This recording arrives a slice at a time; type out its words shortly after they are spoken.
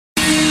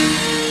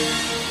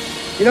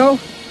You know,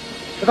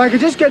 if I could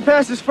just get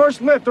past this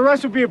first lift, the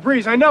rest would be a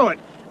breeze. I know it.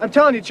 I'm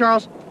telling you,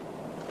 Charles.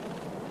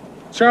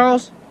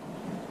 Charles?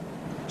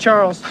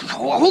 Charles.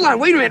 Oh, hold on,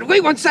 wait a minute.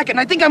 Wait 1 second.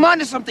 I think I'm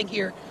onto something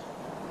here.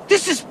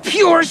 This is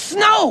pure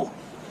snow.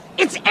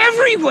 It's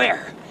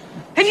everywhere.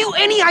 Have you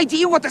any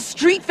idea what the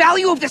street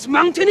value of this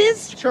mountain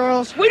is?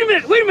 Charles. Wait a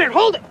minute.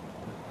 Hold it.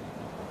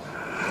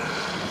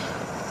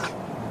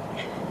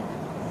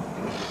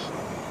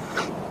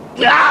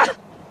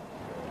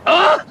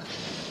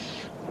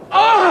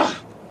 Ah!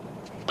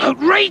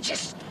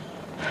 Outrageous!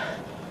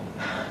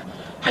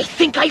 I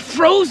think I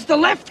froze the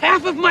left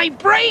half of my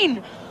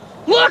brain!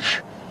 Look!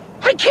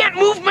 I can't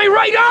move my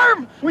right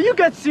arm! Will you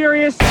get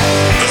serious? The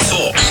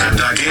thoughts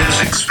and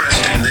ideas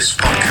expressed in this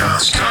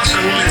podcast are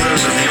solely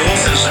those of the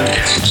authors and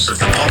guests of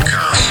the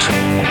podcast.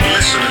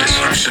 Listener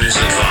discretion is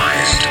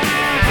advised.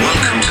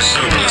 Welcome to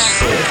Soberless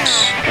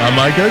Thoughts. I'm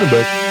Mike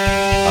Erdenbeck.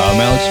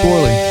 I'm Alex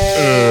Corley.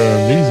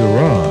 These are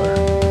our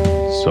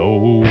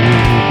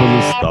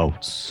Soberless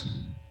Thoughts.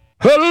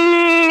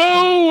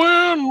 Hello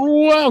and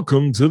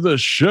welcome to the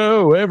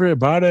show,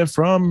 everybody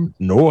from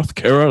North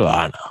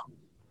Carolina.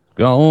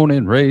 Go on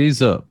and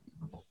raise up.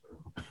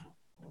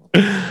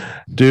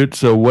 Dude,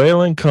 so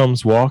Waylon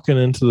comes walking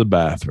into the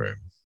bathroom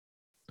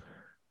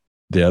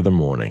the other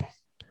morning.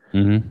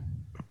 Mm-hmm.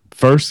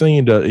 First thing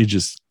he does, he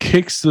just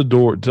kicks the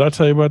door. Did I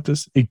tell you about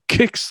this? He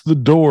kicks the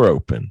door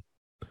open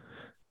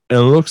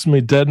and looks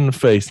me dead in the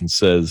face and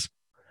says,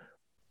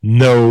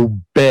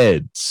 "No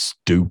bed,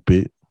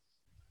 stupid."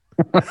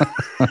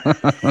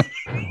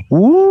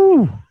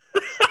 Woo!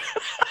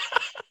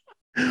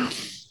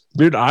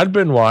 Dude, I'd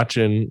been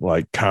watching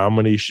like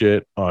comedy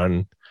shit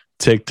on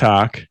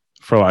TikTok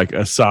for like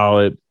a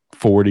solid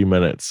 40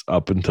 minutes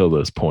up until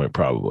this point,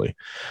 probably.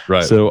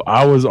 Right. So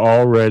I was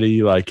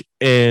already like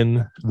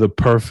in the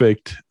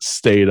perfect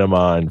state of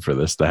mind for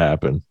this to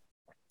happen.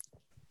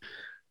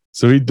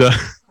 So he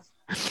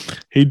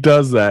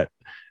does that.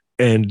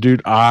 And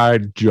dude, I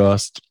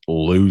just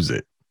lose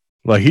it.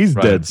 Like he's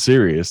dead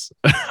serious.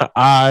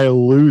 I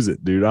lose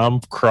it, dude.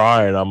 I'm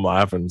crying. I'm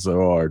laughing so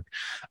hard.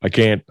 I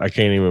can't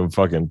even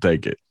fucking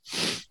take it.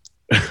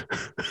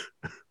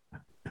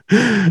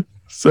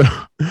 So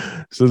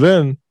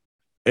then,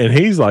 and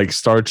he's like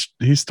starts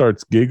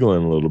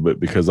giggling a little bit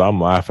because I'm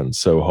laughing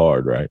so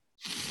hard, right?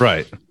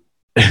 Right.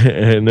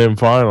 And then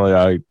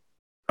finally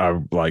I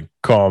like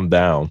calmed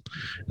down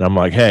and I'm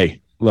like,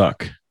 "Hey,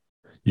 look,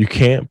 you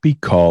can't be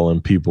calling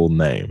people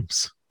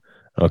names.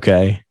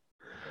 Okay?"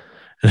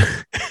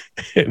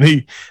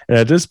 and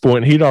at this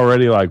point he'd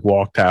already like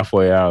walked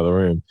halfway out of the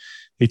room.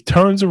 He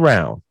turns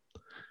around,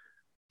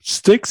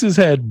 sticks his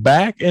head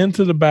back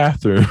into the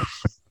bathroom,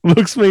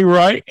 looks me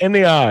right in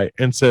the eye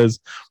and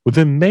says, "Well,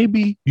 then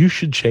maybe you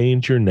should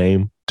change your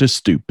name to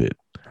Stupid."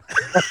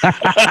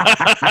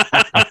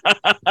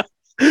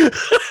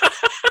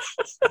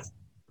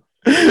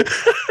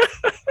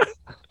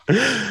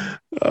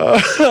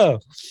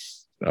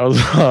 I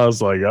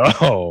was like,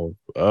 oh,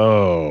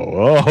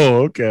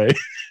 okay.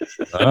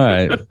 All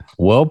right.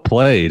 Well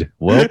played,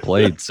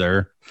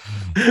 sir.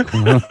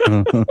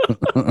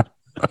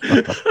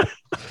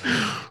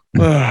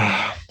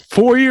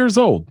 4 years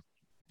old.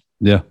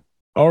 Yeah.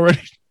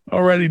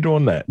 Already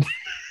doing that.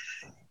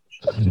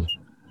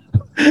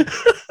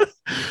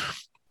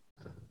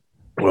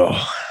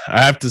 Well,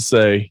 I have to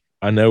say,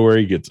 I know where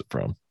he gets it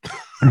from.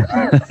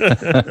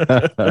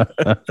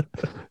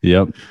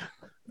 Yep.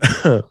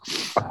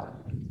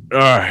 All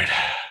right.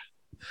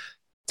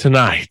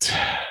 Tonight.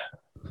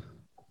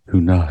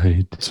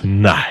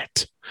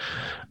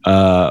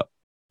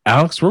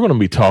 Alex, we're going to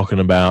be talking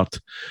about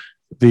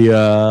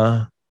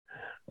the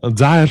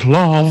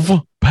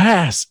Dyatlov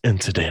Pass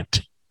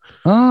incident.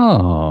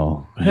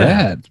 Oh,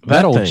 Yeah,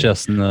 that old thing.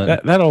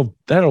 chestnut. That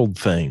old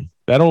thing.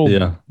 That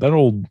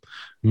old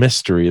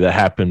mystery that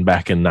happened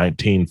back in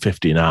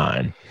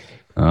 1959.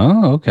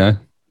 Oh, okay.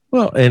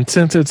 Well, and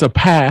since it's a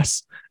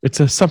pass,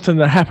 something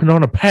that happened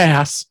on a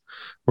pass,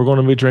 we're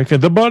going to be drinking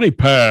the Buddy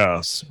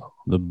Pass.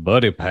 The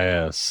Buddy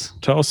Pass.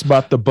 Tell us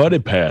about the Buddy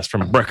Pass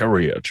from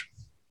Breckenridge.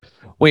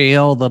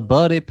 Well, the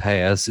Buddy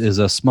Pass is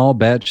a small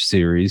batch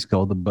series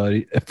called the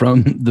Buddy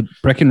from the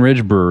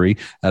Breckenridge Brewery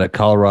out of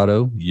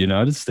Colorado,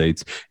 United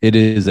States. It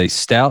is a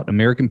stout,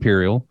 American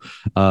Imperial.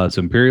 It's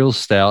Imperial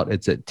Stout.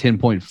 It's at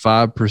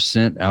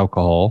 10.5%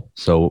 alcohol.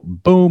 So,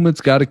 boom,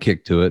 it's got a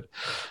kick to it.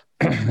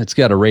 It's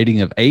got a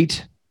rating of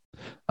 8.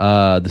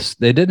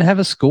 They didn't have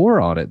a score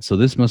on it, so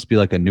this must be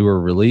like a newer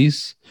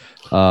release.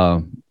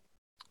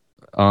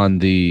 On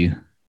the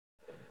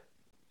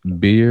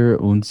Beer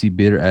Unsi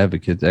Beer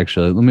Advocates,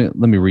 actually, let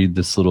me read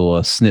this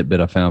little snippet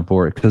I found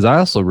for it, because I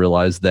also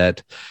realized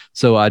that.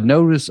 So I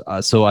noticed.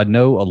 So I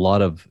know a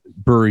lot of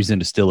breweries and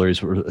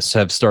distilleries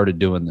have started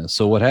doing this.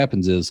 So what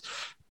happens is,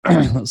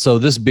 so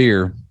this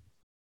beer,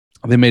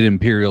 they made an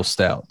Imperial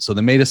Stout. So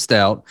they made a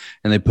stout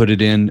and they put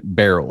it in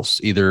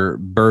barrels, either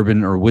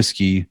bourbon or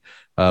whiskey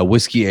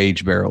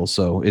aged barrels.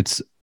 So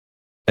it's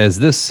as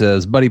this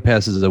says, Buddy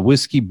Pass is a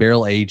whiskey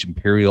barrel aged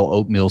imperial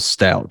oatmeal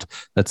stout.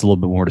 That's a little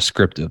bit more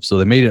descriptive. So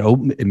they made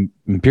an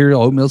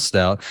imperial oatmeal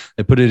stout.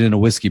 They put it in a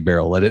whiskey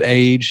barrel, let it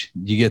age.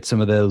 You get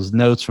some of those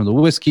notes from the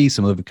whiskey.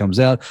 Some of it comes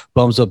out,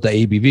 bumps up the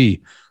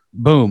ABV.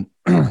 Boom.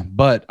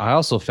 But I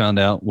also found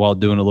out while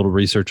doing a little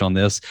research on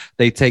this,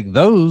 they take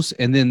those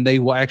and then they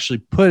will actually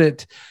put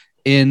it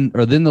in,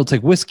 or then they'll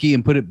take whiskey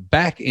and put it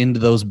back into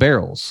those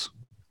barrels.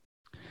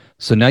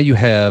 So now you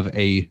have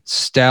a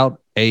stout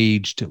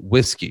aged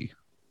whiskey.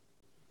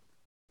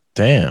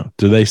 Damn.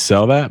 Do they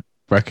sell that,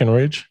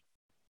 Breckenridge?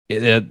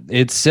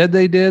 It said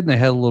they did. And they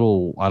had a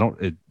little,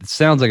 it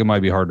sounds like it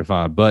might be hard to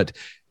find, but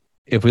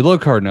if we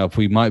look hard enough,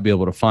 we might be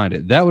able to find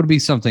it. That would be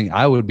something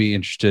I would be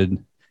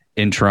interested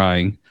in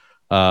trying.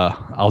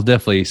 I'll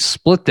definitely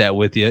split that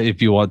with you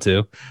if you want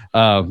to,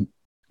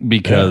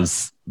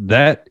 because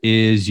that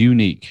is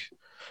unique.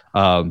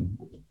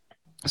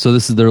 So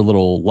this is their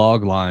little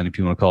log line, if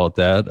you want to call it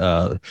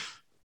that.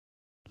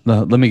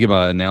 Let me get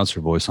my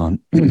announcer voice on.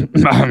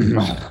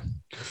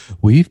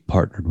 We've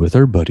partnered with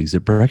our buddies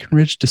at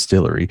Breckenridge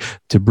Distillery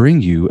to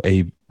bring you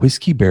a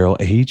whiskey barrel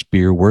aged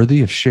beer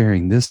worthy of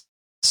sharing this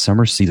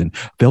summer season.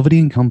 Velvety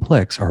and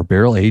complex, our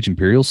barrel aged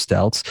imperial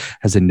stouts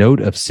has a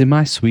note of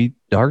semi-sweet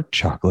dark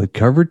chocolate,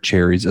 covered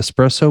cherries,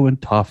 espresso, and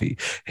toffee.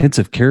 Hints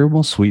of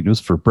caramel sweetness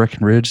for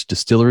Breckenridge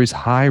Distillery's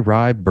high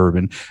rye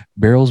bourbon.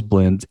 Barrels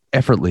blend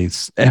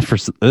effortlessly.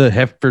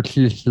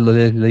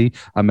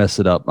 I messed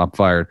it up. I'm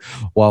fired.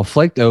 While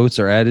flaked oats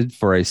are added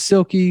for a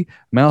silky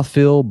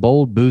mouthfeel,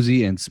 bold,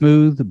 boozy, and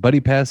smooth. Buddy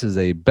Pass is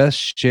a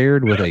best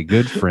shared with a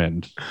good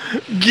friend.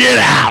 Get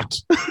out!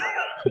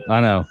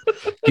 I know.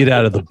 Get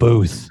out of the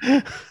booth.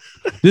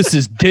 This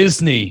is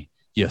Disney,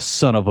 you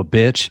son of a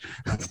bitch.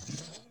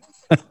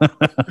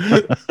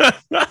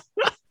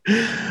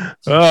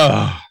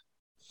 Oh.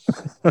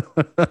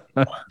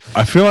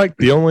 I feel like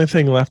the only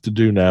thing left to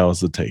do now is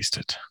to taste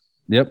it.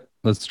 Yep.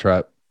 Let's try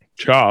it.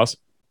 Cheers.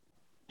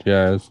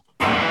 Cheers.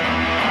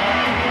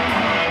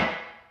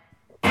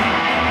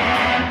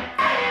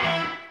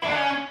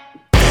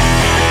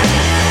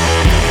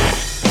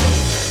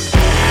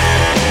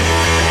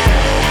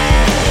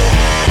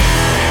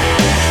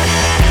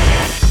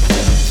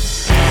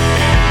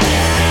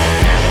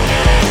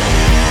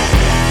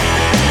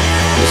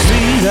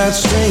 That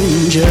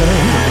stranger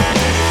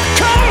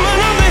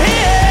coming over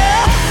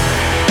here,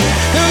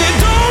 and you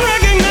don't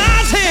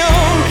recognize him.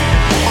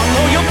 I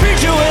know your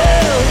preacher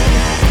well.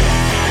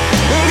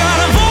 Got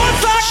a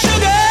voice like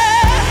sugar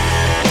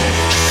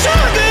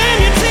in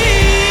your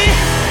tea,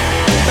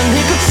 and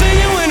he could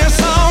sing you in a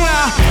song.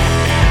 I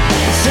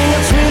sing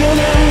it sweeter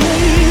than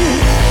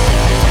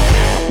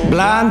me.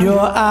 Blind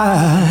your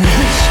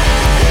eyes,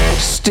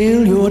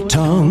 steal your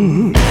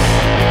tongue.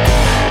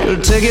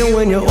 You'll take it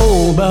when you're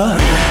old, but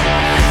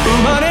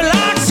it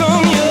likes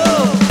on you.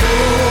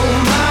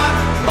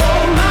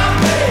 Oh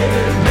my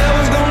baby,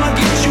 devil's gonna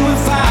get you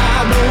if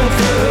I don't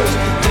first.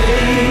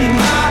 Take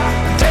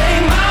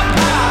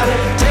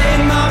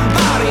my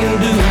body and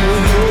do your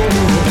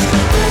worst.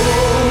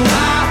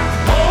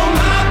 Oh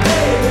my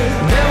baby,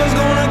 devil's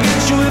gonna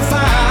get you if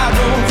I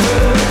don't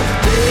first.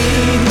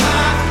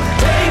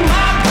 Take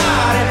my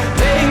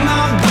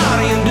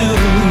body and do your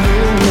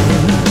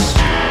worst.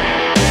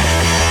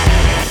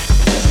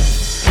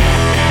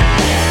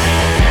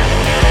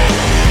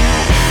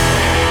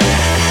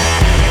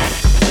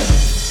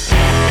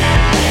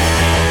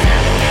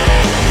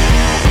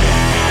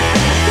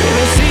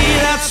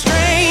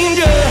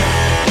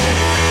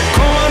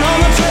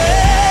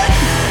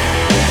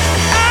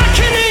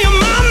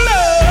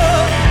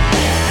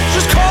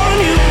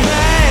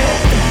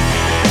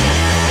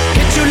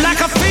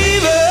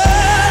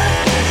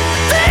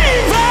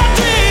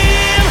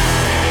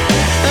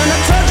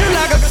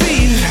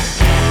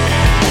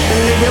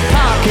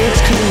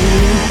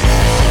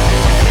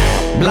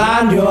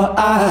 Blind your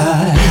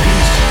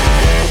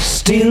eyes,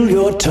 steal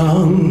your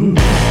tongue,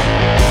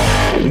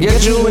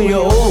 get you when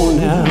you're old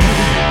now,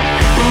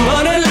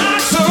 but it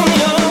likes on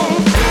you.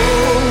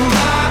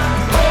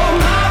 Oh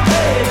my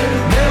baby,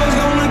 devil's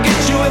gonna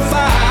get you if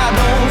I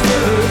don't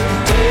first.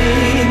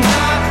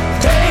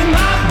 Take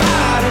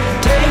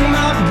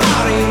my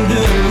body and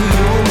do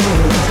your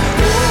worst.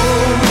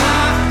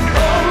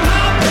 Oh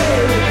my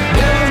baby,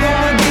 devil's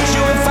gonna get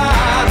you if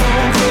I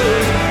don't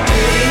first.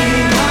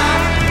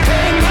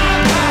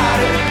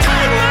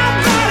 Take my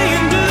body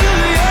and do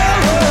your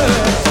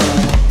worst.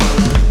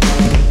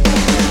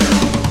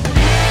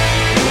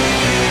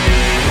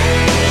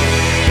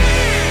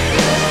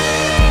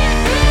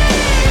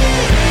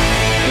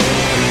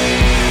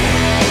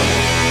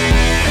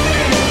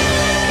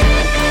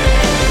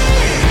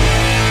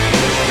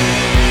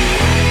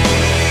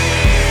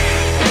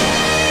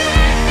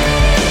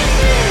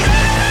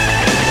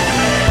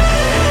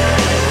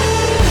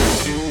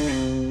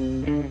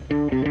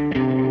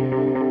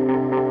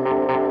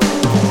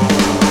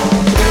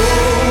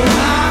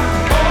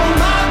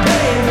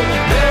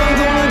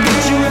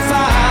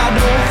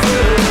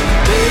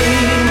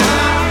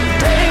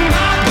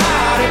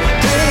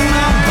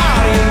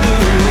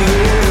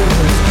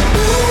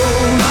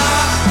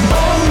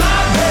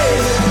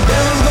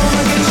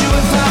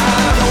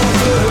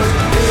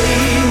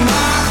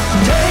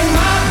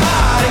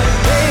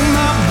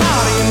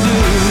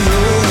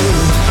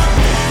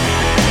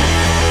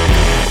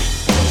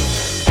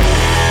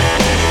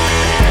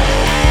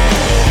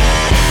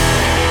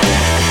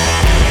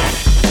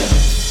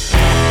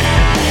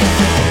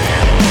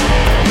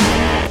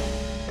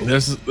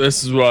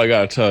 This is what I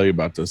got to tell you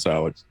about this,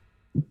 Alex.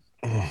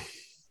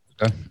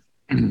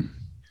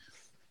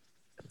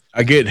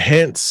 I get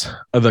hints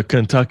of the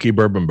Kentucky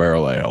Bourbon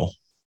Barrel Ale.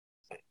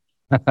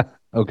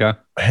 Okay.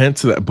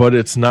 Hints of that, but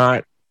it's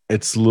not.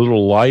 It's a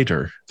little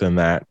lighter than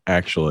that,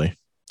 actually.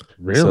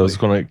 Really? So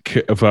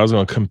if I was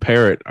going to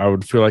compare it, I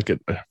would feel like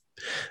it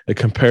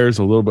compares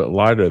a little bit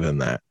lighter than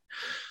that.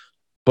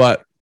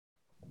 But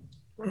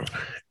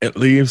it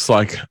leaves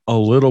like a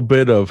little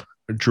bit of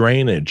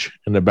drainage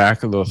in the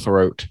back of the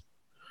throat.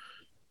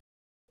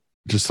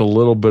 Just a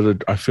little bit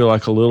of, I feel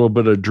like a little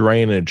bit of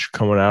drainage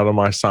coming out of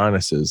my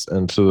sinuses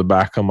into the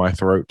back of my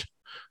throat,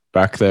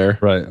 back there.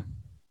 Right.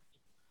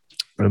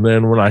 And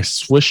then when I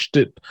swished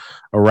it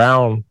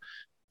around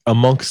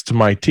amongst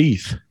my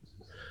teeth,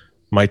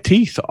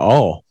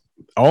 all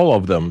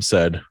of them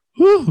said,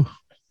 "Whoo!"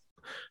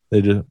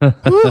 They did.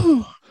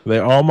 Whoo!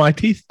 All my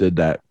teeth did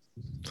that.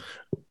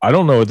 I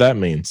don't know what that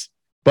means,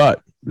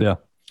 but Yeah.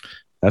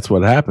 that's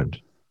what happened.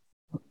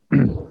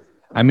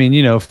 I mean,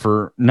 you know,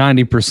 for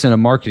 90% of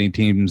marketing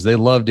teams, they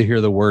love to hear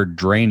the word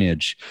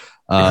drainage.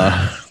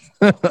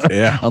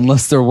 Yeah.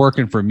 Unless they're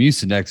working for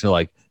Mucinex, they're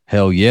like,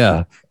 hell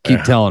yeah,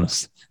 keep telling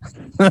us.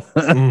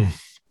 Mm.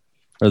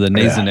 Or the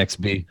Nasonex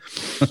B.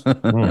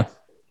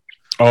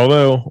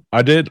 Although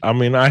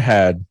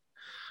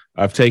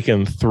I've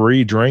taken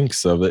 3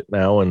 drinks of it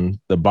now, and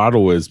the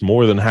bottle is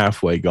more than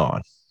halfway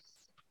gone.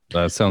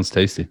 That sounds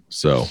tasty.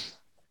 So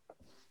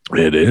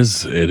it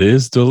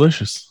is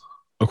delicious.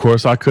 Of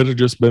course, I could have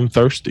just been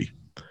thirsty.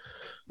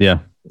 Yeah.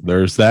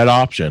 There's that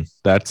option.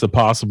 That's a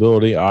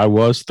possibility. I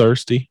was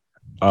thirsty.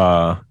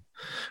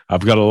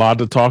 I've got a lot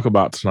to talk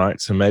about tonight,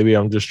 so maybe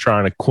I'm just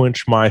trying to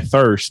quench my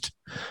thirst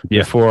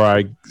before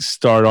I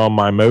start on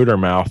my motor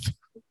mouth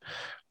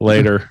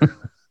later.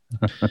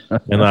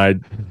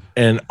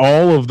 And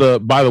all of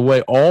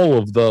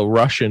the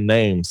Russian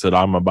names that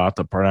I'm about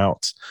to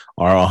pronounce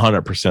are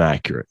 100%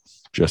 accurate,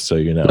 just so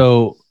you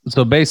know.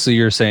 So basically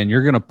you're saying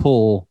you're going to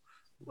pull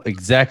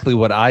exactly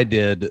what I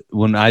did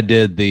when I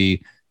did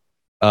the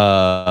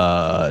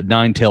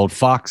Nine-Tailed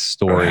Fox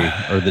story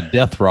or the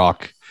Death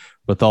Rock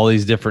with all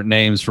these different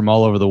names from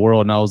all over the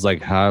world. And I was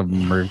like,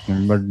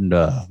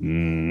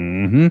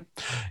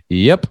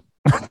 yep.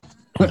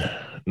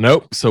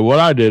 Nope. So what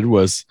I did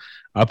was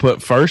I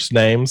put first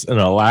names and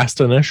a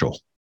last initial.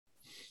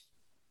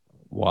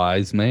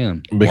 Wise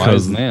man.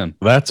 Because Wise man.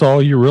 that's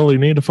all you really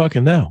need to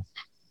fucking know.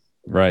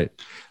 Right.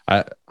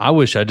 I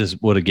wish I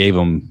just would have gave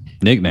them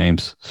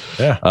nicknames.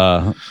 Yeah.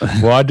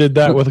 Well, I did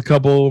that with a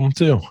couple of them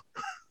too.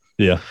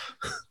 Yeah.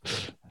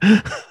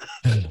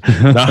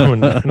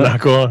 not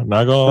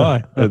gonna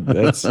lie.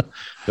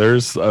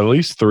 There's at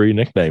least 3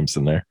 nicknames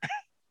in there.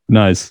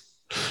 Nice.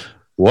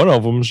 One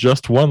of them's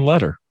just one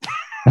letter.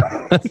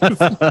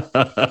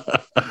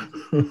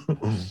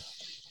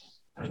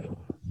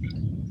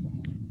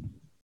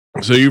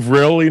 So you've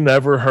really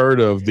never heard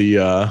of the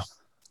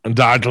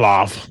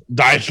Dyatlov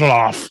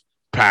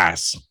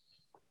Pass?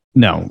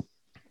 No,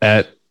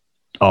 at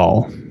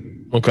all.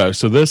 Okay,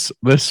 so this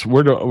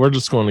we're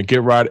just going to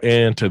get right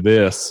into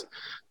this.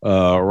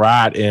 Okay,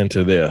 Right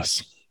into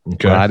this.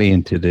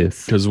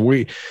 Because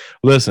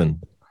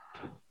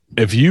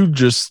if you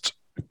just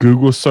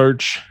Google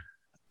search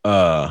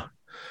the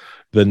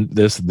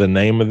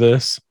name of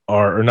this,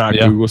 or not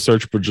Google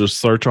search, but just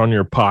search on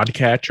your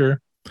podcatcher,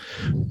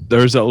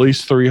 there's at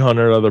least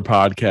 300 other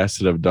podcasts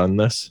that have done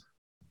this.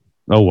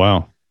 Oh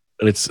wow.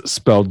 It's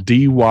spelled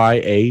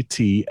Dyatlov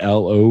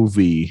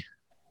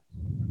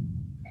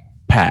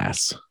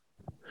Pass,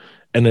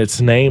 and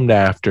it's named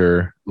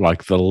after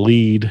like the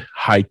lead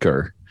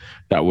hiker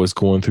that was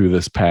going through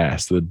this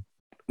pass, the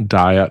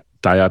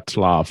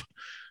Dyatlov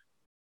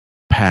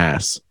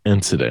Pass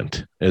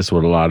incident is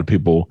what a lot of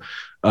people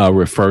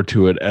refer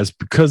to it as,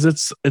 because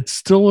it's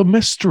still a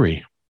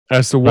mystery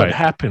as to what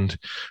happened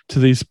to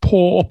these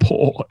poor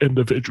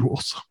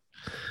individuals.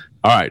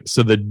 All right,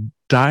 so the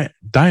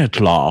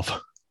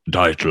Dyatlov.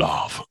 There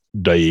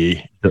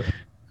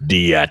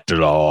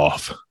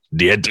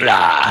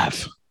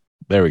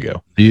we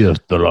go.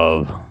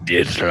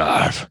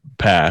 Dyatlov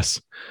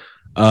Pass.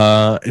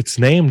 It's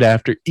named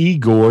after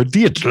Igor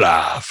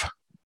Dyatlov.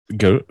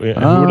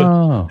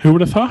 Who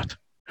would have thought?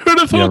 Who'd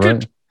have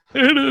thought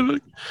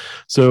it?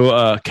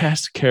 So,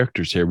 cast of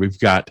characters here. We've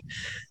got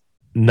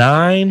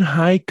 9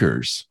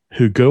 hikers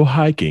who go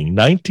hiking.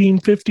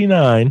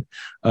 1959,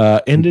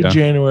 ended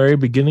January,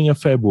 beginning of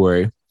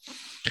February,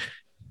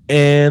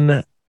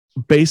 and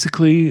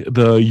basically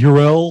the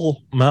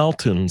Ural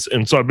Mountains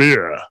in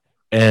Siberia.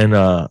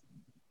 And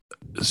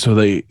so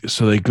they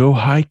go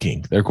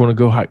hiking. They're going to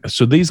go hike.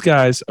 So these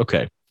guys,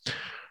 okay,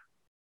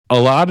 a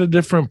lot of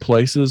different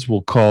places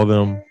will call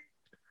them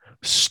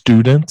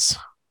students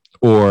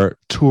or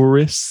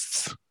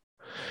tourists,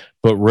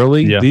 but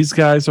really these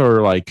guys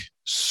are like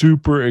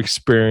super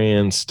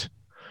experienced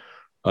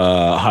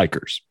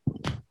hikers,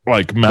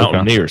 like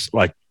mountaineers,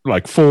 like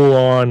full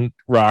on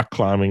rock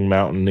climbing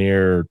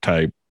mountaineer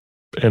type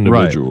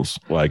individuals.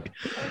 Like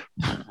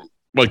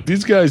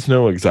these guys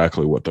know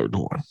exactly what they're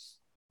doing.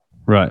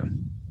 Right.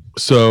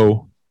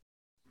 So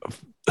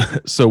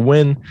So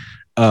when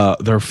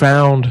they're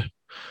found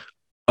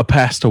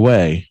passed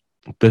away,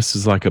 this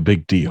is like a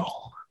big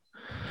deal.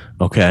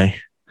 Okay.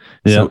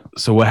 Yeah.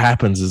 So what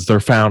happens is they're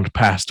found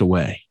passed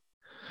away.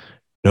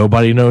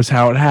 Nobody knows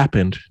how it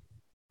happened.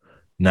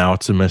 Now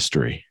it's a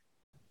mystery.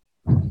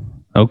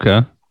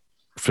 Okay.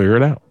 Figure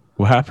it out.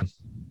 What happened?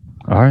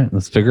 All right.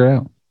 Let's figure it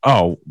out.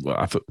 Oh,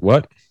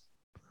 what?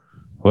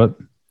 What?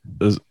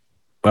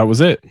 That was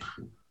it.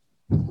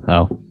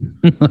 Oh.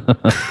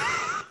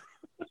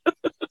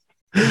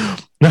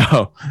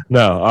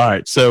 No. All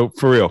right. So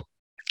for real.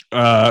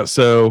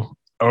 So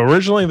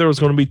originally there was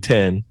going to be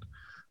 10,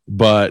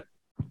 but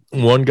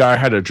one guy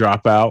had to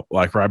drop out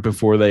like right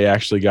before they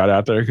actually got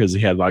out there because he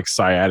had like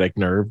sciatic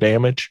nerve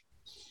damage,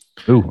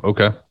 Ooh.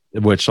 Okay.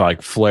 which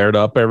like flared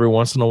up every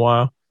once in a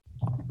while.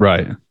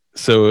 Right.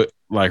 So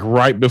like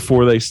right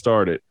before they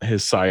started,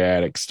 his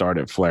sciatic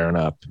started flaring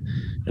up,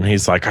 and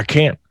he's like, I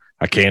can't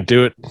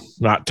do it.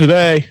 Not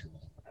today.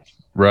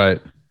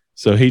 Right.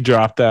 So he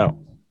dropped out.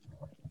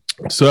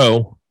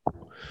 So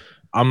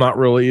I'm not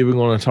really even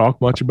going to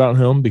talk much about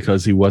him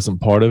because he wasn't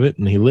part of it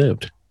and he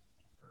lived.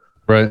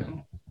 Right.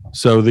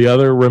 So the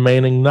other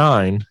remaining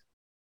 9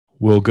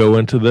 we'll go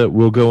into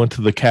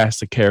the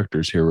cast of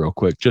characters here real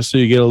quick, just so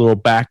you get a little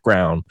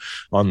background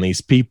on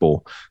these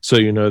people, so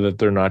you know that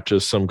they're not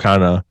just some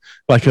kind of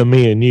like a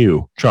me and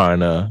you trying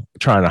to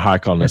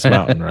hike on this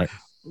mountain,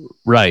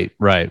 right?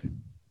 Right.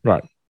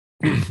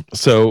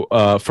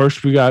 So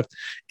first we got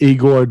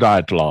Igor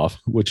Dyatlov,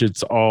 which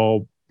it's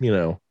all,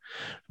 the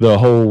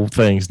whole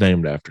thing's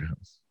named after him.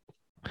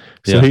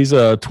 So Yeah. he's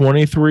a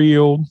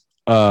 23-year-old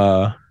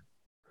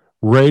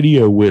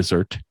radio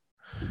wizard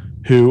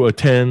who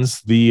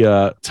attends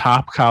the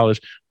top college.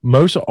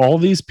 All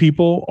these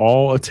people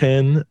all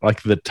attend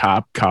like the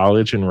top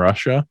college in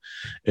Russia.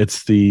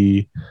 It's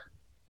the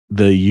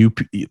UP.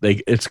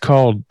 It's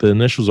called, the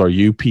initials are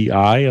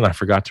UPI, and I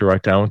forgot to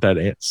write down what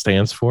that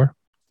stands for.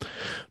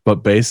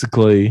 But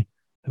basically,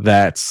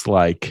 that's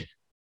like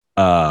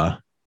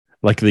the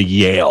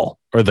Yale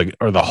or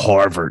the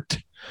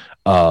Harvard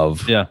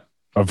of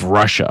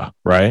Russia,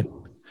 right?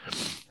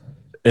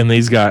 And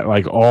these got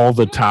like all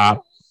the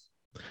top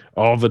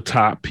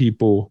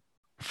people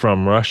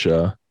from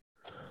Russia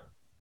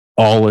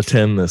all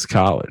attend this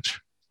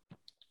college.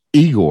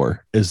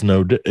 Igor is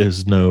no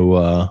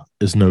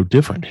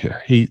different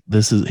here.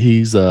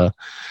 He's a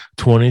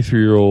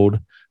 23-year-old,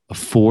 a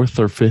 4th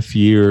or 5th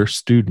year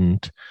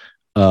student.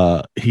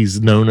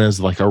 He's known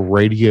as like a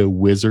radio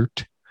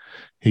wizard.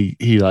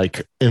 He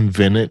like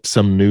invented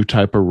some new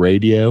type of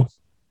radio,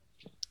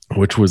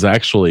 which was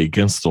actually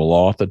against the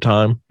law at the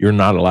time. You're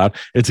not allowed.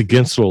 It's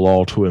against the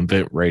law to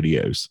invent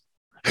radios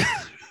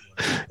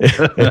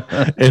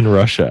in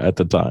Russia at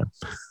the time.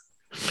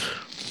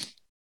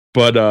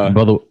 But By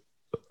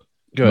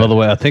the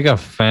way, I think I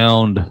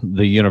found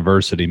the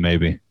university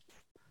maybe,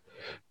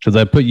 because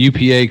I put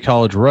UPA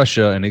College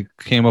Russia and it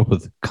came up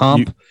with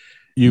Comp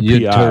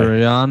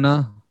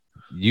UPI.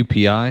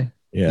 UPI.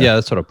 Yeah,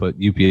 That's what I put.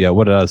 UPI.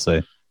 What did I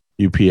say?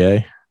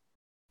 UPA.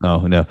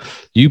 Oh no,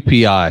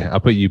 UPI. I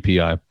put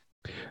UPI.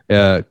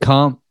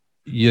 Comp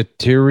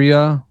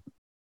Uteria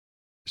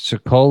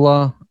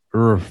Shikola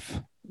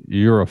Urf,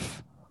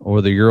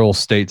 or the Ural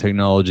State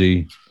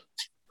Technology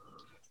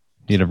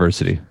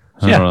University.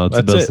 I don't know.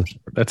 That's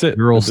it.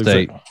 Ural That's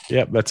State.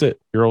 Yep, that's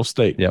it. Ural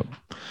State. Yep.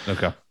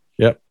 Okay.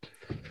 Yep.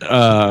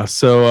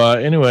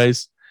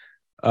 Anyways,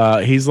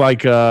 he's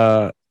like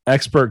a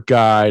expert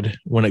guide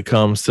when it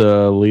comes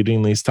to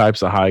leading these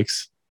types of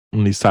hikes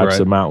and these types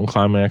of mountain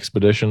climbing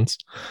expeditions.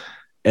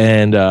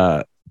 And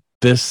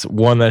this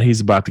one that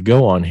he's about to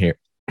go on here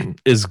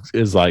is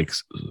like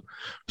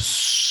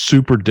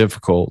super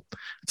difficult.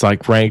 It's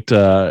like ranked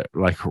number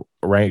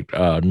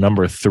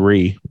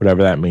 3,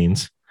 whatever that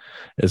means,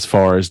 as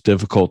far as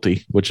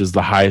difficulty, which is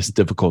the highest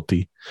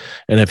difficulty.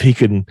 And if he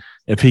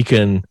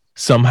can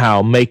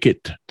somehow make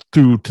it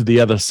through to the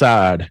other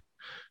side,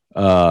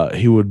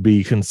 he would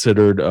be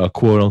considered a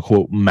quote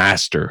unquote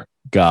master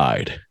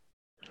guide.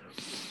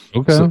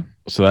 Okay.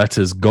 So that's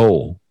his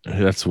goal.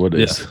 That's what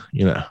it's,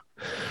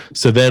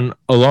 So then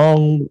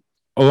along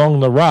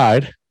the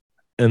ride,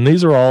 and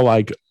these are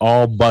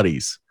all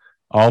buddies,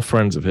 all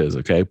friends of his.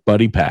 Okay.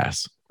 Buddy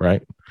pass.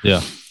 Right.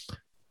 Yeah.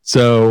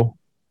 So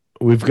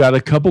we've got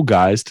a couple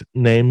guys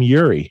named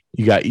Yuri.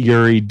 You got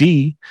Yuri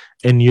D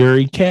and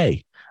Yuri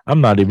K.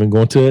 I'm not even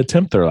going to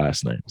attempt their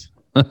last names.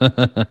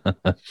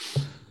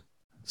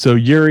 So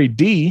Yuri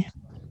D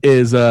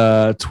is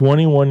a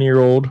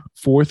 21-year-old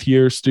 4th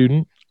year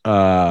student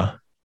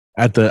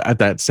at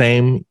that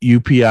same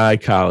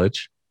UPI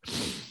college.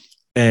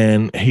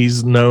 And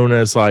he's known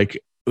as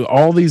like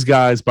all these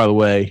guys, by the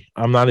way,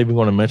 I'm not even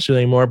going to mention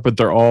anymore, but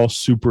they're all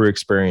super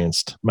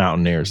experienced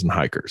mountaineers and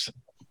hikers.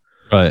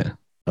 Right.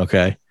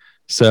 Okay.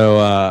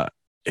 So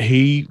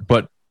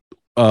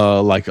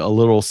like a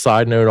little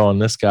side note on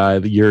this guy,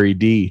 the Yuri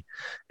D,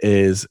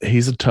 is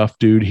he's a tough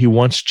dude. He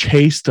once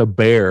chased a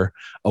bear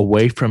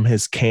away from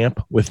his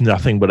camp with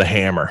nothing but a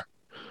hammer.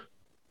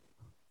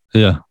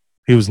 Yeah.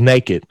 He was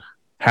naked,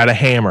 had a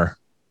hammer,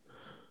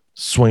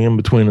 swinging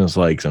between his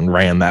legs and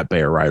ran that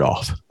bear right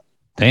off.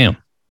 Damn.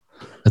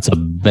 That's a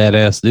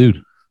badass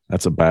dude.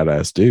 That's a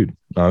badass dude.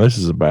 Now, this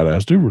is a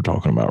badass dude we're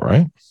talking about,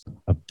 right?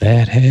 A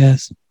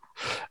badass.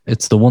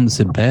 It's the one that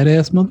said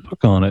badass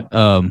motherfucker on it.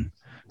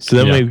 So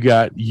then Yeah. we've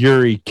got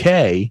Yuri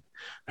K,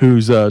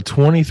 who's a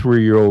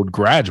 23-year-old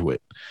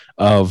graduate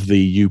of the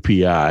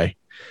UPI.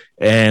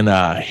 And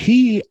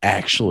he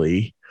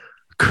actually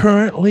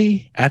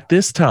currently at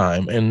this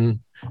time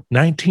in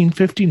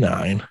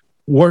 1959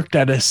 worked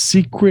at a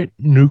secret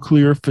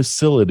nuclear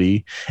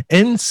facility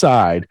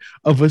inside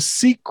of a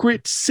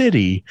secret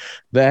city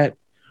that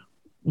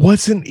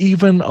wasn't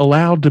even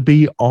allowed to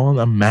be on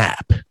a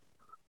map.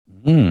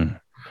 Mm.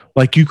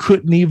 Like you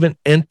couldn't even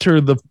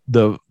enter the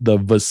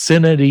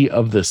vicinity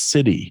of the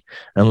city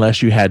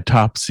unless you had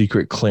top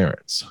secret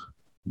clearance.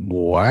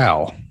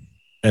 Wow.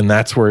 And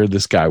that's where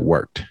this guy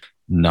worked.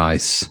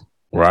 Nice.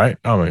 Right?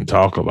 I mean,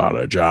 talk about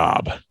a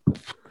job.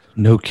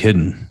 No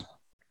kidding.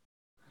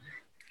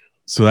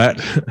 So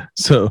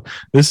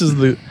this is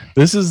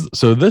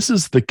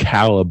the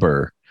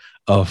caliber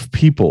of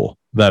people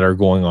that are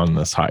going on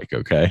this hike,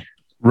 okay?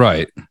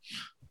 Right.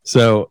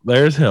 So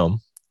there's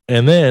him.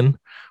 And then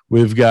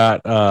we've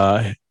got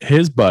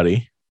his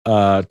buddy,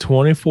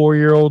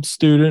 24-year-old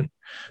student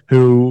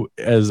who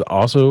is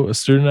also a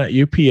student at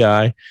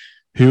UPI,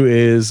 who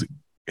is,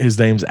 his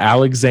name's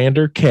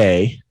Alexander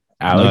K.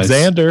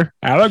 Alexander.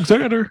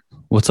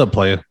 What's up,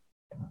 player?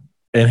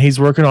 And he's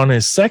working on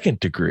his second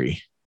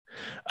degree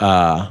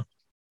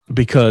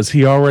because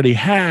he already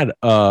had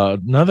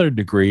another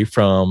degree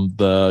from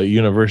the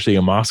University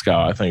of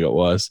Moscow, I think it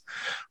was,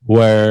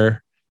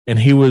 and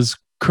he was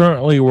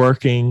currently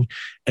working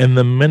in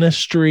the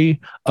Ministry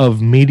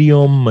of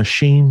Medium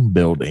Machine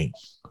Building.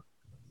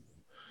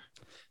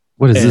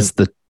 What is And- this?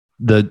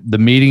 The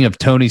meeting of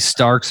Tony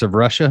Starks of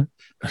Russia?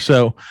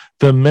 So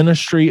the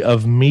Ministry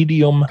of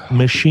Medium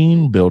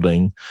Machine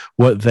Building,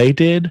 what they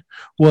did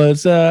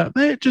was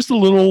they just a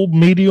little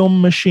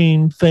medium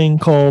machine thing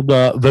called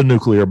the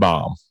nuclear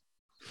bomb.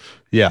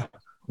 Yeah.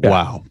 Yeah.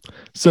 Wow.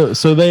 So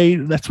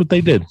that's what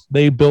they did.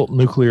 They built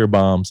nuclear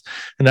bombs,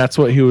 and that's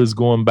what he was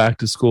going back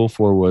to school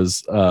for,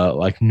 was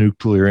like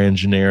nuclear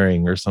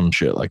engineering or some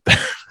shit like that.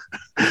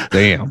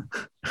 Damn.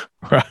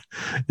 Right.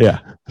 Yeah.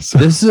 So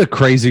This is a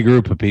crazy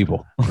group of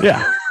people.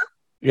 yeah.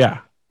 Yeah.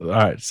 All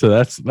right. So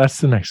that's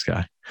the next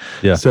guy.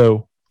 Yeah.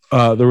 So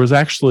there was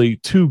actually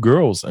two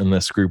girls in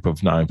this group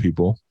of 9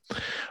 people.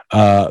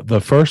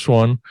 The first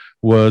one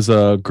was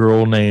a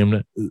girl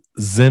named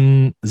Zenadia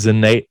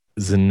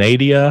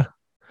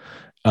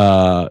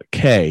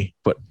K,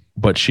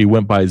 but she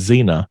went by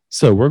Xena,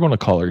 so we're going to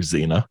call her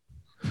Xena.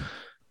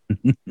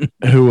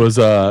 Who was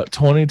a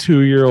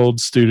 22-year-old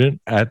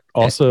student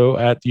also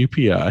at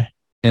UPI.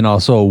 And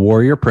also a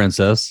warrior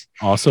princess.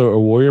 Also a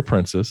warrior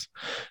princess.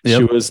 Yep.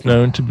 She was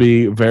known to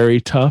be very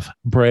tough,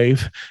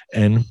 brave,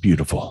 and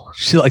beautiful.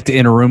 She liked to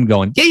enter a room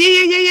going,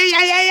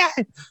 yeah.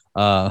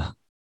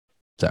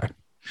 Sorry.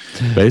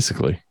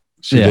 Basically,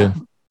 she Yeah.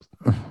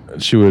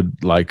 did. She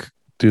would like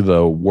do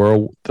the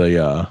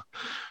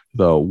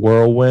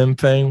whirlwind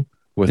thing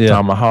with Yeah.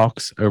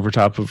 tomahawks over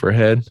top of her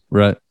head.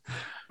 Right.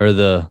 Or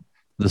the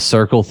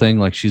circle thing,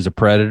 like she's a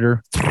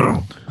predator.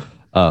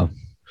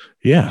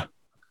 Yeah,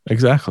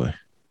 exactly.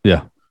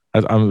 Yeah.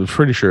 I'm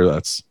pretty sure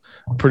there's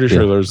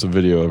a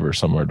video of her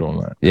somewhere doing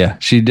that. Yeah.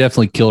 She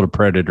definitely killed a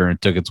predator and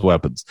took its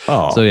weapons.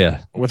 Oh, So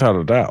yeah. without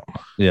a doubt.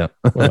 Yeah.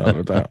 Without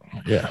a doubt.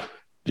 Yeah.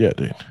 Yeah,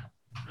 dude.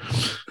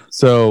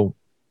 So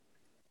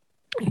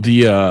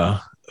the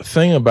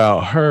thing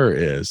about her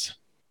is,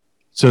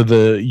 so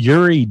the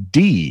Yuri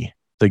D,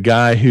 the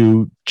guy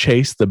who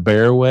chased the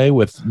bear away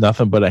with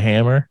nothing but a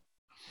hammer,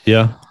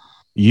 Yeah.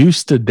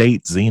 used to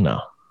date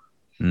Xena.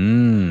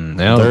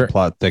 Now They're- the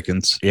plot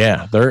thickens.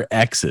 Yeah, they're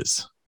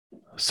exes.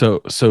 So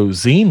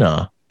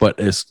Xena, but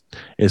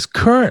is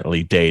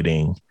currently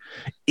dating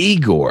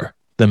Igor,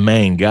 the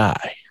main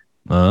guy.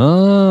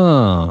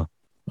 Oh.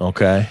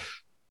 Okay.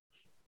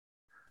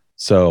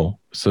 So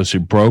she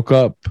broke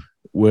up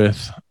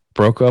with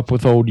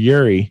old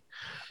Yuri,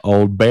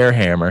 old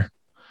Bearhammer.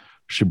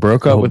 She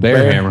broke up Old with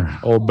Bearhammer.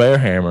 old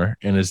Bearhammer,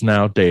 and is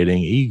now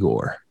dating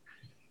Igor.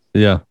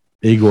 Yeah.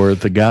 Igor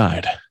the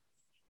guide.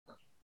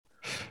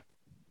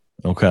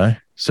 Okay.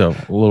 So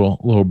a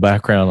little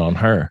background on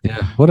her.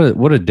 Yeah. What a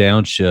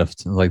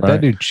downshift. Like Right.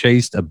 that dude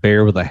chased a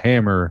bear with a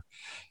hammer.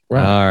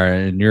 Right. All right.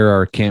 And you're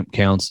our camp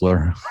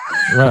counselor.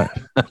 Right.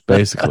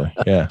 Basically.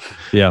 Yeah.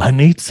 Yeah. I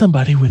need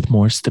somebody with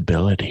more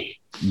stability.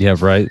 Yeah.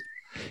 Right.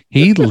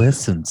 He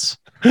listens.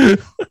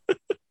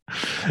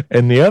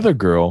 And the other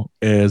girl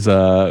is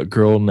a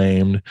girl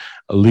named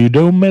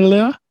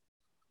Ludomila,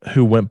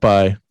 who went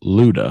by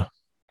Luda.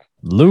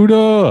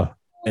 Luda.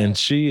 And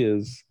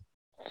she's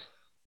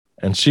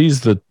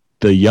the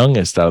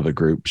youngest out of the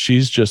group.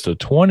 She's just a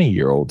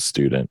 20-year-old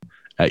student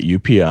at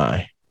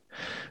UPI.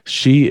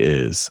 She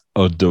is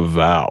a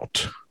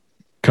devout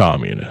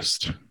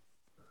communist.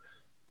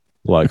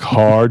 Like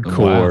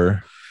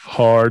hardcore,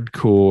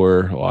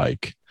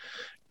 like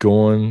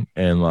going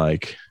and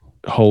like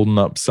holding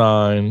up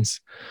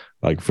signs,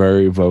 like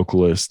very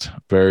vocalist,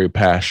 very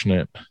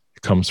passionate.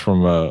 Comes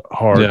from a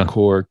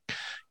hardcore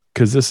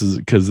because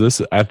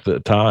this at the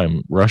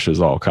time Russia's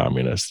all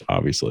communist,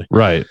 obviously,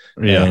 Right.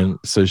 Yeah. and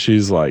so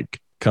she's like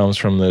comes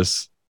from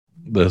this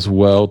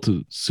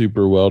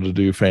super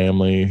well-to-do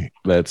family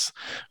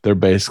they're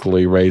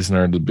basically raising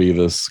her to be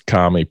this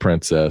commie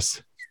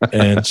princess,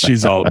 and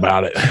she's all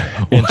about it.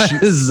 And Why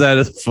is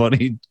that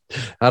funny?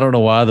 I don't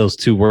know why those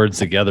two words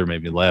together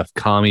made me laugh.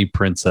 Commie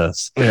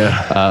princess.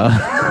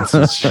 yeah,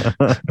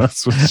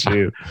 that's what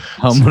she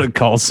I'm gonna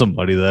call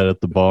somebody that at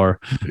the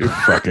bar. you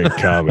fucking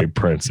commie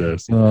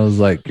princess. I was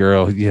like,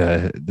 girl,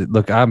 yeah,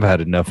 look, I've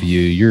had enough of you.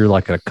 You're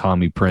like a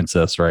commie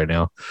princess right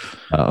now.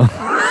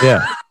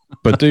 Yeah,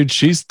 but dude,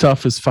 she's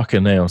tough as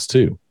fucking nails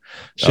too.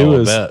 She Oh, I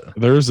was. bet.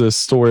 There's this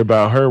story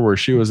about her where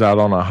she was out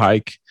on a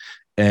hike,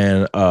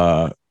 and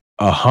a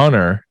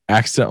hunter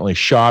accidentally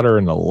shot her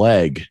in the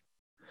leg,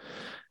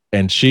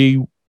 and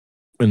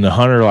the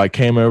hunter like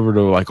came over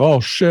to like, oh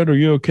shit, are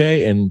you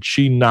okay? And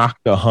she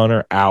knocked the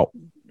hunter out,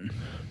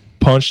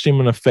 punched him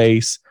in the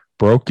face,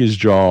 broke his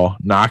jaw,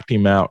 knocked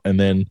him out, and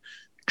then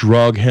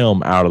drug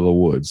him out of the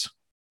woods.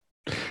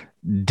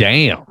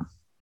 Damn.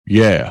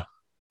 Yeah.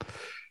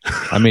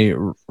 I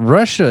mean,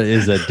 Russia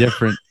is a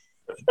different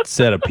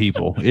set of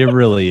people. It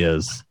really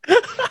is.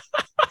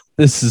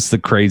 This is the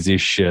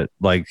craziest shit.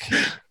 Like,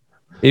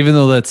 even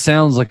though that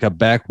sounds like a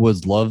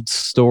backwoods love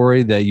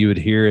story that you would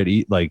hear at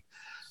like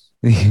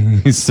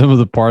some of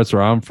the parts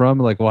where I'm from,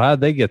 like, well, how'd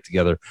they get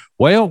together?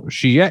 Well,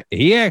 he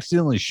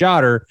accidentally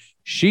shot her.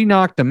 She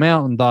knocked him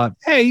out and thought,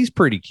 hey, he's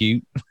pretty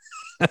cute.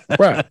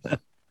 Right.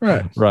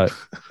 Right.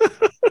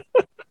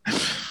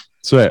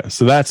 So yeah,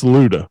 so that's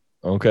Luda.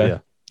 Okay. Yeah.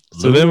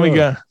 So then we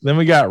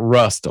got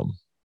Rustum.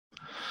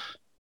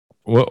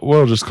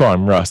 We'll just call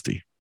him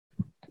Rusty.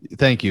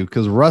 Thank you,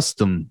 because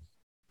Rustum,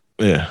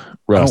 Yeah. I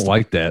Rustum. don't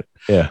like that.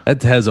 Yeah.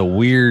 That has a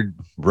weird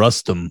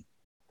Rustum.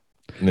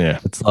 Yeah.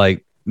 It's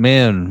like,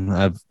 man,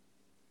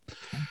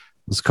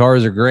 those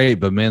cars are great,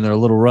 but man, they're a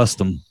little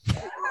Rustum.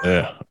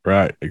 Yeah.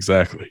 Right.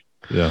 Exactly.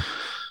 Yeah.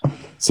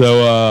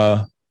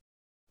 So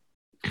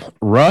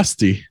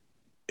Rusty,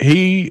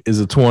 he is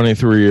a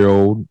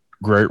 23-year-old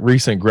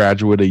recent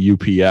graduate of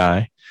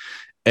UPI,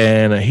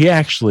 and he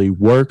actually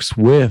works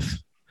with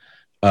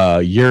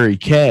Yuri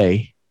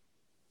K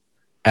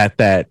at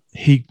that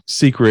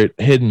secret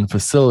hidden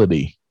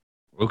facility.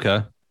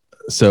 Okay.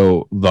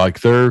 So like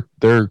they're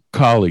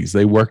colleagues,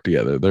 they work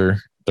together, they're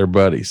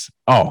buddies.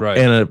 Oh, Right.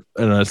 and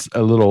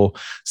a little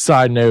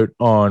side note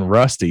on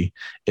Rusty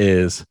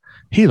is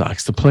he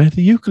likes to play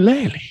the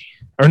ukulele,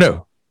 or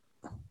no,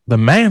 the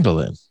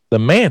mandolin.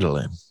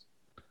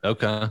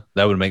 Okay.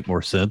 That would make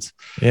more sense.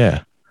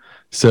 Yeah.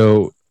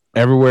 So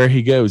everywhere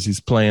he goes,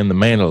 he's playing the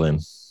mandolin.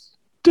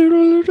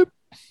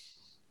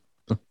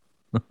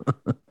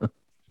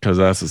 Because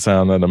that's the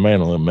sound that the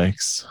mandolin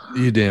makes.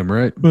 You damn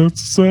right.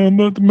 That's the sound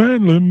that the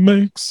mandolin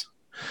makes.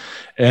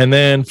 And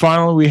then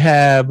finally we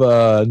have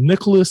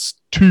Nicholas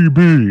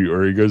TB,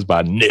 or he goes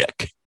by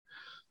Nick.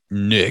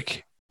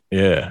 Nick.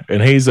 Yeah.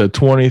 And he's a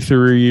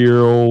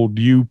 23-year-old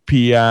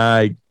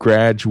UPI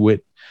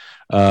graduate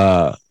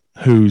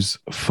whose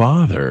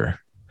father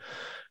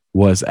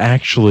was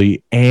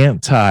actually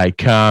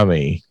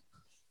anti-commie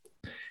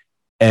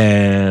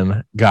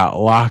and got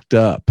locked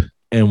up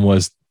and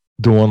was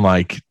doing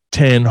like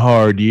 10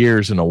 hard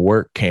years in a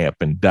work camp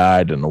and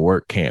died in a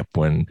work camp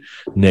when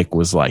Nick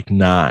was like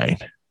 9.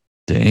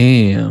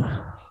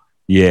 Damn.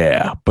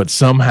 Yeah, but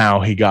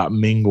somehow he got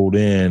mingled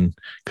in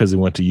because he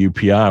went to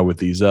UPI with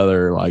these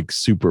other like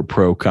super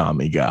pro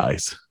commie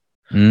guys.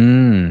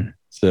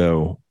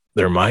 So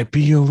there might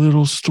be a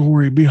little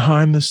story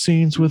behind the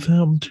scenes with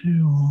him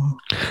too.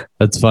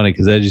 That's funny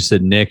because as you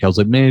said Nick, I was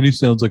like, man, he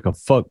sounds like a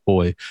fuck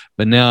boy.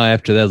 But now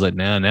after that, I was like,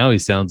 now he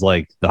sounds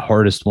like the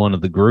hardest one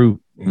of the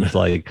group. It's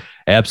like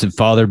absent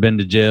father, been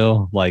to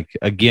jail, like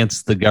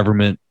against the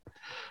government.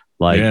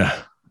 Like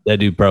that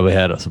dude probably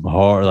had some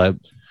hard, like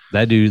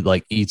that dude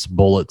like eats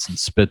bullets and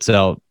spits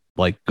out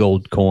like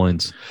gold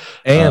coins.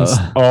 And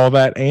all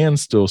that, and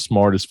still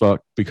smart as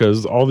fuck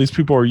because all these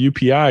people are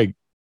UPI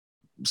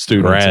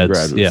students and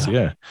graduates.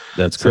 Yeah.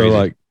 That's crazy. So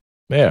like,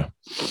 yeah.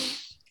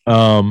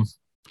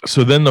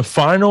 So then the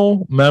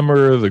final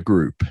member of the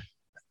group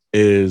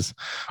is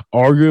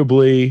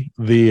arguably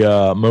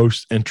the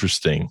most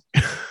interesting,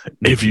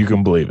 if you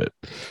can believe it.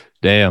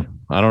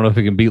 Damn. I don't know if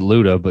he can beat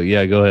Luda, but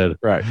yeah, go ahead.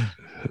 Right.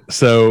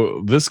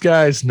 So this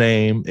guy's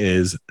name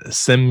is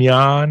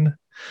Semyon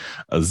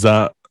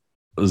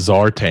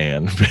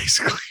Zartan,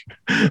 basically.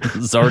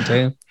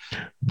 Zartan?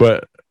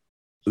 But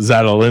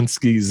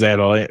Zadolinsky,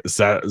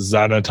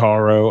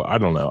 Zanataro, I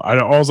don't know.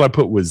 All I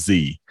put was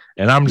Z,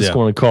 and I'm just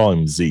going to call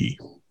him Z.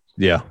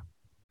 Yeah.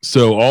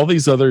 So all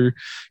these other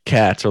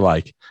cats are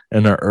like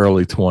in their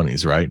early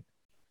 20s, right?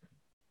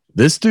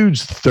 This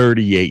dude's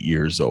 38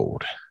 years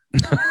old.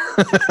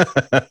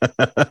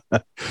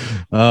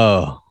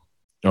 Oh,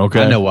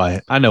 okay. I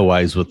know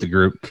why he's with the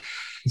group.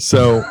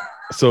 So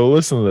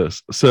listen to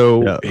this.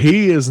 So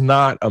he is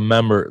not a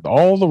member.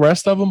 All the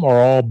rest of them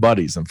are all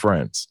buddies and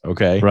friends.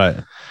 Okay. Right.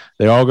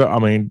 They all go, I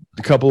mean,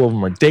 a couple of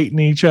them are dating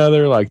each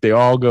other. Like, they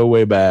all go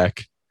way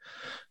back.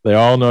 They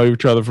all know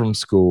each other from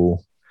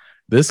school.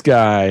 This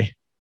guy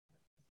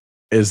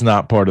is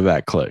not part of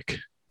that clique.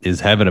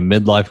 Is having a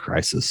midlife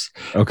crisis.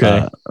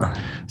 Okay.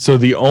 So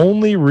the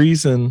only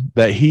reason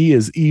that he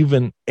is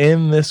even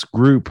in this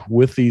group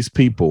with these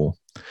people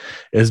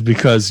is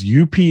because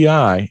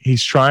UPI,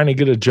 he's trying to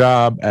get a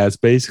job as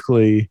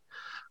basically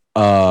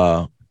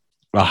a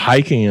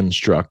hiking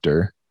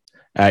instructor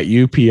at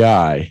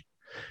UPI.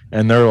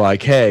 And they're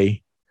like,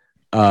 hey,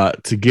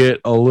 to get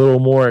a little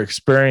more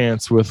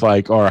experience with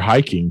like our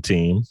hiking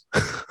team,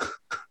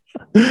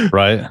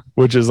 Right.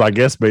 which is, I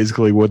guess,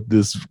 basically what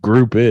this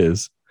group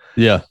is.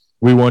 Yeah.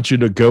 We want you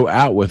to go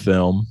out with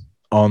them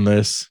on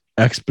this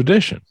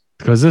expedition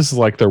because this is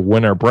like their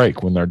winter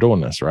break when they're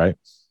doing this, right?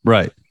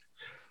 Right.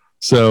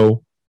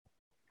 So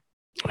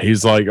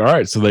he's like, all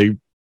right. So they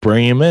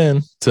bring him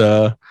in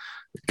to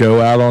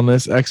go out on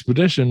this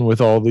expedition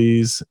with all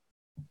these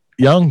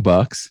young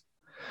bucks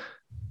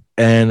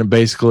and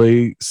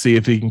basically see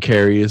if he can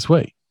carry his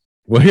weight.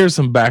 Well, here's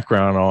some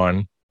background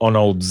on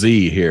old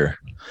Z here.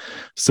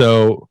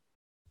 So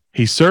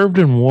he served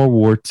in World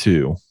War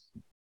II.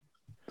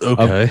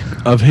 Okay.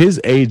 Of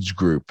his age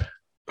group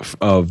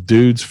of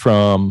dudes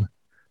from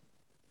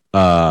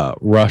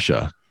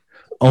Russia,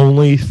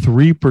 only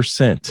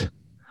 3%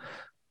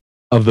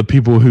 of the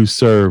people who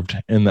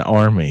served in the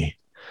army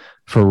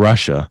for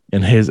Russia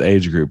in his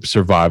age group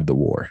survived the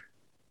war.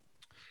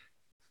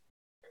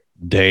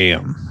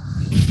 Damn.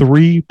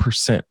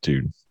 3%,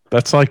 dude.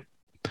 That's like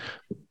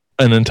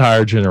an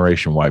entire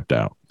generation wiped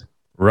out.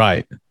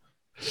 Right.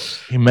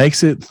 He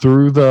makes it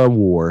through the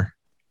war.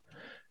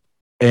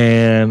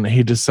 And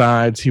he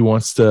decides he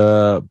wants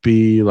to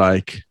be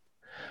like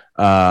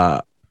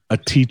a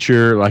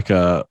teacher, like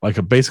a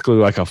basically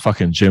like a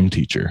fucking gym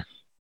teacher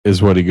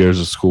is what he goes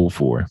to school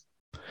for.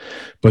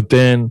 But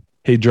then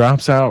he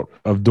drops out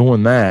of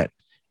doing that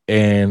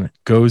and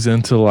goes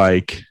into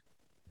like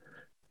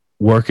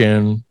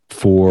working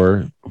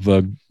for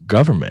the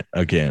government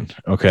again.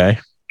 Okay.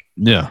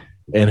 Yeah.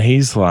 And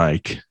he's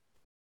like,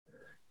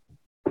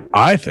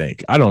 I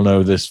don't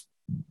know this.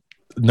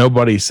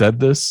 Nobody said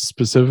this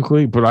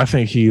specifically, but I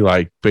think he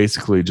like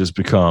basically just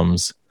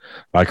becomes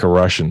like a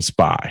Russian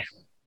spy.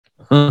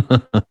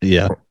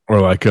 Yeah.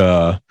 Or like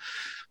a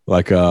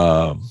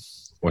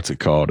what's it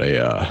called?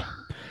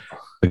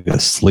 Like a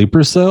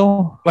sleeper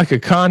cell? Like a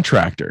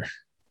contractor.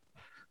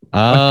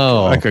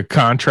 Oh. Like a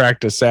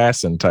contract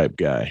assassin type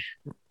guy.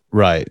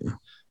 Right.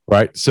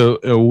 Right. So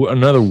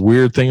another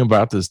weird thing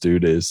about this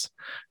dude is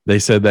they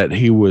said that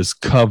he was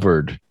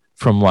covered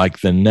from like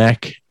the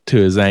neck to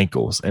his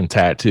ankles and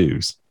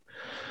tattoos.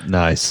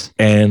 Nice.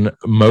 And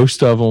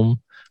most of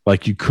them,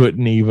 like, you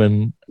couldn't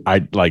even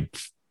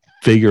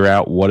figure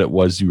out what it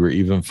was you were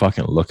even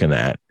fucking looking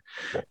at.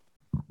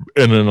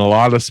 And in a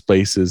lot of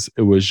spaces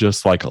it was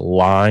just like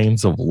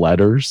lines of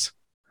letters,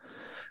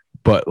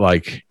 but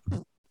like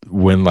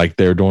when like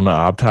they're doing the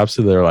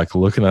autopsy, they're like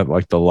looking at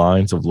like the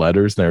lines of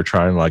letters and they're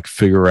trying to like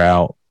figure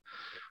out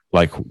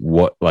like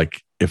what,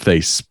 like if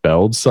they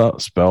spelled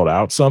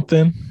out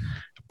something,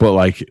 but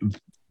like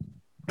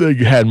they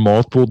had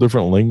multiple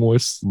different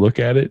linguists look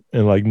at it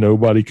and like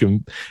nobody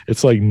can,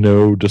 it's like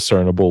no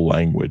discernible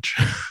language.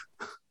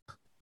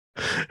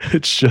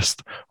 It's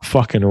just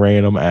fucking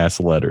random ass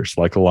letters,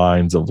 like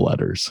lines of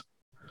letters.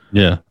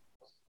 Yeah.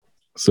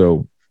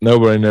 So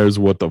nobody knows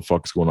what the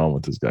fuck's going on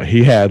with this guy.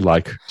 He had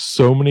like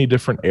so many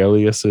different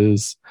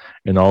aliases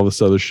and all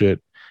this other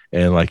shit.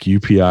 And like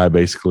UPI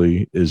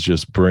basically is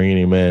just bringing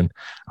him in.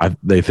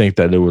 They think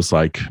that it was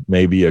like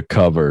maybe a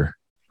cover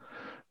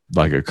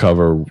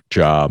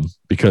job,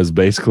 because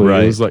basically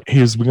it was like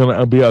he was going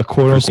to be a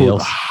quote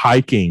unquote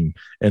hiking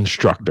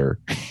instructor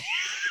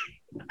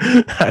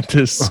at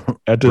this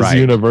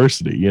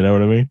university. You know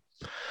what I mean?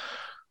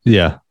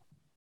 Yeah.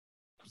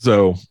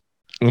 So,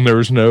 and there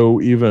was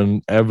no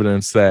even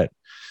evidence that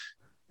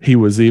he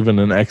was even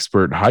an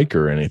expert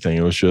hiker or anything.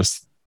 It was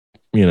just,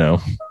 you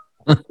know.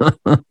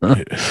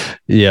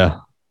 Yeah.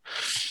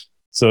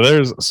 So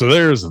there's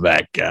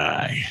that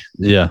guy.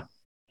 Yeah.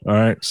 All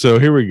right. So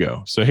here we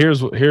go. So here's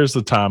the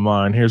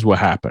timeline. Here's what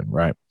happened,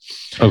 right?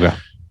 Okay.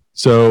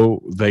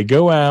 So they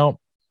go out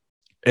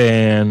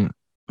and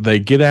they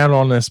get out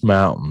on this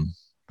mountain.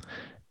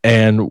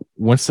 And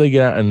once they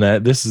get out, and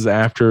that this is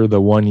after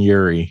the one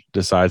Yuri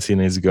decides he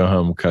needs to go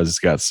home because he's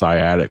got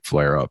sciatic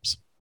flare-ups.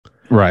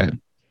 Right.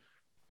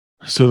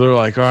 So they're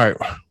like, all right,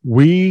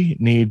 we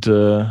need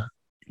to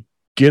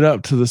get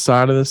up to the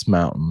side of this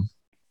mountain.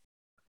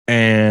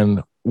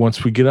 And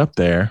once we get up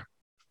there,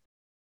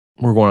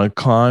 we're going to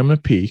climb the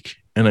peak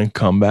and then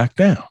come back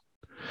down.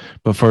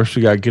 But first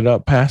we got to get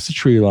up past the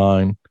tree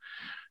line,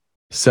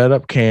 set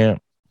up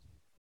camp.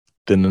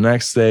 Then the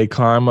next day,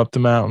 climb up the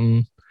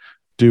mountain,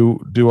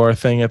 do our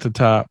thing at the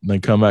top, and then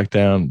come back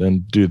down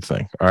and do the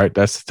thing. All right.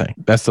 That's the thing.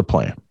 That's the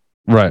plan.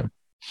 Right.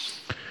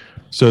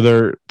 So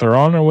they're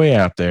on their way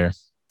out there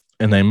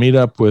and they meet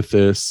up with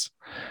this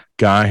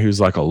guy who's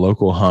like a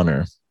local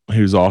hunter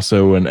who's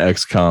also an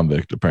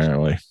ex-convict,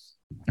 apparently.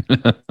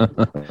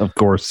 Of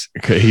course.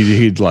 Okay,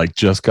 he'd like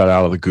just got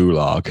out of the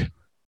gulag,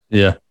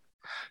 Yeah.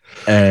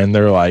 and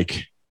they're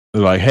like,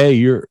 hey,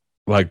 you're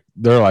like,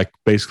 they're like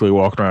basically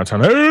walking around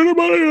town. Hey,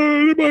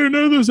 anybody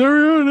know this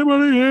area?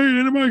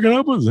 Anybody can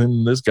help us?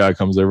 And this guy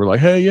comes over like,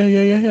 hey,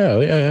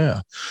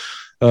 yeah.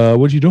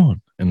 What you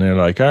doing? And they're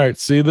like, all right,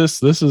 see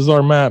this is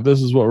our map.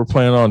 This is what we're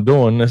planning on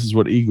doing. This is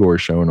what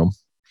Igor's showing them.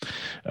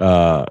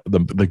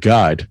 The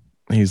guide.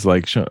 He's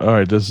like, all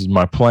right, this is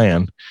my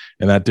plan.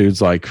 And that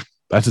dude's like,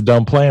 that's a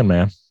dumb plan,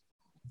 man.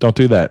 Don't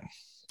do that.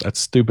 That's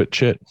stupid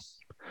shit.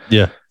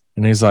 Yeah.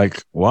 And he's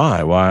like,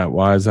 why?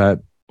 Why is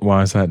that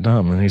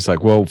dumb? And he's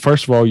like, well,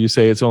 first of all, you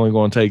say it's only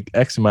going to take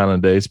X amount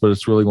of days, but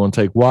it's really going to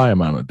take Y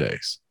amount of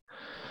days.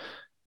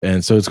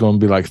 And so it's going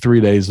to be like 3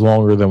 days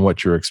longer than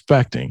what you're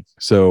expecting.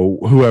 So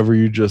whoever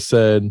you just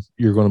said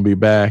you're going to be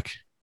back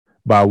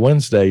by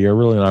Wednesday, you're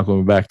really not going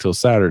to be back till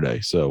Saturday.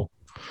 So,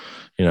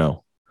 you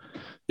know,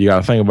 you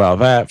got to think about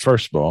that,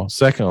 first of all.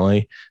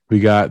 Secondly, we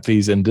got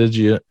these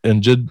indigenous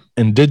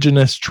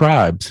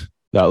tribes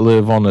that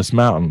live on this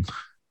mountain.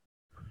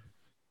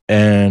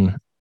 And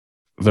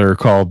they're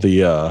called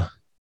the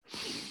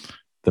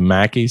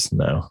Mackies.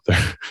 No,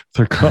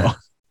 they're called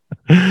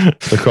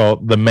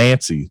the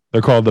Mansi.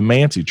 They're called the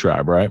Mansi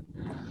tribe, right?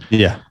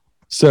 Yeah.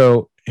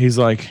 So he's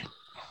like,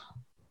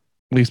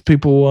 these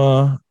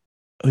people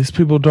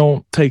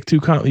don't take two.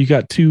 You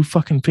got two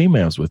fucking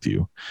females with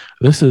you.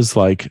 This is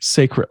like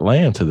sacred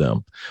land to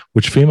them,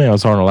 which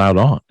females aren't allowed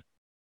on.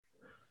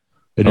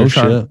 And you're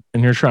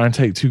trying to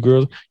take two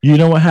girls. You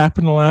know what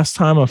happened the last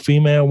time a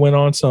female went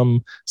on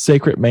some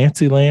sacred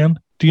Mansi land?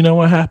 Do you know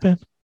what happened?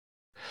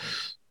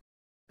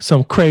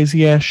 Some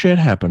crazy ass shit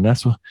happened.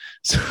 That's what.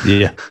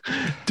 Yeah,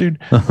 dude.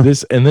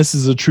 This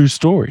is a true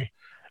story.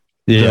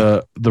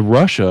 Yeah, the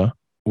Russia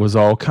was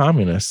all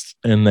communists,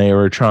 and they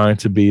were trying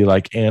to be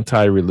like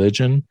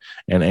anti-religion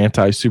and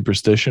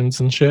anti-superstitions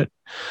and shit.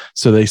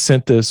 So they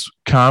sent this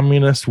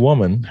communist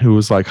woman who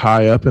was like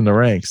high up in the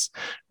ranks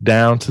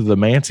down to the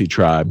Mansi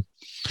tribe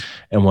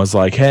and was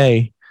like,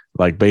 hey,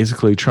 like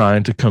basically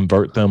trying to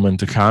convert them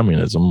into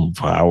communism,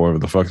 however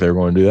the fuck they were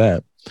going to do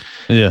that.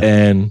 Yeah.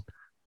 And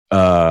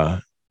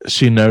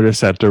she noticed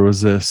that there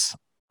was this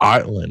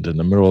island in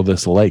the middle of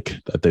this lake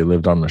that they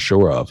lived on the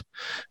shore of.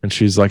 And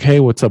she's like, hey,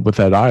 what's up with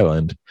that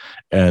island?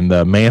 And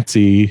the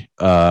Mansi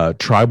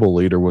tribal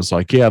leader was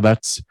like, yeah,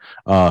 that's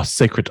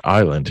Sacred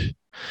Island.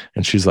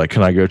 And she's like,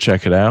 can I go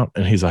check it out?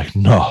 And he's like,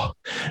 no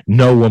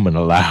woman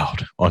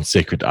allowed on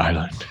Sacred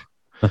Island.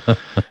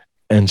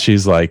 And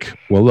she's like,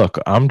 well, look,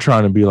 I'm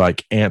trying to be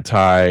like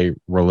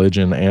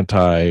anti-religion,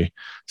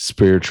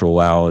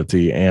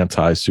 anti-spirituality,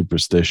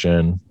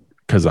 anti-superstition,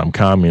 because I'm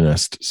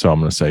communist. So I'm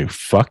going to say,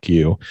 fuck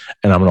you.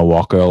 And I'm going to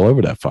walk all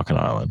over that fucking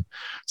island.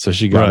 So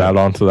she got out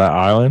onto that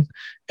island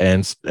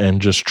and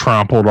just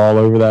trampled all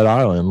over that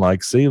island.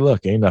 Like, see,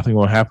 look, ain't nothing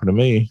going to happen to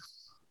me.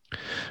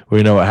 Well,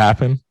 you know what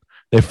happened?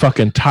 They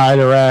fucking tied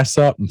her ass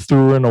up and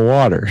threw her in the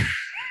water.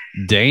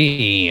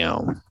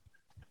 Damn.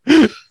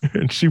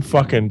 And she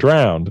fucking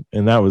drowned.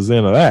 And that was the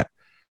end of that.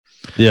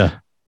 Yeah.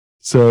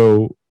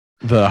 So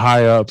the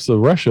high ups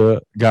of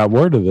Russia got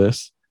word of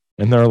this.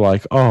 And they're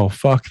like, oh,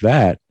 fuck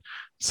that.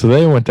 So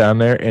they went down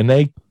there and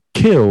they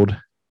killed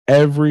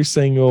every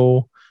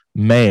single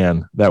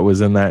man that was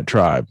in that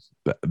tribe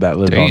that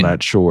lived on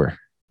that shore.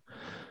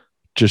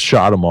 Just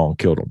shot them all and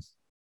killed them.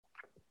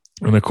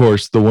 And of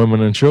course, the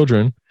women and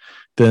children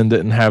then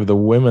didn't have the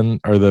women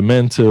or the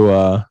men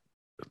to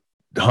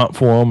hunt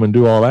for them and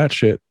do all that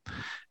shit.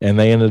 And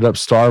they ended up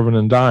starving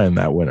and dying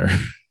that winter.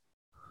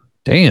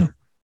 Damn.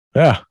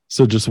 Yeah.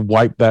 So just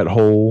wipe that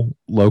whole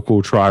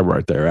local tribe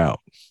right there out.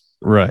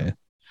 Right.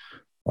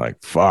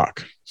 Like,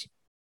 fuck.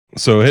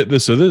 So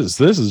this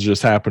has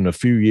just happened a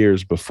few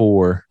years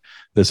before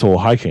this whole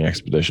hiking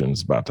expedition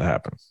is about to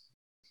happen.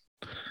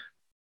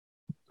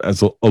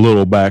 As a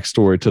little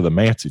backstory to the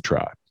Mansi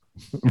tribe.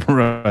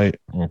 Right.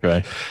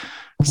 Okay.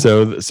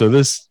 So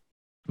this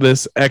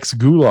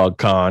ex-Gulag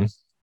Khan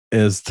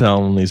is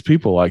telling these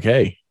people like,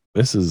 hey,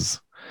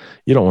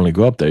 you don't want to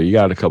go up there. You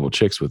got a couple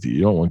chicks with you.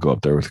 You don't want to go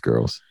up there with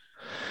girls.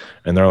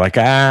 And they're like,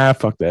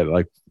 fuck that.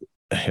 Like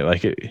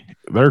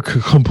they're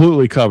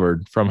completely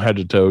covered from head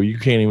to toe. You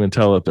can't even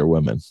tell that they're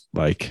women.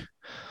 Like,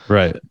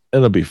 right.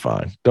 It'll be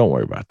fine. Don't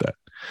worry about that.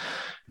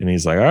 And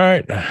he's like, all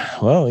right,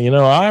 well,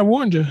 I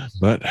warned you,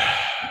 but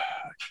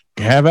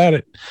have at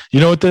it.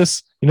 You know what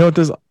this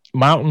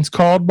mountain's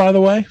called, by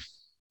the way?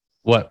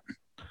 What?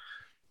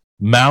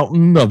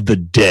 Mountain of the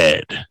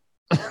Dead.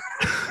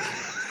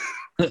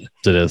 It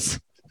is.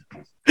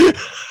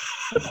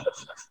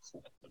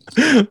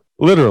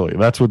 Literally,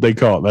 that's what they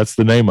call it. That's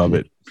the name of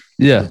it.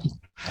 Yeah.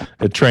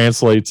 It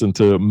translates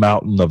into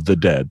Mountain of the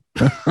Dead.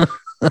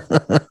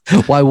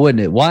 Why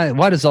wouldn't it?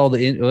 Why does all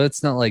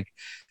it's not like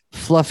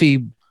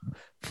fluffy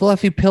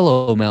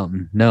pillow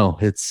mountain. No,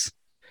 it's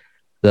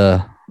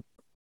the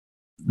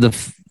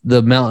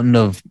mountain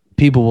of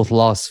people with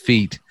lost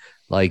feet.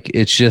 Like,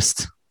 it's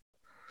just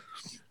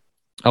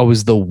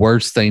always the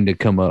worst thing to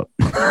come up.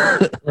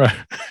 Right.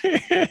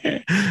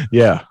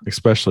 Yeah,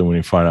 especially when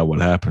you find out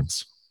what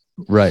happens.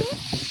 Right.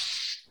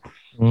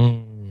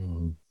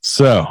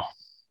 So,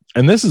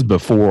 and this is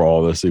before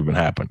all this even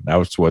happened. That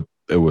was what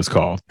it was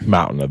called,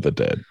 Mountain of the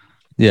Dead.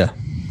 Yeah.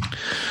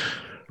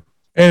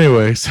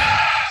 Anyways,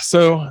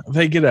 so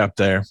they get up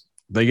there.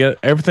 They get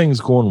everything's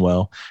going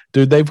well,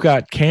 dude. They've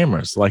got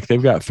cameras, like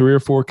they've got 3 or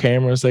 4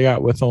 cameras they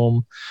got with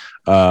them.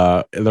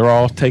 They're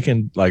all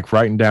taking, like,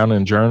 writing down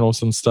in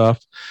journals and stuff.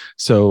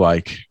 So,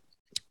 like,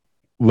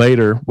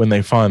 later when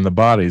they find the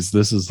bodies,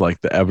 this is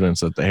like the evidence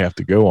that they have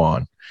to go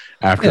on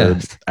after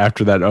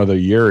that other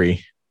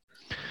Yuri.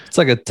 It's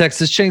like a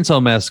Texas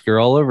Chainsaw Massacre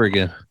all over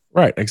again.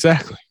 Right,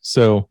 exactly.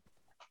 So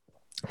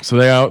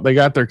they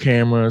got their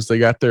cameras, they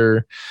got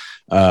their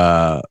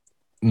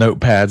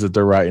notepads that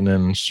they're writing in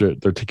and shit.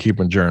 They're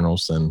keeping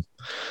journals, and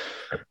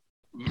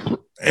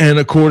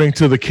according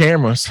to the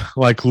cameras,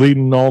 like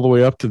leading all the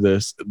way up to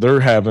this, they're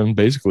having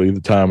basically the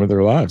time of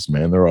their lives,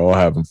 man. They're all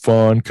having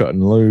fun,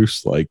 cutting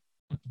loose, like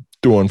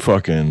doing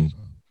fucking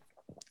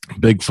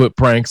Bigfoot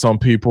pranks on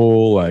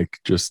people, like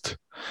just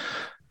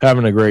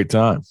having a great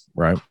time,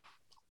 right?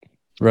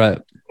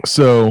 Right.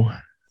 So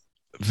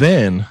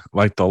then,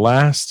 like the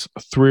last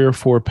 3 or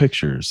 4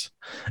 pictures,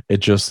 it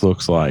just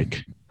looks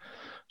like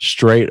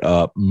straight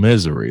up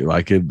misery.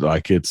 Like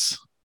it's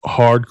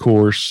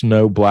hardcore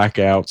snow,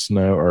 blackout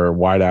snow or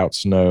whiteout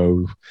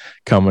snow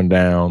coming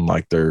down.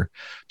 Like they're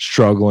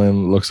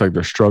struggling. Looks like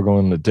they're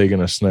struggling to dig in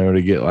the snow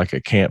to get like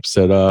a camp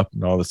set up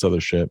and all this other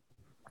shit.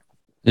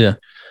 Yeah.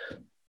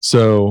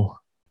 So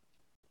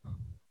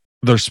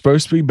they're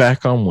supposed to be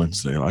back on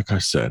Wednesday, like I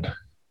said.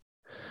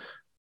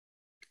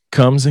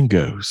 Comes and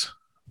goes.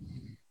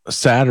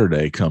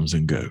 Saturday comes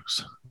and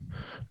goes.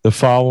 The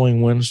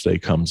following Wednesday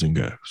comes and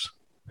goes.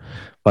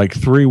 Like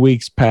 3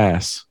 weeks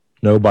pass,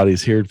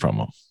 nobody's heard from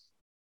them.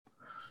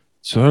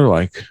 So they're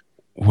like,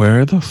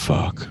 where the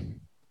fuck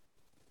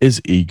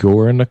is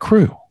Igor and the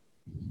crew?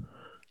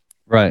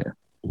 Right.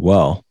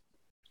 Well,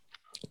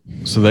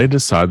 so they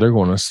decide they're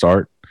going to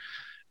start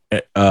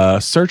a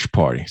search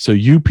party. So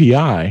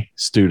UPI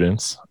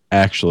students,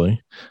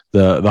 actually,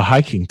 the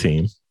hiking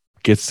team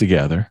gets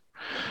together.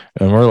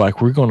 And we're like,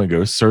 we're going to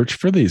go search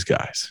for these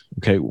guys.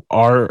 Okay.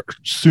 Our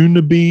soon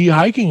to be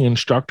hiking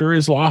instructor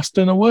is lost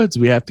in the woods.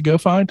 We have to go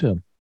find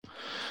him.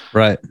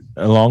 Right.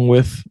 Along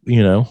with,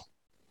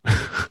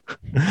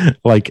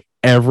 like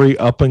every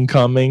up and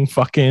coming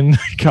fucking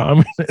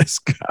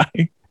communist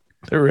guy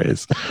there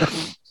is.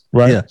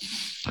 Right. Yeah.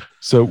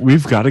 So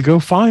we've got to go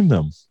find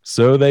them.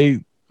 So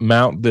they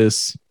mount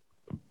this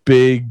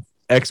big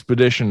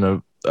expedition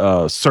of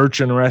search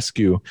and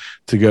rescue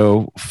to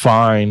go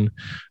find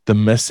the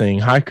missing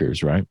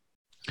hikers, right?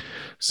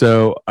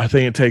 So I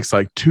think it takes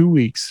like 2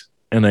 weeks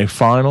and they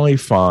finally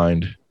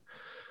find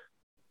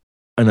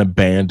an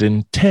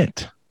abandoned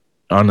tent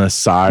on the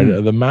side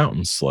of the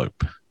mountain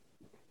slope.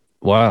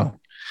 Wow.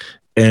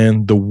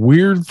 And the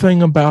weird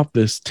thing about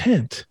this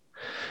tent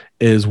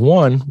is,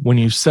 one, when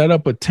you set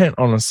up a tent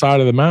on the side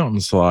of the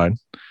mountainside,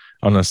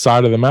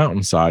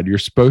 you're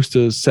supposed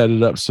to set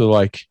it up so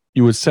like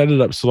you would set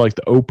it up so like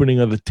the opening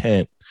of the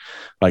tent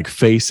like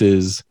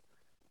faces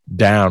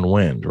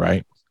downwind,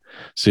 right?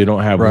 So you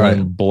don't have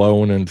wind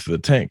blowing into the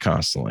tent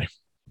constantly.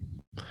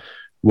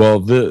 Well,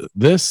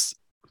 this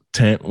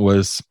tent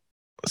was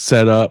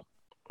set up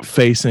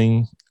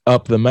facing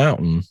up the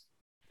mountain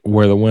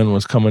where the wind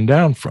was coming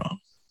down from,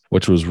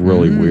 which was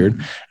really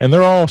weird. And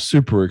they're all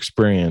super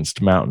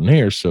experienced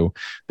mountaineers, so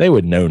they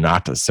would know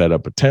not to set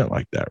up a tent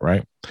like that,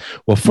 right?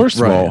 Well, first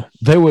of all,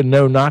 they would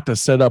know not to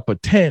set up a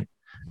tent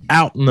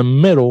out in the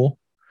middle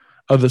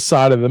of the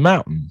side of the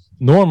mountain.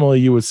 Normally,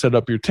 you would set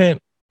up your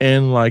tent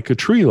in like a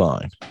tree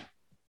line.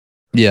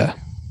 Yeah.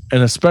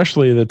 And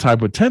especially the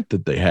type of tent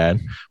that they had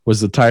was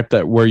the type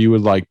that where you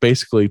would like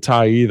basically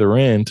tie either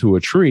end to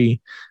a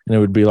tree and it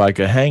would be like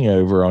a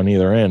hangover on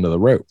either end of the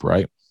rope,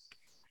 right?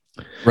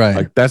 Right.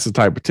 Like that's the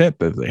type of tent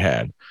that they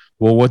had.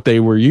 Well, what they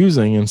were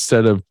using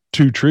instead of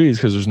 2 trees,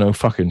 because there's no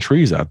fucking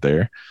trees out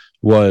there,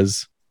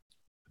 was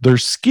their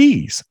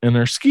skis and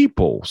their ski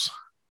poles.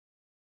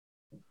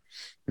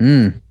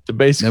 To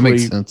basically that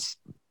makes sense.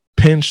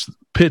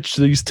 pitch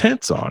these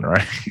tents on,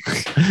 right?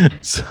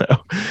 so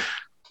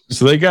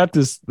they got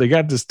this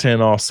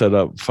tent all set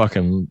up,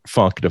 fucking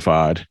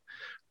funkified.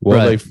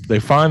 Well, they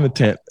find the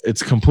tent,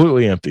 it's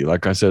completely empty.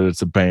 Like I said,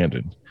 it's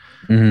abandoned.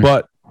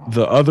 But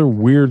the other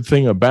weird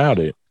thing about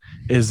it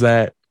is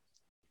that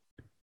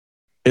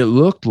it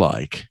looked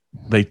like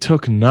they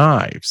took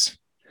knives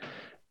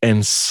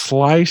and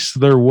sliced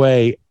their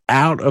way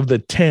out of the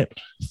tent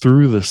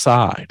through the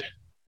side.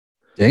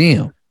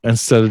 Damn.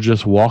 Instead of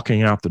just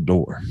walking out the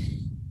door.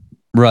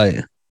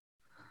 Right.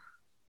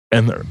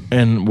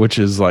 And which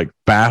is like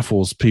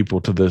baffles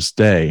people to this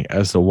day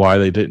as to why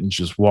they didn't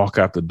just walk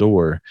out the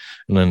door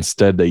and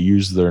instead they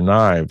used their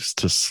knives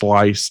to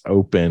slice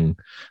open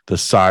the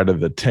side of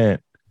the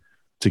tent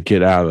to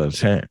get out of the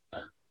tent.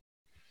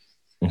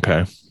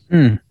 Okay.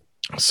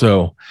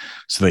 So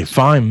they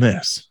find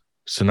this.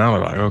 So now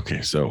they're like,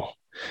 okay, so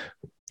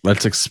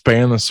let's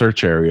expand the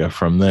search area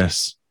from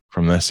this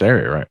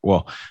area, right?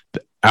 Well,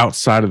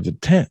 outside of the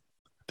tent,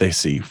 they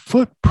see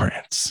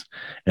footprints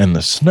in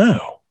the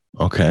snow.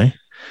 Okay.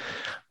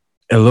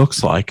 it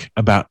looks like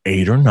about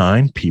 8 or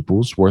 9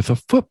 people's worth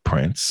of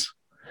footprints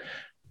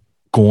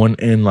going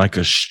in like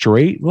a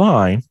straight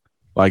line.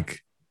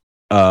 Like,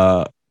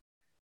 what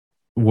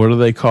do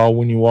they call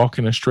when you walk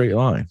in a straight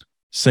line?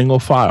 Single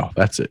file.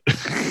 That's it.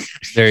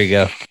 There you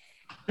go.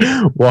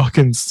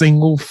 Walking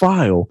single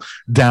file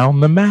down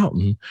the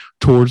mountain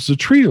towards the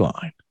tree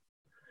line.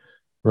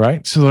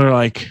 Right? So they're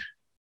like,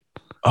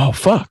 oh,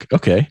 fuck.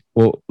 Okay.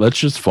 Well, let's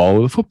just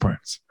follow the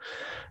footprints.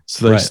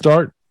 So they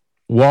start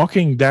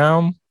walking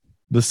down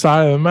the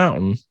side of the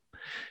mountain,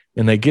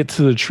 and they get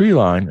to the tree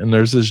line, and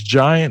there's this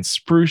giant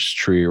spruce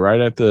tree right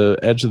at the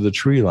edge of the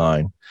tree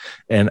line.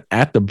 And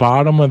at the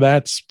bottom of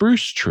that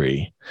spruce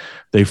tree,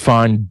 they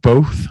find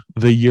both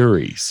the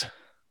Uris.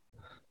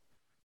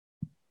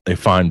 They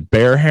find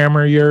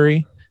Bearhammer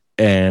Yuri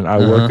and I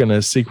work in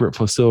a secret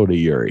facility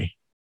Yuri.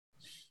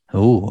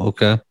 Oh,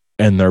 okay.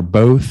 And they're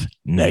both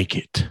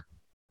naked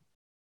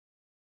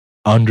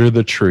under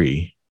the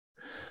tree,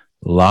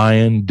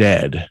 lying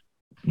dead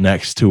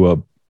next to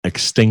a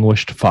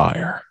extinguished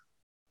fire.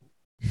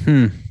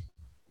 And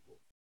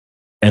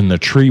the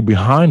tree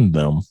behind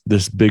them,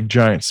 this big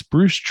giant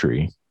spruce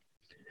tree,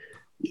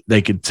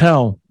 they could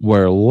tell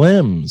where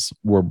limbs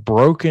were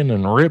broken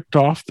and ripped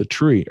off the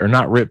tree, or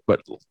not ripped,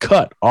 but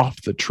cut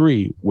off the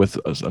tree with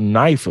a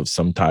knife of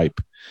some type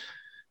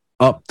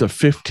up to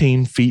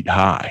 15 feet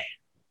high.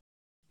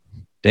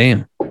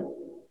 Damn.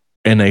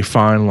 And they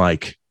find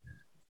like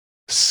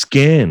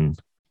skin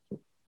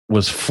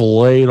was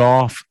flayed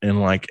off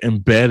and like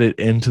embedded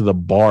into the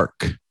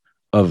bark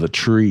of the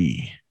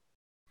tree.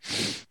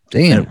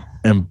 Damn.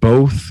 And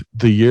both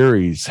the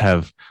Uris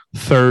have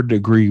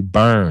 3rd-degree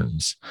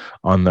burns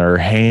on their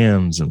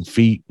hands and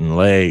feet and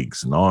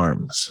legs and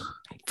arms.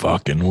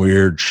 Fucking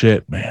weird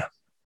shit, man.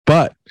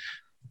 But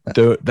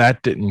that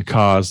didn't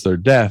cause their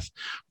death.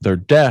 Their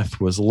death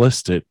was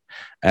listed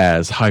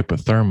as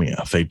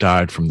hypothermia. They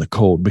died from the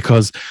cold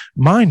because,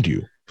 mind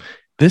you,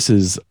 this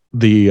is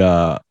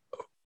the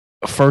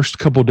first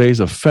couple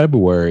days of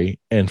February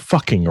in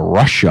fucking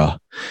Russia.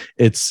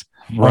 It's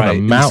on a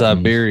mountain. In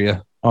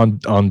Siberia. On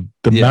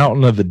the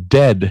mountain of the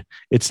dead,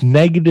 it's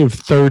negative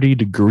 30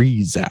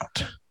 degrees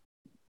out.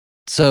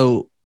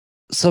 So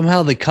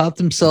somehow they caught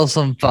themselves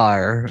on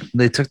fire.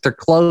 They took their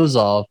clothes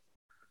off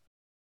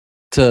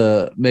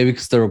to maybe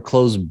because their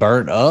clothes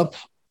burnt up.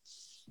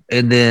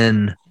 And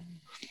then,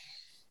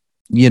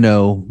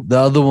 the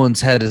other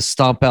ones had to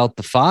stomp out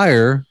the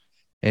fire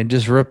and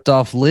just ripped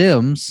off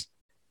limbs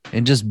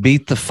and just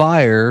beat the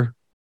fire.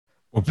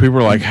 Well, people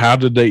are like, how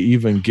did they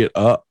even get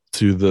up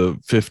to the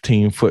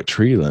 15-foot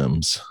tree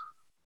limbs?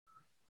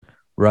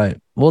 Right.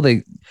 Well,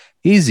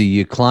 easy.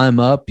 You climb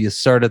up, you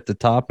start at the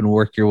top and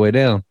work your way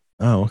down.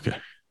 Oh, okay.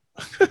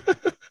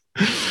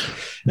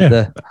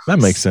 Yeah, that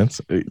makes sense.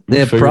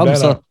 Yeah, problem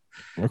solved.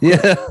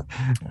 Yeah.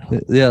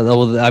 Yeah.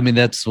 Well, I mean,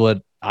 that's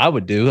what I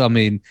would do. I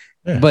mean,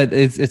 but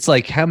it's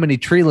like, how many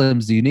tree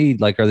limbs do you need?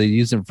 Like, are they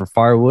using it for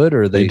firewood,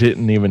 or they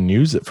didn't even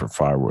use it for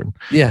firewood?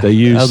 Yeah. They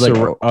used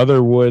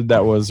other wood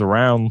that was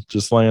around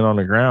just laying on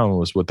the ground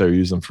was what they're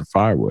using for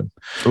firewood.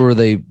 Or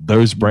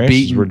those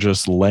branches were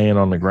just laying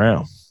on the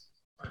ground.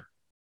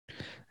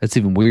 That's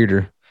even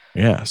weirder.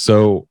 Yeah.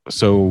 So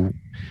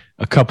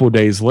a couple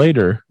days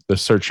later, the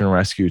search and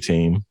rescue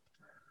team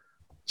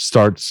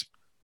starts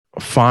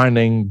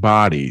finding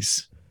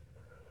bodies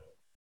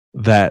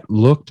that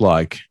looked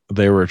like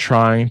they were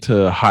trying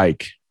to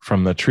hike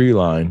from the tree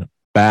line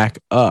back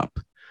up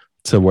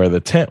to where the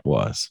tent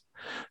was.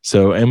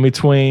 So in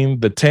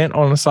between the tent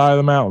on the side of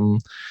the mountain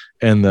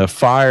and the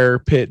fire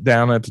pit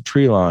down at the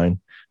tree line,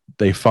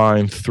 they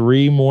find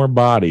 3 more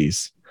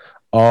bodies,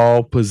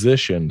 all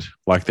positioned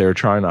like they were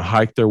trying to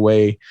hike their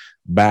way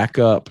back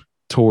up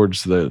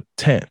towards the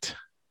tent.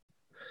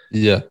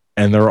 Yeah.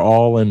 And they're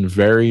all in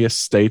various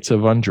states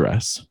of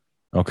undress.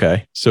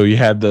 Okay. So you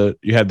had the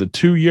 2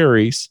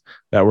 Uris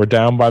that were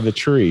down by the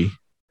tree,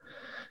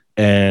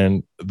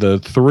 and the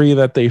 3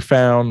 that they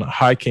found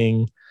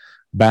hiking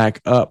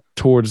back up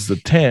towards the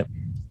tent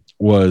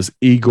was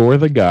Igor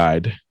the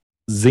guide,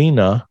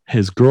 Xena,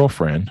 his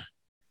girlfriend,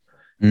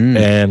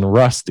 and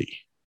Rusty.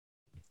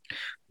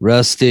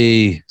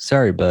 Rusty.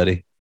 Sorry,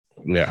 buddy.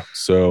 Yeah.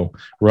 So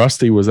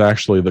Rusty was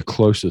actually the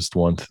closest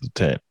one to the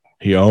tent.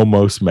 He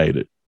almost made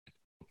it.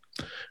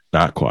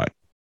 Not quite.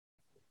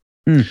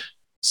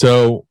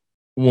 So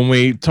when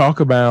we talk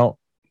about,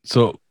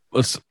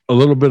 let's a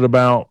little bit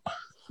about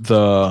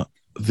so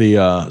these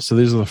are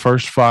the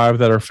first 5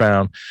 that are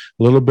found.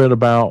 A little bit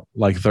about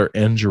like their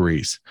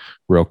injuries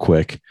real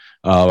quick.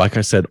 Like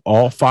I said,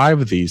 all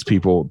 5 of these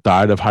people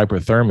died of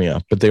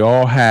hypothermia, but they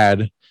all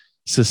had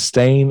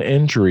sustained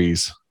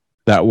injuries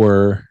that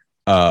were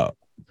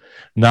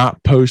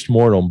not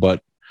post-mortem,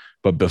 but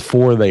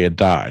before they had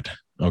died.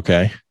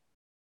 Okay.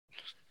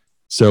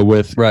 So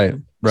with right.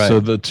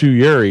 So the 2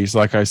 Uris,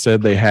 like I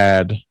said, they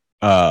had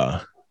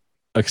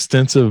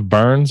extensive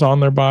burns on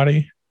their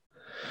body,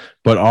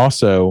 but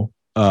also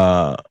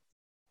Bearhammer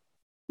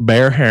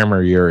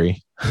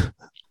Yuri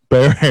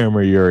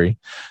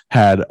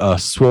had a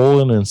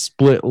swollen and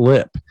split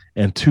lip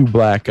and 2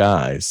 black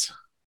eyes.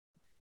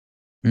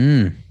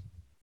 Mm.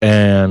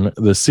 And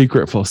the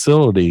secret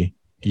facility,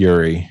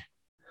 Yuri,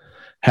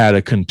 had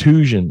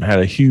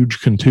a huge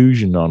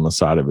contusion on the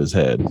side of his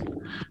head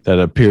that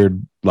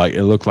appeared like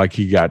it looked like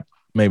he got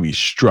maybe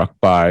struck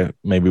by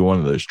maybe one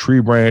of those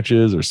tree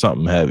branches or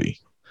something heavy.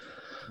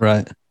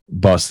 Right.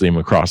 Busted him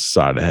across the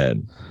side of the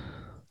head.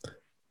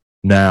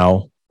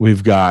 Now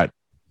we've got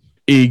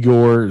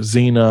Igor,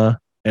 Xena,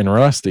 and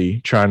Rusty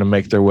trying to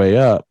make their way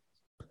up.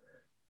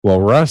 Well,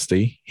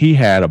 Rusty, he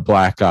had a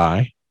black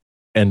eye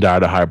and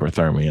died of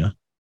hypothermia.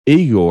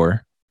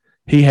 Igor,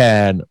 he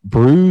had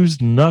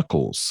bruised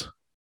knuckles,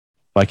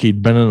 like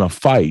he'd been in a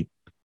fight,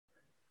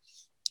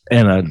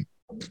 and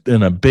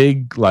a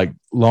big, like,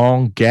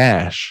 long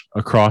gash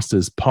across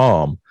his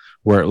palm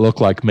where it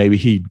looked like maybe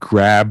he'd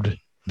grabbed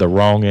the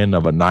wrong end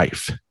of a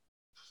knife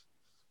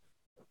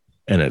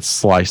and it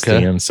sliced the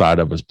inside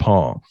of his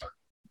palm.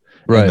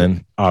 Right. And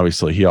then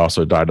obviously he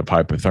also died of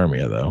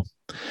hypothermia, though.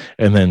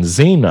 And then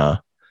Xena,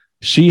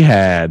 she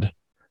had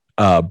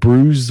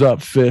bruised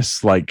up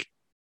fists, like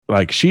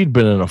she'd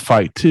been in a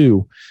fight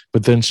too,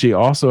 but then she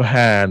also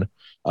had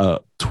a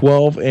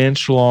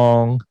 12-inch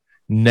long,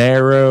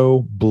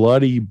 narrow,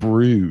 bloody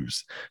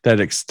bruise that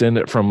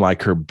extended from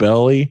like her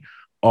belly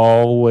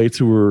all the way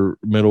to her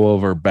middle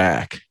of her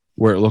back,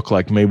 where it looked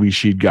like maybe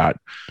she'd got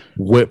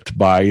whipped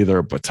by either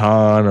a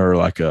baton or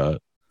like a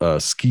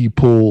ski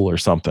pole or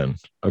something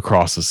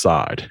across the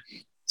side.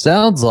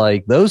 Sounds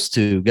like those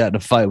two got in a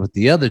fight with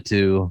the other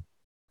two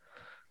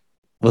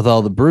with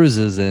all the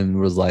bruises and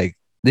was like,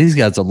 these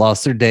guys have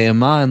lost their damn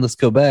mind. Let's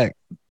go back.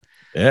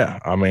 Yeah,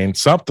 I mean,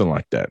 something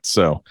like that.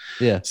 So,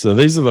 yeah. So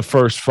these are the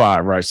first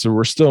 5, right? So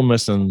we're still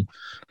missing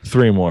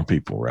 3 more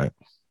people, right?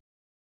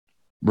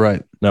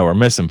 Right. No, we're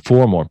missing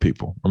 4 more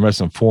people. We're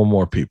missing 4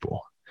 more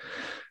people.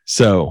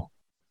 So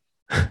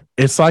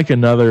it's like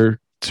another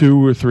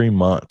 2 or 3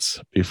 months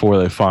before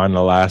they find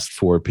the last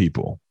 4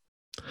 people.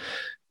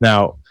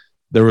 Now,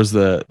 there was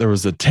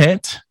a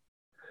tent,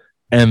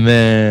 and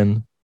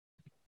then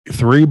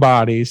 3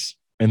 bodies,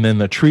 and then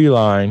the tree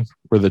line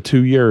where the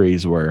 2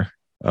 Yuris were.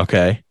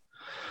 Okay.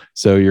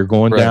 So you're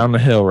going down the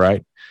hill,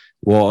 right?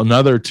 Well,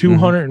 another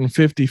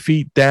 250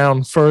 feet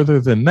down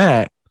further than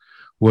that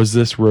was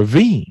this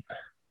ravine.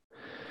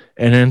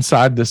 And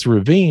inside this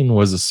ravine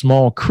was a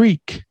small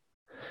creek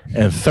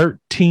and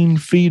 13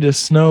 feet of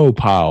snow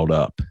piled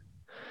up.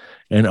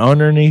 And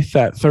underneath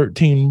that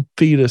 13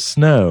 feet of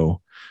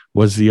snow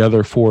was the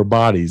other 4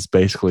 bodies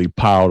basically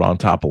piled on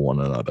top of one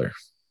another.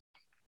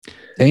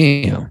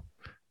 Damn.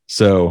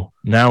 So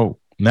now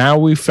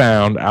we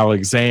found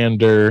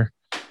Alexander,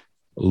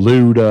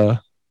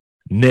 Luda,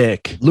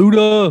 Nick,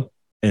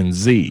 and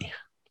Z.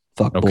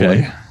 Fuck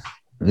okay. Boy.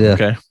 Yeah.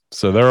 Okay.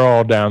 So they're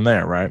all down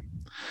there, right?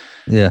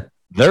 Yeah.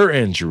 Their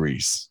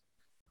injuries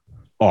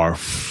are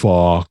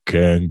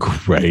fucking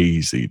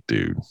crazy,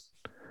 dude.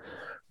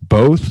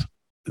 Both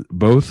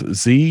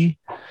Z.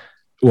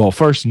 Well,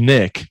 first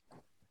Nick.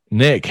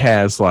 Nick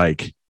has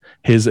like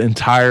his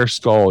entire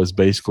skull is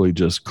basically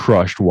just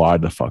crushed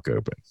wide the fuck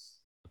open.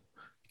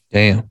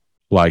 Damn.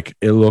 Like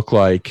it looked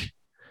like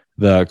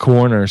the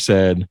coroner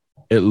said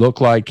it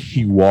looked like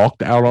he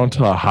walked out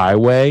onto a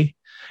highway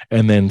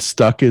and then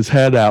stuck his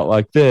head out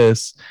like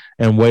this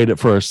and waited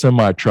for a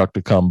semi truck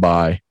to come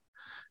by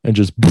and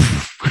just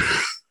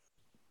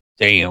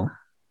damn.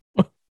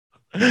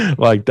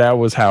 Like that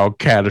was how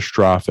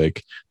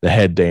catastrophic the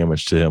head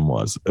damage to him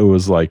was. It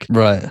was like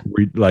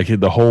like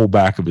the whole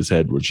back of his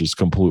head was just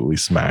completely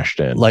smashed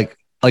in. Like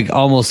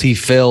almost he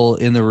fell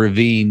in the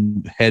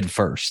ravine head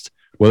first.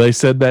 Well, they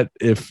said that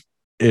if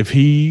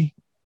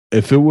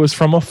it was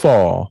from a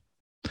fall,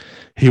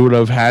 he would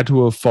have had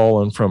to have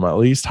fallen from at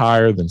least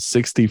higher than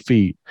 60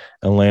 feet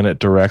and landed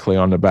directly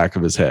on the back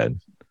of his head.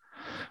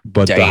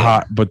 But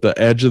the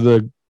edge of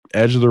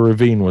the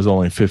ravine was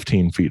only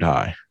 15 feet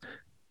high.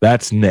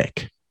 That's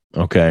Nick.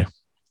 Okay.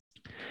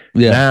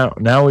 Yeah.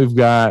 Now we've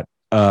got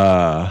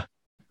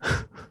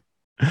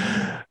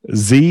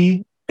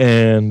Z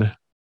and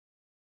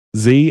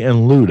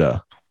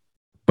Luda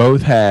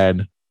both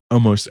had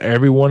almost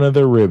every one of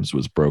their ribs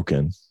was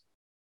broken.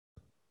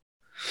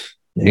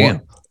 Yeah.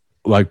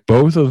 Like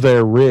both of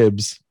their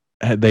ribs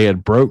they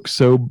had broke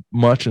so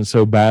much and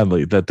so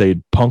badly that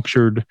they'd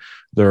punctured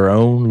their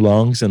own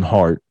lungs and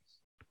heart.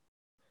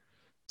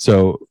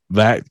 So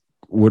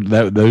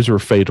those were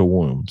fatal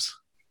wounds.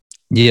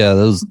 Yeah,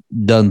 those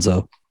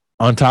dunzo.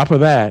 On top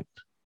of that,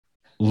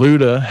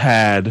 Luda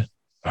had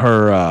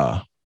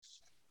her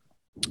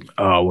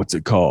what's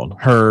it called?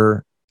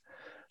 Her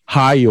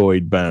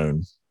hyoid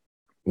bone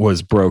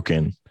was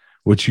broken,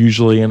 which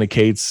usually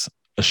indicates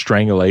a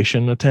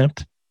strangulation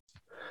attempt.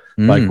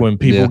 Like when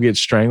people get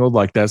strangled,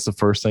 like that's the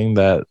first thing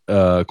that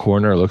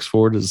coroner looks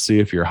for to see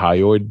if your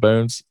hyoid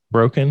bone's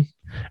broken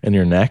in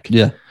your neck.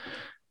 Yeah.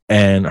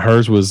 And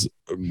hers was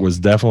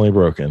definitely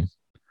broken.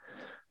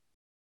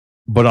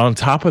 But on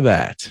top of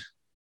that,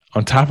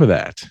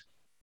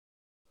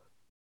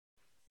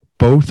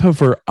 both of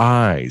her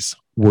eyes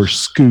were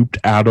scooped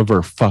out of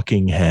her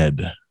fucking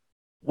head.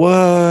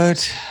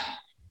 What?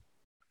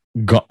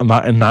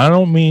 and I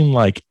don't mean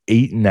like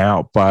eaten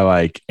out by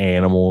like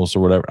animals or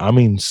whatever. I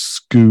mean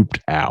scooped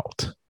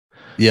out.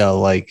 Yeah,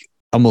 like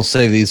I'm gonna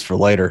save these for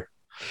later.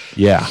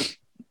 Yeah.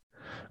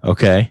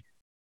 Okay.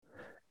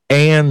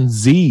 And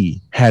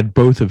Z had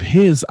both of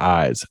his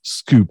eyes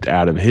scooped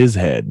out of his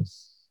head.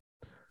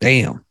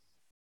 Damn.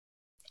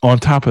 On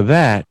top of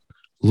that,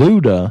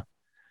 Luda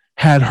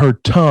had her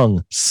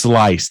tongue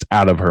sliced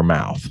out of her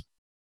mouth.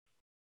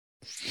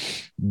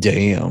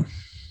 Damn.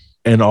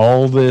 And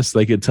all this,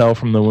 they could tell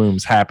from the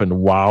wounds, happened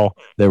while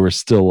they were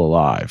still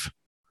alive.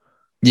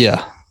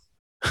 Yeah.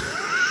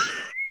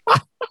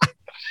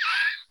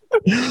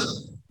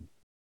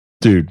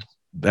 Dude,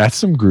 that's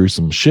some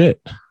gruesome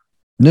shit.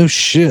 No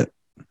shit.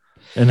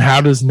 And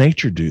how does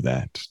nature do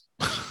that?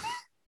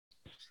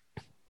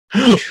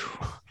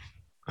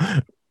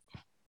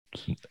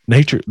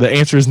 Nature, the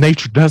answer is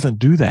nature doesn't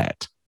do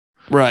that.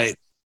 Right.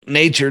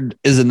 Nature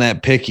isn't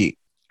that picky.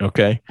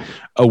 Okay.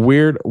 A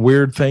weird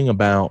thing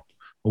about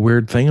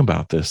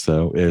this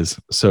though is,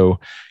 so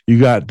you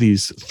got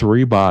these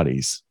 3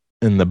 bodies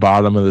in the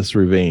bottom of this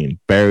ravine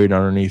buried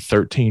underneath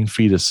 13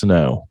 feet of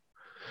snow.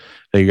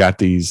 They got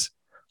these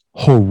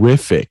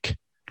horrific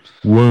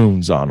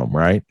wounds on them,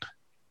 right?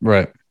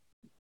 Right.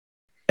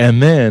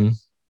 And then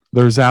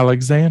there's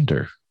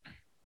Alexander,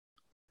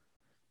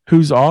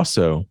 who's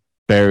also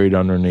buried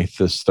underneath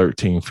this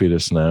 13 feet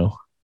of snow.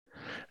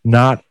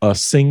 Not a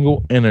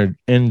single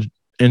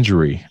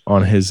injury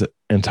on his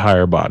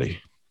entire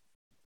body.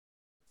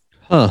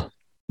 Huh.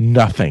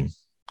 Nothing.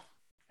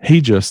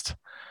 He just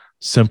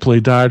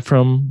simply died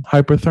from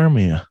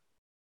hypothermia.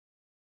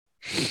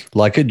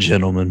 Like a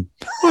gentleman.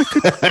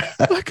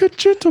 Like a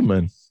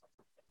gentleman.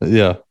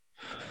 Yeah.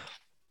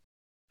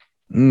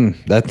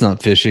 That's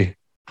not fishy.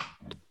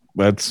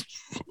 That's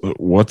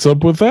what's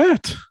up with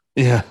that?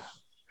 Yeah.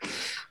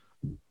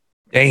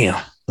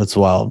 Damn. That's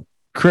wild.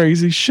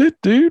 Crazy shit,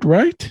 dude,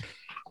 right?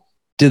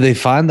 Did they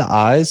find the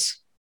eyes?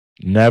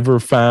 Never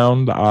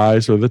found the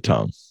eyes or the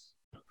tongue.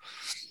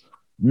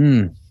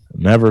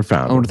 Never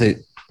found. I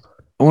wonder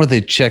if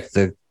they check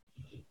the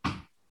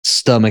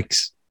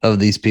stomachs of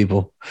these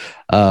people.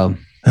 Fucking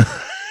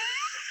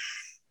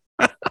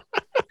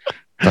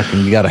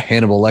got a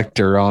Hannibal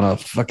Lecter on a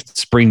fucking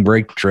spring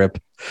break trip.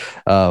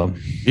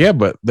 Yeah,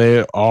 but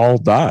they all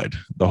died.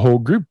 The whole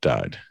group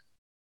died.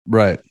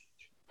 Right.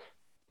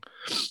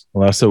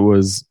 Unless it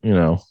was,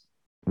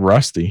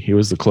 Rusty. He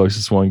was the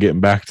closest one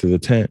getting back to the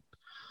tent.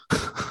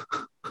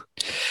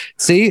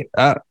 See,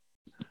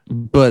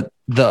 but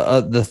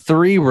the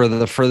 3 were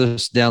the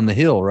furthest down the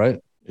hill, right?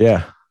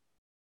 Yeah.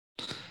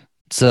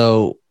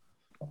 So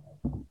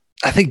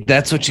I think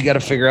that's what you got to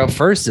figure out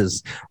first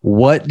is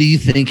what do you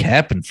think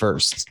happened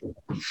first?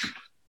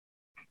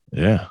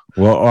 Yeah.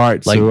 Well, all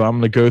right. So I'm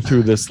going to go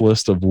through this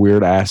list of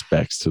weird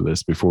aspects to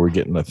this before we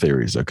get into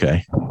theories.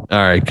 Okay. All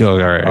right. Go.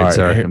 All right.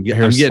 Sorry. I'm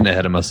getting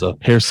ahead of myself.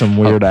 Here's some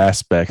weird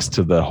aspects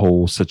to the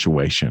whole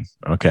situation.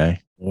 Okay.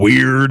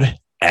 Weird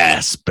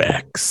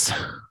aspects.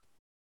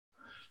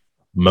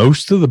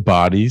 Most of the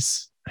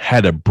bodies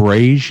had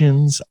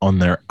abrasions on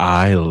their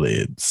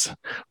eyelids,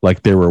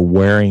 like they were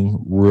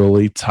wearing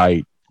really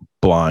tight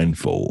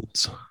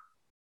blindfolds.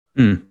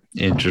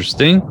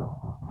 Interesting.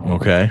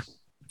 Okay.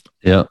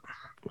 Yep.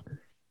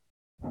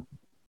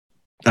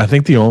 I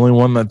think the only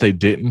one that they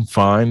didn't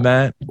find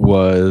that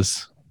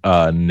was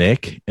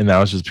Nick, and that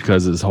was just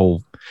because his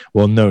whole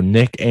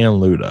Nick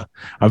and Luda.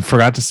 I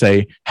forgot to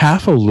say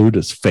half of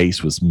Luda's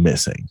face was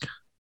missing.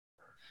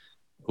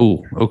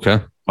 Oh, okay.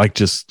 Like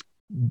just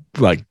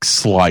like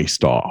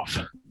sliced off.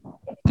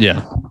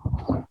 Yeah.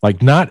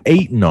 Like not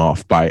eaten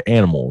off by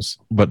animals,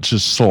 but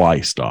just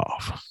sliced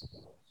off.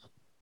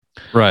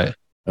 Right.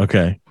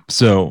 Okay.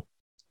 So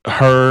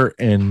her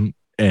and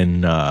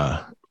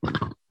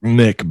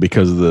Nick,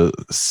 because of the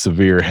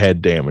severe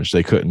head damage,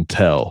 they couldn't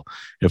tell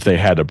if they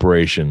had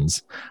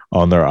abrasions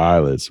on their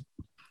eyelids,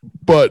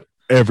 but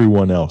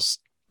everyone else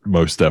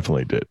most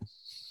definitely did.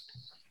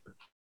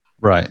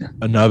 Right.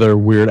 Another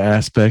weird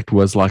aspect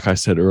was, like I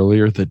said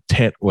earlier, the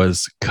tent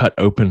was cut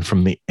open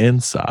from the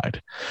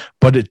inside,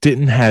 but it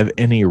didn't have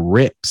any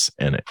rips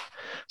in it.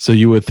 So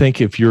you would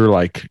think if you're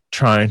like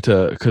trying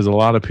to, because a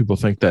lot of people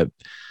think that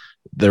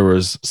there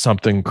was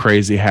something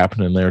crazy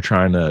happening. They're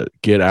trying to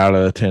get out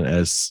of the tent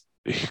as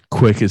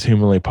quick as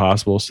humanly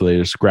possible. So they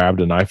just grabbed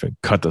a knife and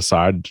cut the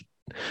side.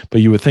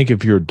 But you would think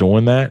if you're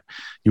doing that,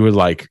 you would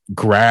like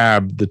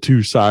grab the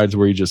 2 sides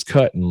where you just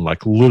cut and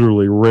like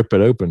literally rip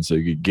it open so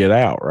you could get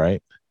out,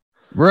 right?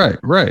 Right.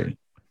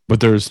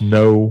 But there's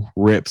no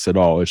rips at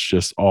all. It's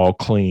just all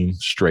clean,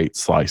 straight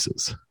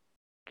slices.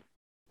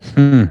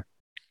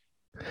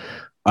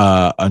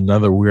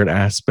 Another weird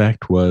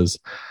aspect was,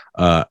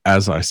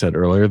 as I said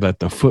earlier, that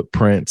the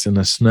footprints in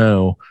the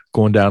snow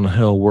going down the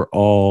hill were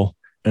all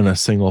in a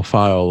single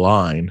file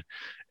line,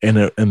 and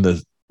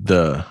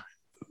the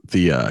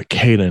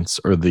cadence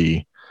or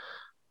the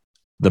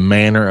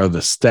manner of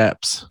the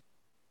steps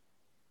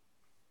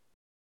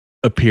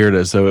appeared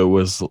as though it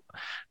was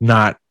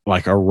not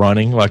like a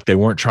running, like they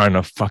weren't trying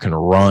to fucking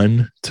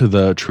run to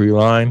the tree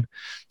line,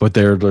 but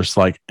they're just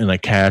like in a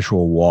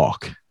casual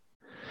walk.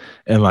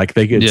 And like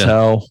they could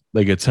tell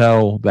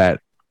that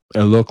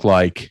it looked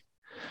like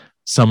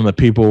some of the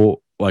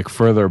people like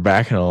further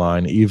back in the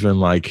line even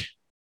like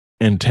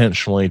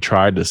intentionally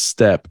tried to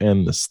step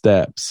in the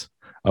steps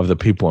of the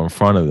people in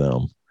front of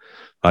them.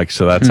 Like,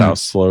 so that's how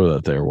slow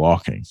that they're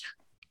walking.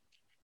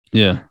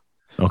 Yeah.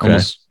 Okay.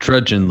 Almost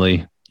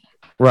trudgingly.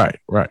 Right.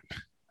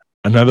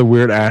 Another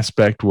weird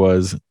aspect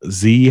was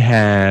Z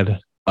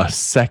had a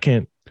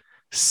second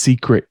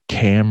secret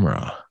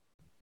camera,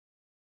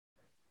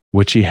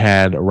 which he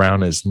had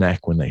around his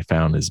neck when they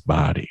found his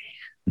body.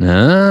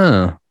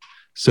 Oh.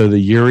 So the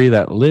Yuri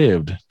that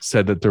lived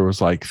said that there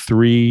was like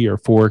 3 or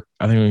 4,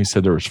 I think he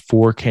said there was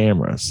 4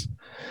 cameras,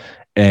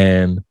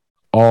 and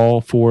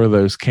all 4 of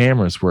those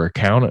cameras were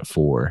accounted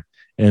for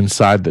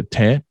inside the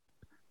tent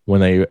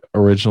when they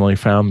originally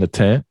found the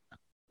tent.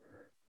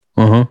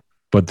 Uh-huh.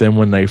 But then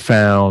when they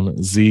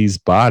found Z's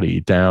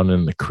body down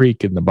in the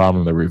creek in the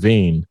bottom of the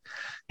ravine,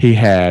 he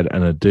had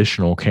an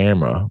additional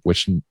camera,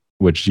 which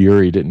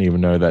Yuri didn't even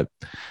know that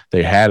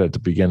they had at the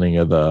beginning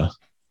of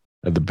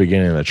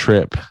the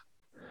trip,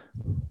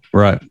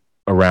 right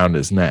around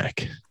his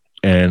neck.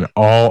 And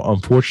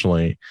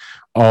unfortunately,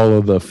 all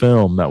of the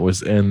film that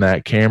was in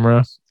that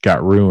camera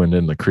got ruined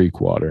in the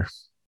creek water.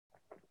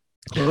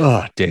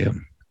 Oh,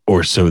 damn.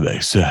 Or so they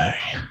say.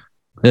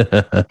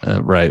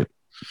 Right.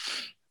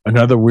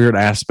 Another weird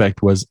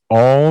aspect was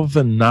all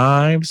the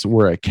knives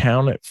were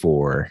accounted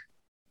for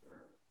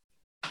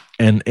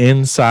and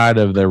inside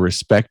of their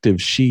respective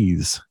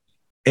sheaths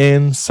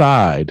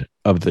inside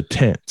of the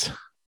tent.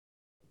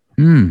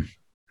 Okay.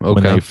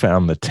 When they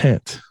found the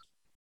tent.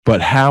 But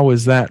how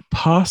is that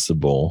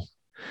possible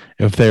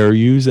if they were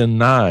using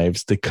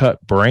knives to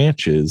cut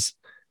branches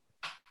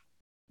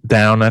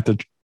down at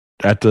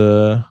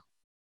the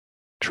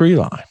tree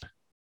line?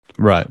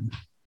 Right.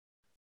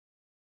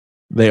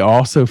 They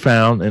also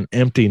found an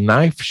empty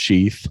knife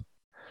sheath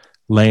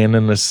laying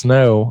in the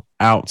snow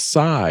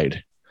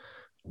outside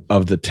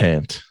of the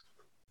tent,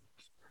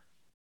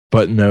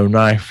 but no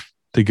knife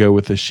to go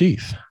with the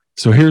sheath.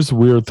 So here's the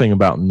weird thing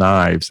about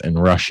knives in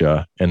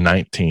Russia in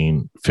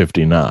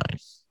 1959.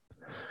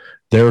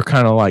 They were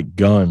kind of like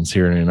guns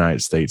here in the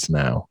United States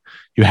now.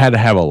 You had to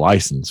have a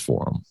license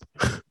for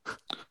them.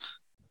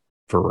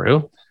 For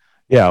real?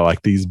 Yeah,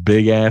 like these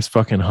big ass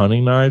fucking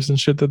hunting knives and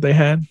shit that they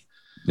had.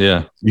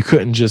 Yeah. You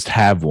couldn't just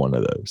have one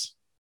of those.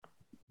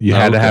 You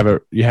had to have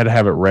it. You had to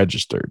have it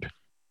registered.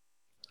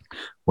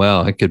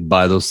 Well, I could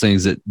buy those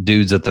things at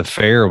dudes at the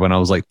fair when I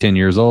was like 10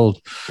 years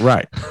old.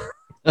 Right.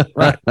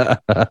 Right.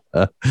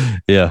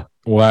 Yeah.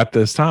 Well, at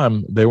this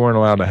time, they weren't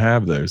allowed to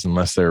have those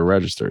unless they were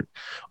registered.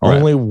 Right.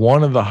 Only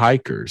one of the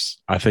hikers,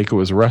 I think it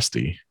was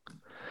Rusty,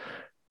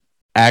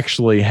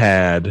 actually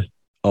had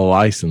a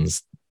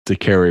license to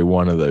carry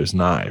one of those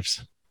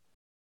knives.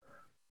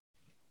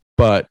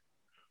 But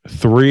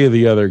 3 of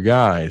the other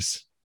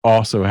guys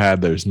also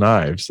had those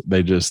knives.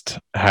 They just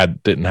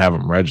didn't have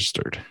them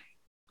registered.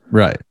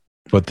 Right.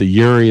 But the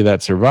Yuri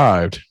that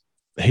survived,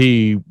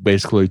 he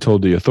basically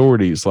told the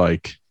authorities,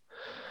 like,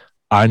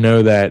 I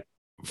know that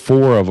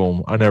 4 of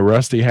them, I know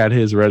Rusty had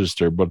his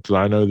registered, but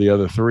I know the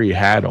other 3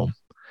 had them.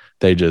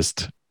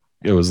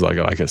 It was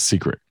like a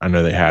secret. I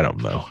know they had them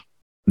though.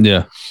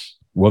 Yeah.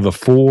 Well,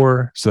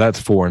 so that's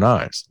 4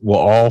 knives. Well,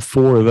 all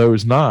 4 of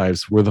those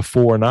knives were the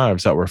 4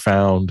 knives that were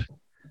found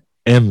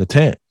in the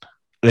tent,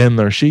 in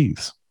their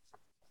sheaths.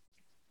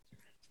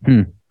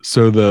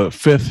 So the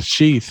 5th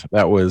sheath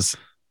that was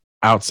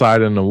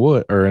outside in the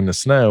wood or in the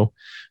snow,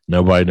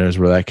 nobody knows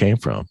where that came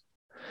from.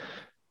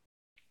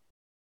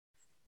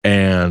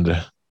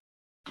 And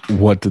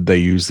what did they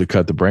use to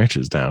cut the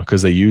branches down?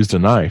 Because they used a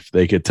knife.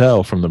 They could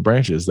tell from the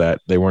branches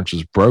that they weren't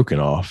just broken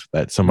off,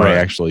 that somebody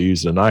actually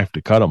used a knife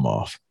to cut them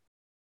off.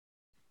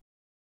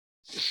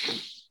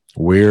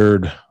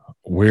 Weird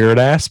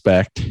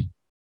aspect.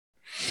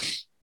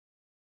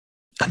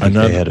 I think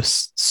they had a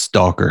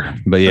stalker,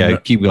 but yeah,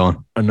 keep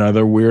going.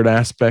 Another weird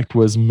aspect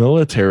was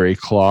military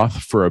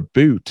cloth for a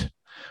boot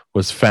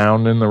was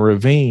found in the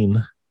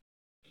ravine,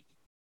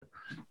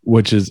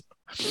 which is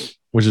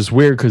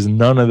weird because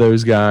none of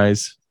those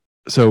guys.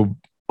 So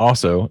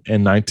also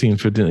in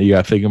 1959, you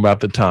got to think about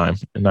the time.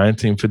 In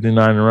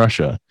 1959 in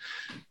Russia,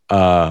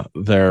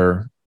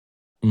 their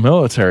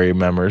military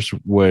members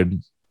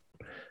would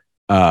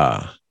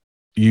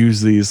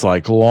use these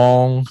like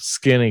long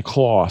skinny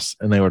cloths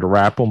and they would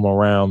wrap them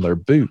around their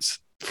boots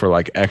for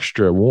like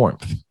extra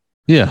warmth.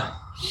 Yeah.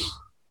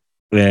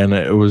 And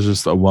it was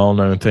just a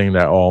well-known thing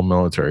that all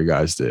military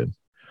guys did.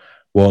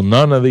 Well,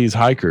 none of these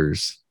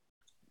hikers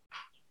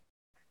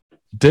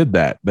did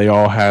that. They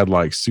all had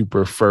like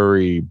super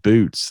furry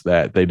boots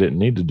that they didn't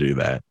need to do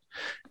that.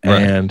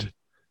 Right.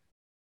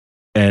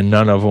 And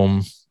none of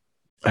them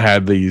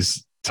had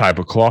these type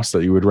of cloths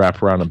that you would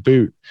wrap around a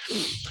boot.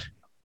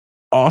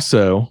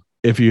 Also,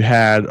 if you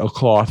had a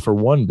cloth for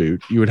one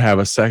boot, you would have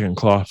a second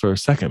cloth for a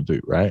second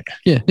boot, right?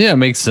 Yeah, it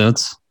makes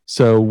sense.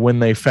 So when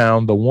they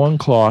found the one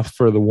cloth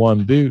for the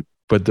one boot,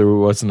 but there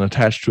wasn't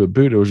attached to a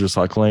boot, it was just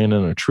like laying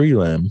in a tree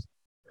limb.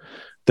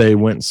 They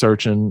went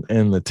searching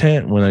in the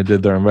tent when they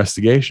did their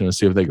investigation to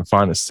see if they could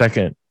find a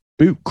second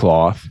boot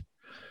cloth,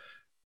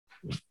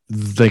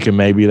 thinking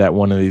maybe that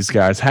one of these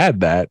guys had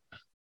that,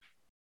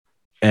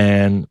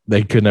 and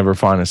they could never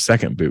find a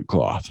second boot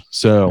cloth.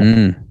 So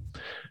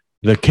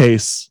the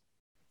case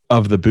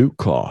of the boot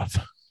cloth,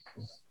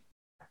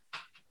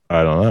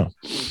 I don't know.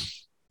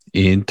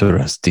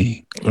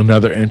 Interesting.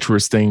 Another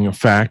interesting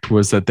fact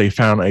was that they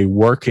found a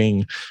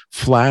working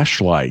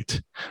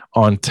flashlight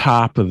on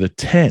top of the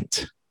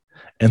tent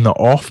in the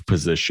off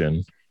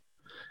position,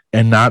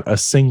 and not a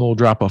single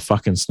drop of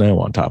fucking snow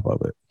on top of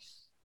it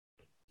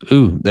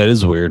Ooh, that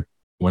is weird.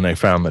 when they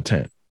found the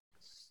tent.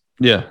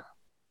 Yeah.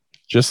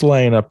 Just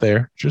laying up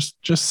there, just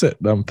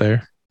sitting up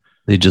there.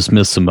 They just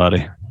missed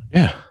somebody.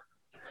 Yeah.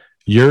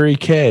 Yuri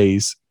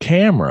K's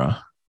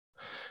camera.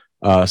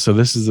 So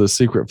this is a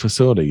secret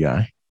facility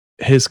guy.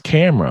 His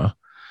camera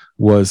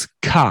was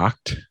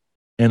cocked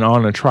and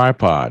on a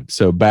tripod.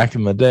 So back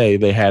in the day,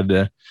 they had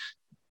to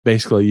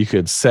basically, you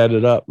could set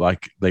it up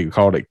like they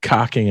called it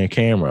cocking a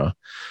camera.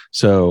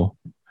 So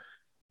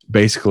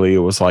basically, it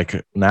was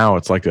like, now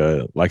it's like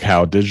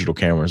how digital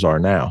cameras are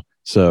now.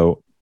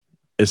 So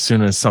as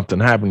soon as something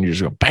happened, you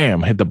just go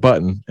bam, hit the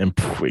button, and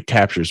poof, it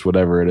captures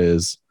whatever it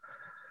is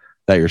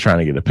that you're trying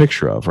to get a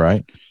picture of,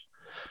 right?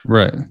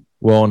 Right.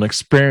 Well, an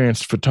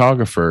experienced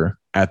photographer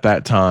at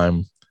that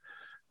time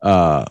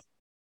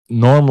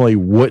normally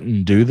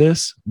wouldn't do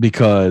this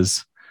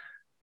because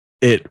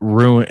it'll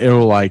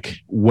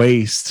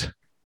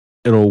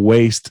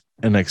waste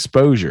an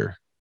exposure.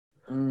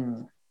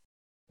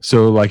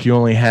 So like you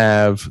only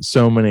have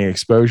so many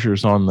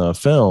exposures on the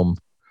film.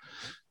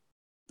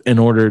 In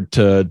order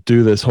to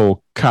do this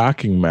whole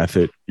cocking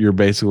method, you're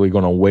basically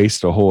going to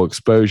waste a whole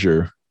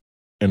exposure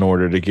in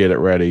order to get it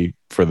ready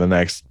for the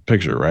next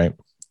picture, right?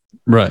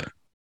 Right.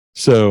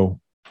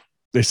 So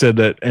they said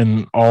that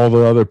in all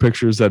the other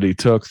pictures that he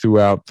took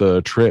throughout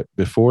the trip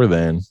before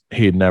then,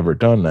 he had never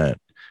done that.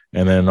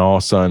 And then all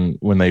of a sudden,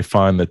 when they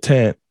find the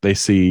tent, they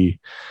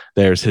see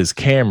there's his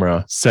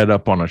camera set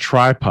up on a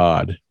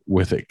tripod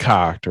with it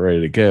cocked,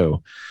 ready to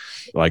go,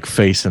 like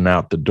facing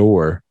out the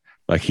door,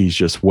 like he's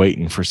just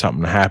waiting for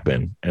something to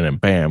happen. And then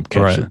bam,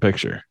 catch the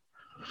picture,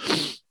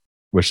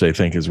 which they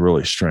think is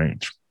really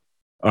strange.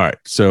 All right.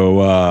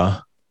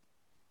 So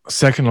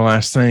second to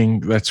last thing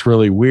that's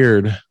really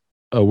weird,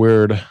 a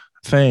weird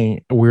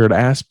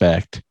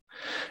aspect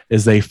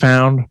is they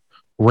found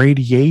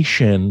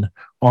radiation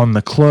on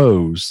the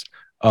clothes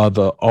of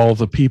all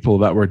the people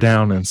that were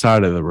down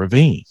inside of the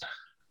ravine.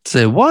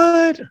 Say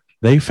what?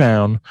 They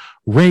found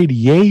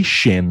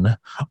radiation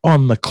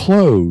on the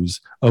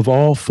clothes of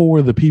all four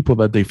of the people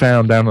that they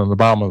found down on the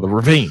bottom of the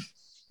ravine.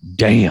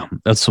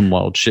 Damn, that's some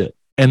wild shit.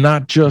 And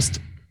not just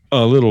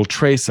a little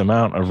trace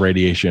amount of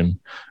radiation,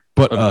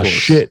 but a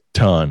shit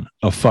ton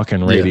of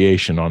fucking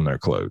radiation on their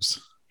clothes.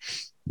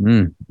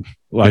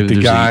 Like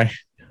the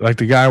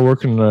guy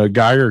working the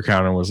Geiger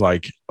counter was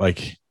like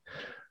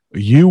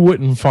you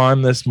wouldn't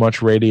find this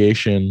much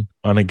radiation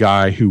on a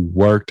guy who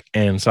worked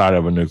inside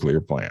of a nuclear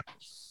plant.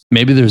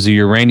 Maybe there's a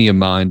uranium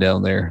mine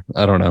down there.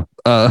 I don't know.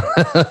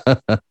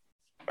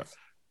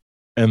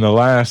 And the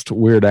last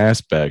weird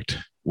aspect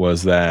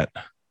was that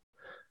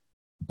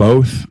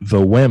both the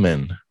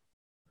women,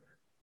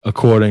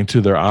 according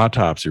to their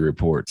autopsy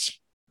reports,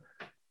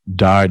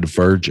 died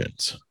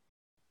virgins.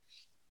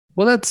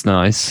 Well, that's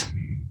nice.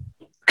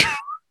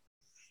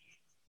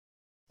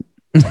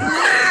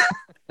 I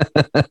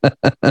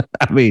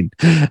mean,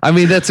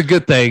 that's a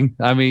good thing.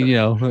 I mean,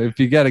 if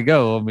you got to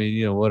go,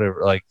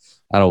 whatever. Like,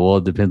 I don't know. Well,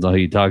 it depends on who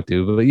you talk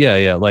to, but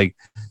yeah. Like,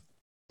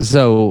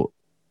 so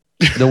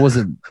there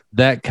wasn't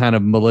that kind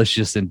of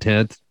malicious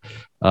intent.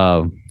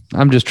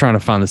 I'm just trying to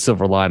find the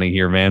silver lining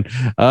here, man.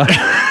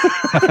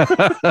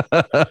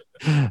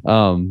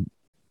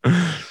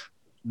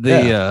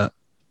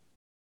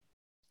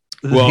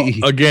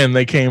 Again,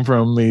 they came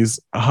from these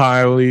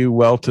highly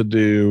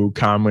well-to-do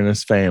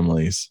communist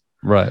families,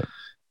 right?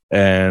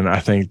 And I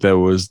think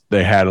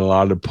they had a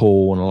lot of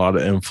pull and a lot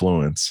of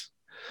influence.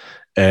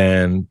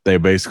 And they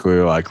basically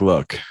were like,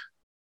 look,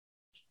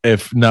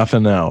 if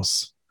nothing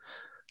else,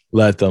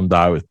 let them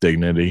die with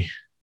dignity.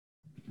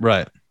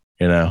 Right.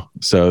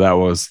 So that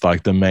was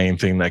like the main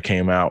thing that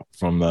came out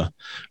from it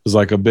was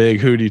like a big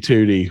hootie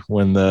tootie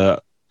when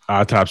the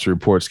autopsy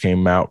reports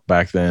came out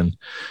back then,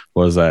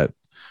 was that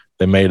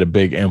they made a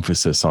big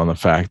emphasis on the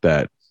fact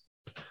that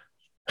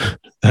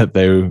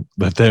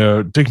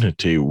their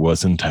dignity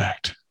was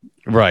intact.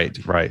 Right.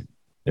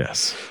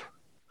 Yes.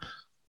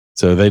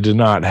 So they did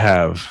not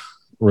have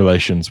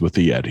relations with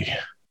the Yeti.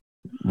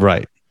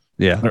 Right.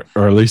 Yeah.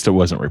 Or at least it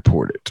wasn't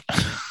reported.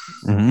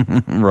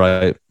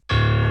 Right.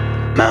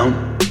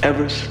 Mount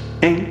Everest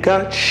ain't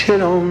got shit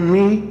on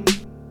me.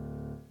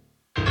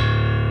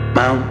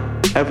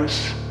 Mount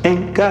Everest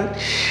ain't got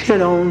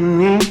shit on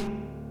me.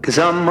 'Cause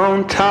I'm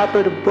on top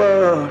of the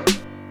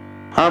world.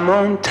 I'm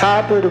on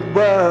top of the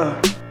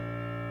world.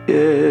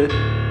 Yeah.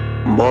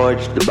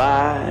 Voyage to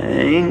Dubai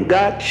ain't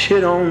got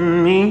shit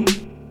on me.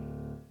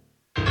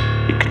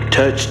 You can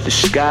touch the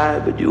sky,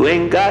 but you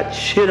ain't got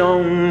shit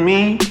on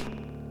me.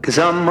 'Cause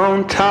I'm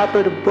on top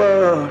of the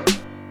world.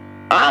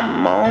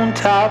 I'm on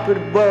top of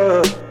the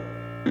world.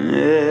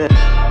 Yeah.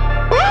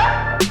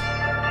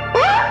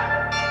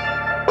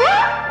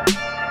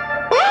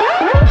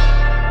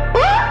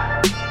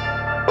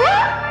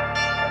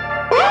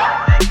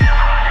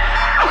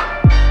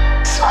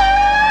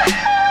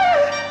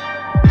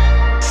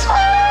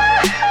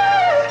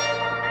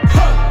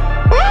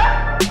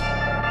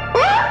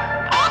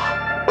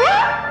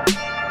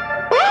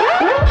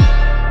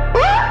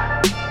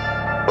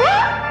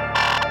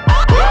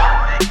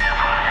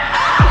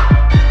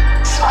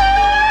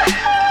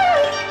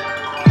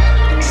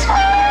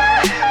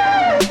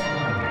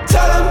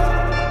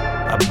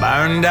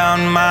 Burn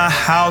down my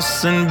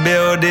house and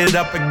build it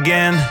up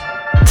again.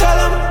 Tell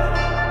 'em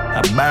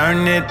I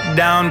burn it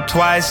down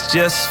twice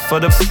just for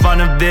the fun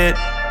of it.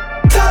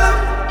 Tell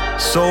 'em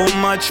so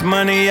much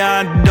money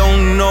I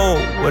don't know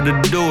what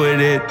to do with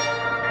it.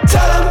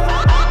 Tell 'em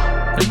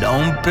I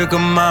don't pick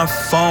up my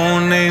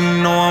phone,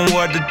 ain't knowing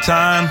what the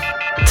time.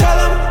 Tell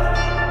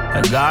 'em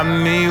I got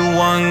me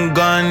one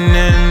gun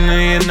and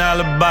an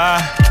alibi.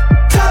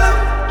 Tell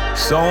 'em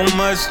so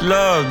much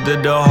love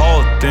that the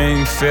whole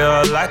thing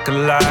feel like a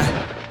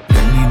lie.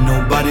 Don't need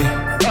nobody.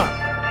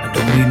 I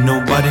don't need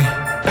nobody.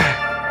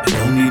 I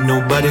don't need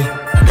nobody.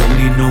 I don't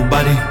need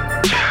nobody.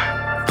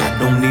 I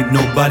don't need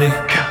nobody.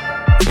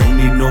 I don't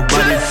need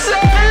nobody.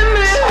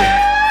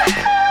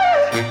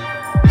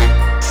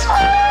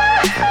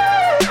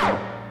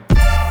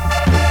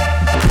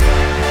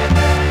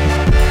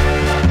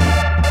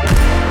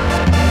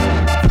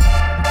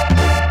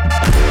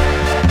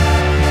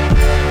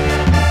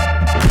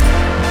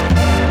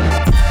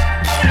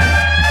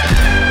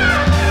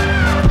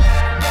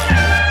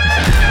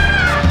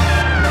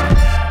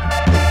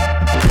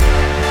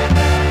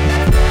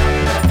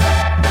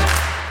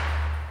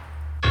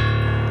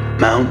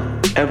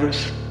 Mount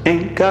Everest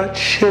ain't got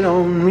shit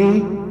on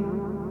me.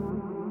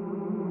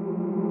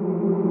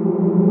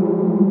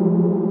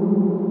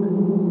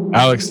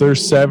 Alex,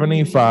 there's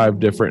 75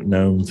 different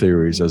known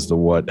theories as to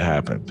what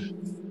happened.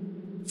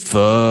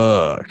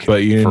 Fuck.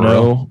 But you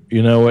know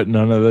what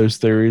none of those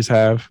theories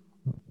have?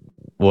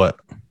 What?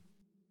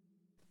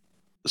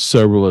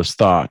 Soberless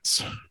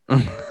thoughts.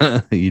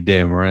 You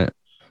damn right.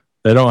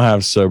 They don't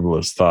have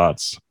soberless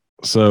thoughts.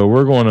 So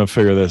we're going to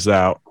figure this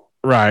out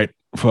right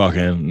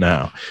fucking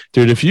now.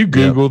 Dude, if you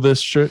Google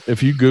this shit,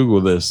 if you Google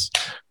this,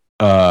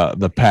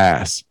 the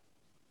pass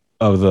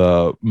of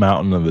the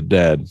Mountain of the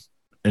Dead,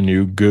 and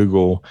you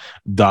Google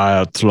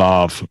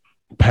Dyatlov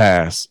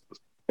Pass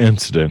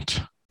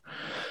incident,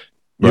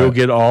 you'll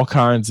get all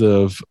kinds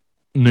of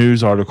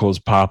news articles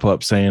pop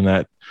up saying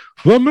that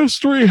the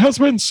mystery has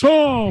been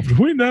solved.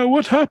 We know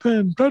what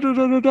happened. Da, da,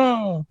 da, da,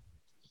 da.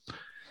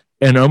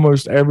 And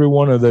almost every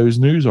one of those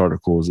news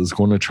articles is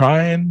going to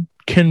try and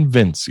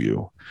convince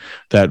you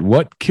that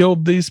what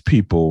killed these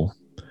people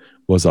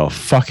was a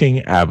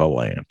fucking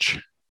avalanche.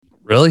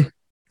 Really?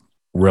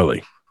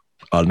 Really.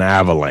 An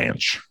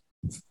avalanche.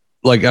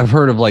 Like, I've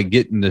heard of like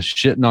getting the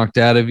shit knocked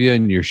out of you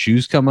and your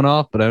shoes coming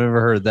off, but I've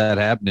never heard that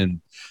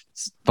happening.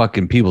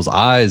 Fucking people's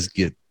eyes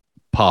get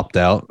popped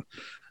out.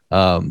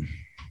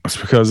 It's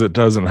because it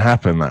doesn't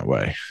happen that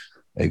way.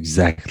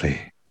 Exactly.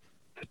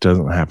 It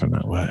doesn't happen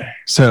that way.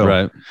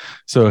 So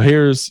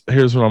here's what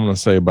I'm going to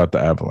say about the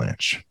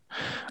avalanche.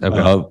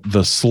 Okay.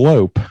 The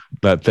slope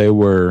that they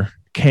were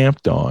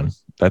camped on,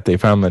 that they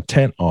found the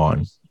tent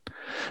on,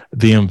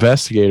 the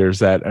investigators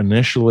that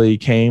initially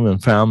came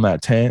and found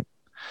that tent,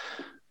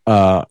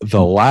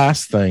 the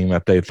last thing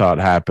that they thought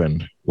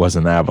happened was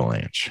an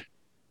avalanche.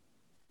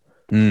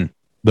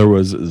 There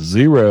was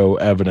zero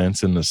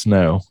evidence in the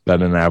snow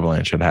that an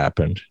avalanche had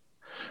happened.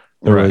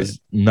 There was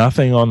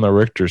nothing on the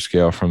Richter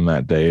scale from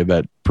that day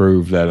that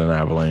proved that an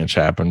avalanche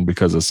happened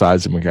because of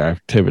seismic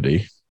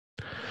activity.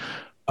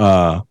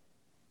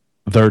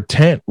 Their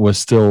tent was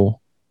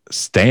still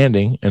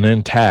standing and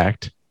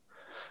intact.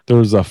 There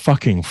was a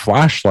fucking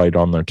flashlight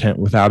on their tent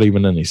without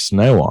even any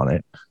snow on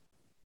it.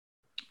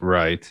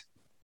 Right.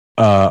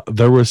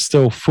 There was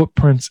still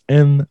footprints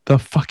in the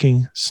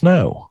fucking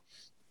snow.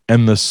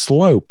 And the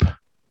slope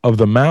of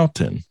the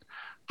mountain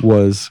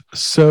was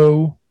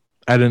so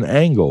at an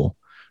angle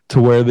to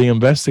where the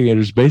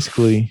investigators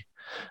basically,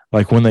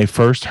 like when they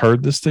first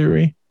heard this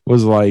theory,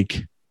 was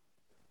like,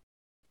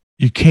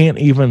 you can't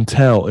even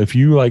tell if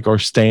you like are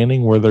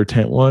standing where their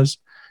tent was,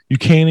 you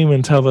can't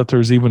even tell that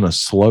there's even a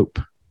slope.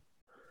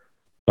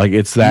 Like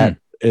it's that,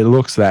 it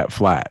looks that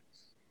flat.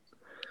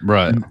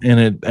 Right.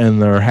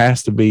 And there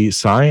has to be,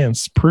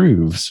 science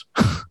proves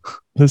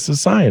this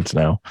is science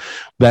now,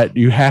 that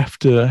you have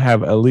to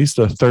have at least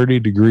a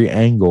 30-degree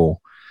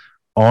angle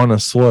on a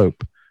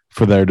slope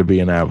for there to be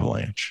an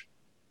avalanche.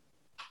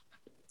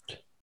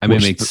 I mean,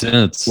 it makes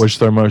sense. Which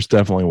there most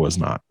definitely was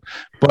not.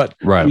 But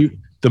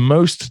the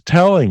most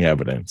telling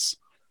evidence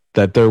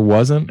that there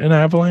wasn't an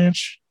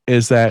avalanche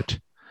is that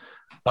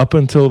up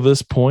until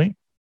this point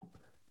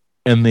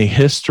in the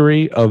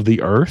history of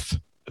the Earth,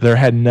 there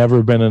had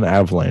never been an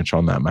avalanche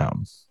on that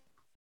mountain.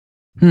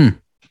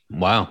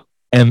 Wow.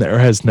 And there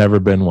has never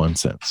been one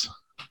since.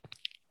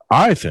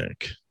 I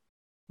think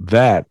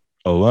that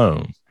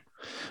alone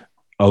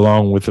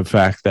along with the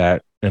fact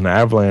that an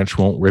avalanche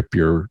won't rip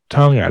your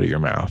tongue out of your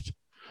mouth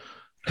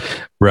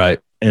Right.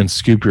 and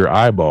scoop your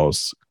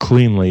eyeballs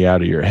cleanly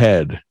out of your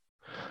head,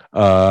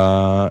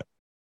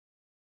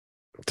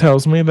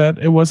 tells me that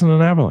it wasn't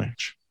an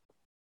avalanche.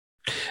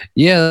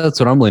 Yeah, that's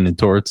what I'm leaning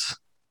towards.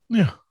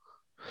 Yeah.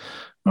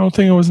 I don't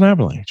think it was an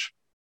avalanche.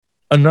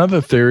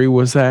 Another theory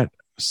was that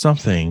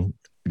something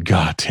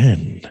got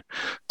in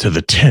to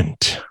the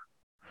tent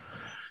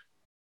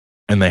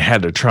and they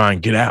had to try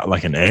and get out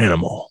like an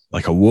animal,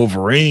 like a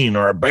wolverine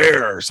or a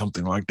bear or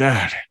something like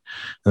that.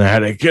 And they had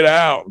to get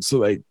out. So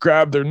they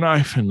grabbed their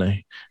knife and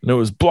it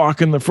was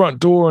blocking the front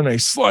door, and they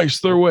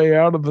sliced their way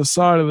out of the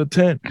side of the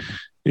tent,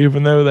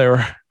 even though they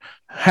were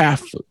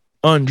half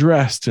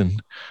undressed,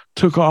 and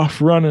took off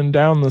running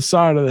down the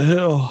side of the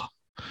hill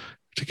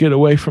to get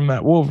away from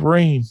that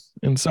wolverine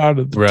inside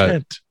of the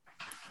tent.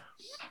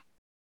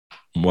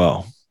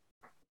 Well,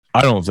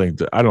 I don't think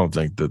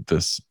that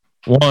this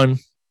one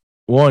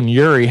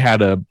Yuri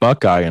had a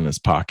Buckeye in his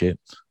pocket.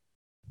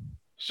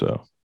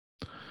 So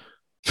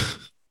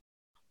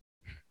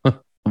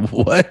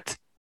What?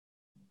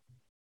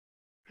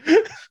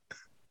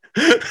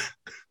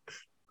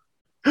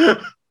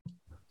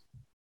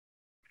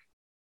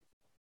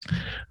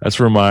 That's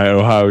for my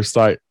Ohio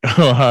State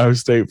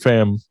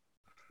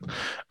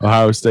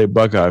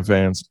Buckeye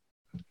fans.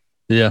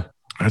 Yeah.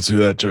 That's who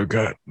that joke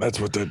got. That's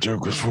what that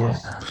joke was for.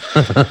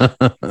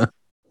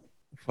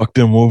 Fuck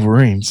them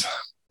Wolverines.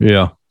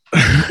 Yeah.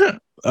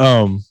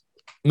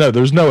 No,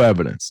 there's no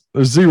evidence.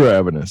 There's zero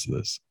evidence of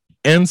this.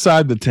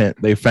 Inside the tent,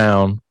 they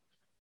found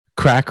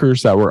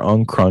crackers that were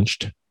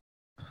uncrunched.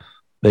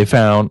 They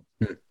found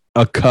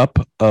a cup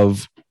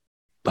of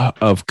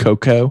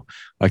cocoa,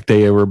 like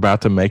they were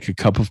about to make a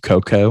cup of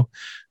cocoa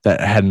that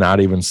had not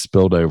even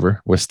spilled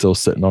over, was still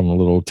sitting on the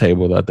little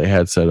table that they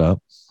had set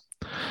up.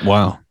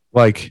 Wow.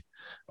 Like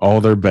all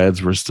their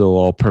beds were still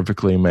all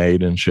perfectly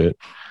made and shit.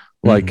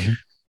 Like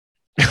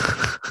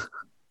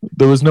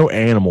there was no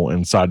animal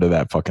inside of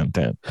that fucking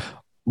tent.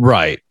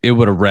 Right. It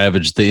would have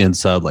ravaged the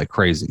inside like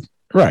crazy.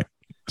 Right.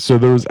 So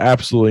there was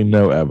absolutely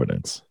no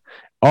evidence.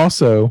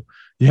 Also,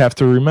 you have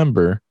to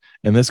remember,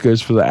 and this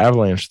goes for the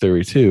avalanche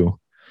theory too,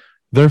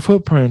 their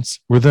footprints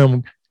were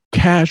them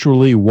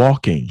casually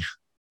walking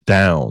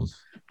down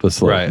the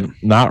slope, Right.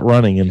 not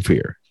running in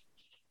fear.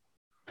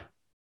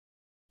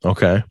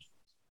 Okay.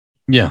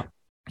 Yeah.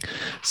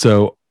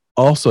 So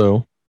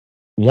also,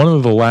 one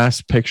of the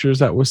last pictures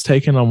that was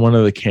taken on one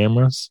of the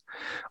cameras,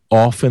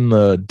 off in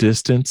the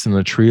distance in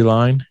the tree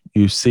line,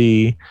 you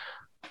see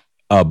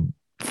a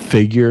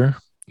figure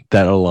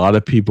that a lot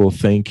of people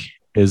think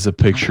is a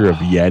picture of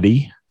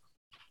Yeti.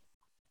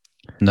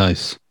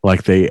 Nice.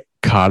 Like they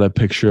caught a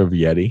picture of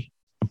Yeti,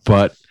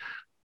 but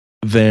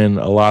then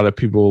a lot of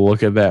people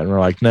look at that and are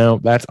like, no,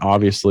 that's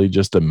obviously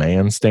just a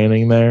man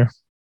standing there.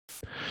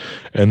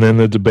 And then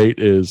the debate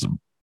is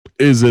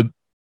it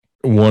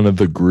one of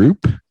the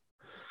group,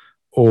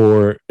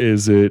 or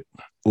is it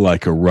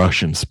like a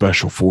Russian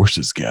special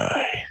forces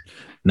guy?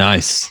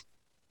 Nice.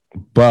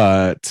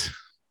 But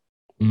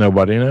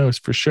nobody knows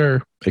for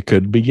sure. It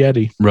could be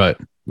Yeti. Right.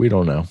 We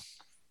don't know.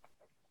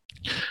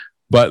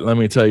 But let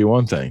me tell you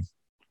one thing.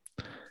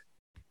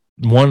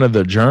 One of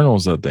the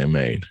journals that they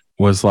made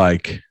was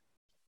like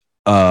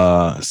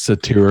a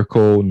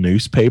satirical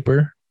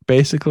newspaper,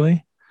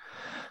 basically.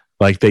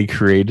 Like they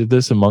created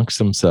this amongst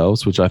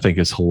themselves, which I think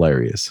is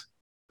hilarious.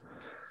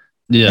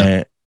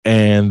 Yeah.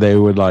 And they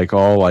would like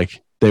all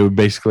like, they would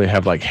basically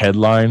have like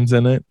headlines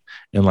in it.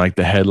 And like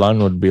the headline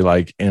would be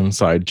like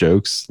inside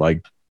jokes,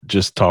 like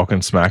just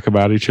talking smack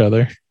about each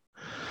other.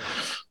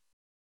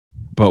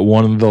 But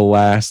one of the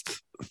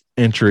last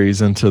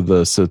entries into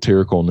the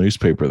satirical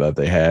newspaper that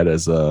they had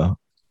as a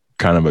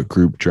kind of a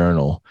group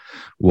journal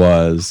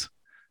was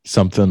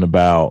something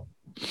about,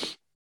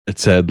 it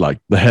said like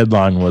the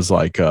headline was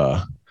like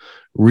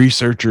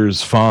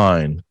researchers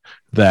find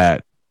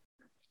that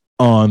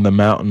on the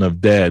mountain of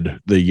dead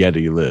the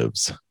Yeti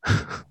lives.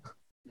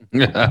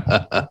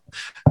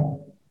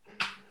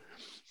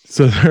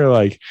 So they're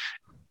like,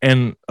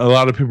 and a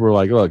lot of people were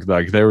like, look,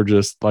 like they were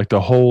just like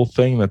the whole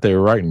thing that they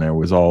were writing there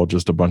was all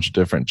just a bunch of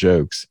different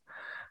jokes.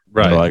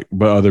 Right. Like,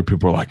 but other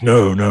people are like,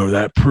 no,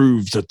 that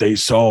proves that they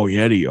saw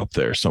Yeti up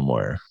there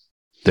somewhere.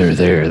 They're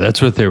there.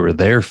 That's what they were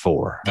there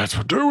for. That's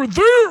what they were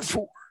there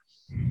for.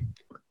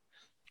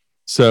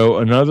 So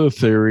another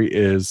theory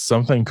is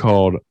something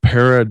called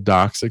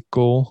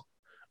paradoxical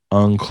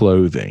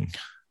unclothing.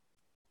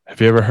 Have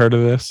you ever heard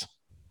of this?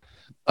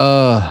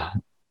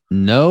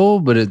 No,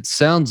 but it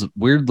sounds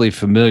weirdly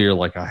familiar.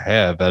 Like I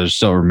have. I just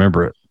don't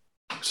remember it.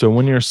 So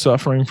when you're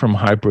suffering from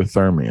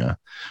hypothermia,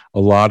 a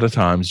lot of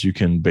times you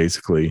can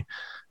basically,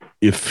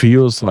 it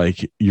feels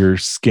like your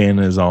skin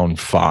is on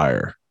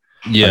fire.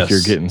 Yes. Like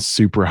you're getting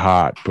super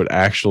hot, but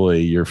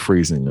actually you're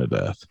freezing to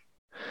death.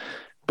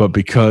 But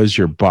because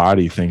your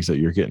body thinks that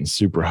you're getting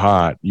super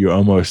hot, you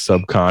almost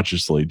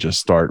subconsciously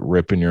just start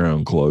ripping your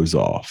own clothes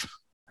off.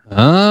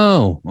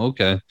 Oh,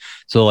 okay.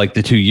 So like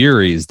the two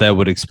Yuris, that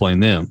would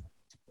explain them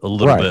a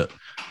little bit.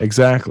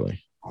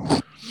 Exactly.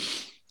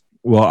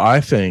 Well, I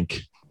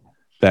think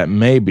that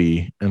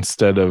maybe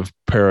instead of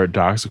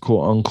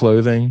paradoxical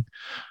unclothing,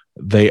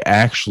 they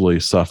actually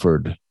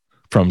suffered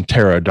from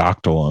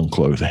pterodactyl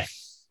unclothing.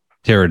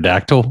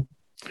 Pterodactyl?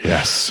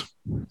 Yes.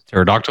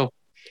 Pterodactyl?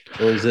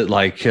 Or is it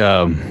like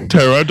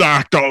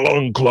Pterodactyl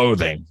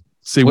unclothing?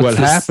 See, What's what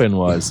this? happened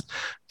was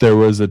there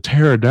was a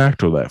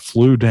pterodactyl that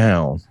flew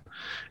down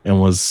and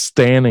was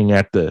standing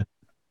at the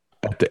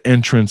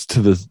entrance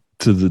to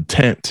the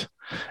tent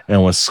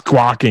and was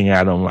squawking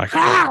at them like,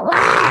 ah,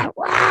 rah,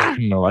 rah.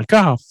 And they're like,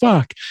 oh,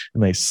 fuck.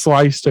 And they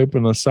sliced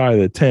open the side of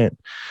the tent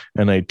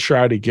and they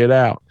tried to get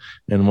out.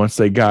 And once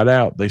they got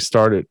out, they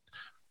started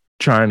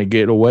trying to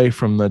get away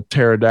from the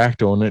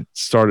pterodactyl, and it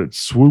started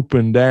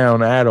swooping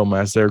down at them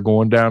as they're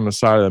going down the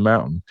side of the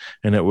mountain.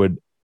 And it would,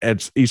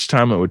 each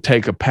time it would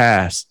take a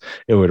pass,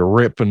 it would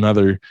rip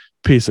another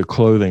piece of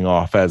clothing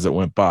off as it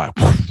went by.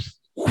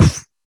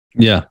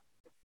 yeah.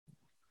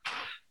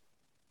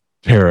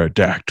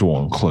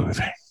 Pterodactyl and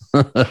clothing.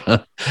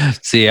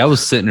 See, I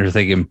was sitting there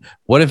thinking,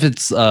 what if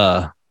it's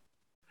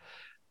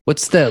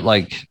what's that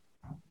like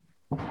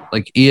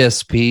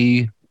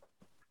ESP,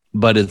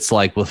 but it's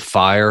like with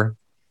fire,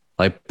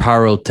 like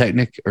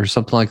pyrotechnic or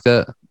something like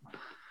that?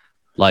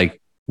 Like,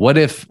 what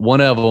if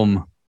one of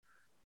them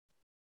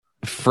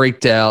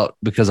freaked out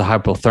because of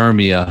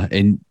hypothermia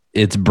and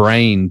its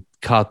brain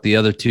caught the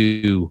other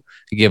two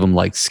to give them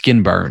like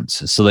skin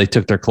burns, so they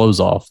took their clothes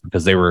off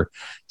because they were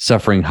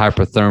suffering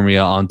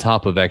hypothermia on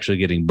top of actually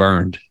getting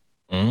burned?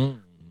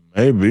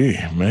 Maybe.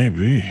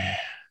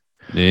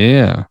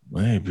 Yeah.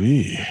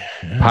 Maybe.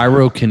 Yeah.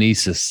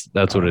 Pyrokinesis.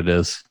 That's what it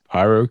is.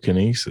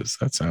 Pyrokinesis.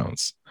 That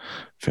sounds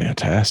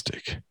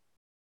fantastic.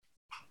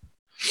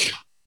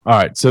 All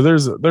right. So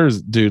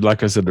there's dude,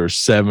 like I said, there's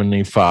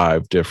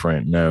 75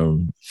 different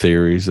known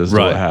theories as to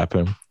what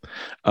happened.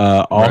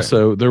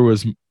 Also, there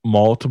was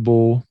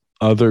multiple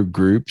other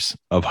groups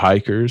of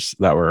hikers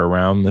that were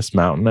around this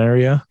mountain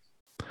area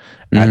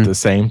at the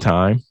same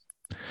time.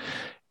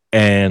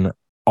 And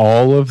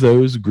all of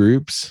those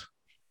groups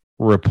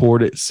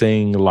reported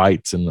seeing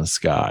lights in the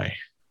sky.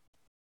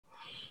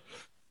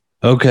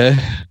 Okay.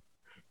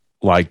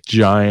 Like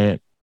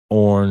giant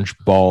orange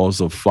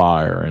balls of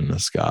fire in the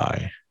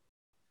sky.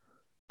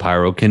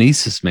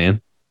 Pyrokinesis,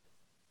 man.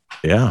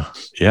 Yeah.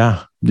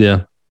 Yeah.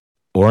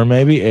 Or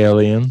maybe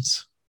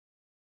aliens.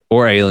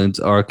 Or aliens.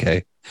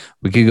 Okay.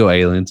 We could go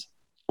aliens.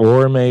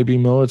 Or maybe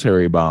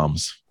military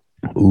bombs.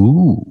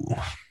 Ooh.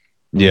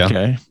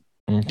 Yeah.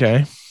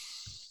 Okay.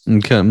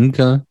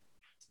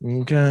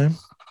 Okay.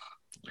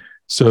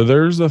 So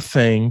there's a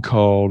thing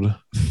called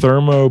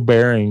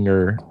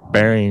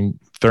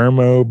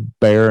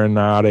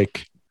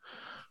thermobaronotic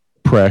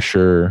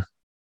pressure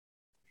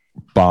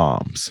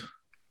bombs.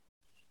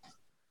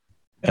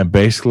 And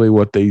basically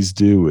what these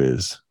do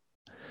is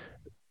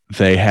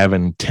they have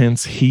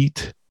intense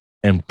heat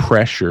and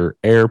pressure,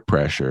 air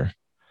pressure,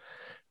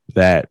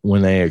 that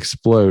when they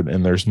explode,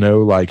 and there's no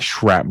like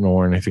shrapnel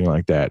or anything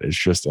like that, it's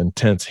just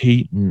intense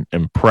heat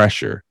and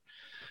pressure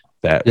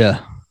that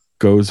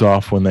goes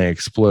off when they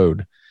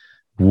explode,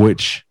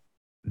 which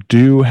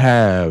do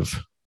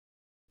have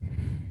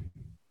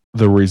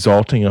the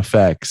resulting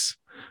effects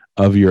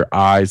of your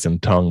eyes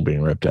and tongue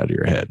being ripped out of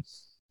your head.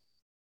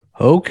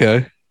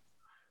 Okay.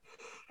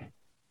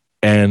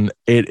 And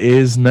it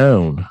is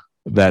known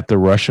that the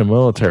Russian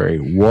military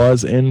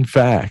was in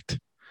fact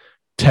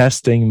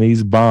testing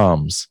these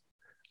bombs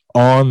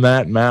on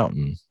that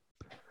mountain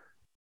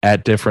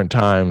at different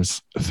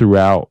times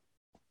throughout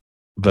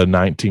the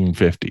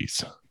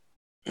 1950s.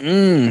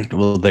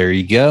 Well, there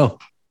you go.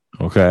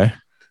 Okay.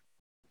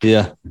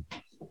 Yeah.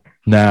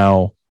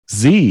 Now,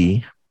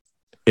 Z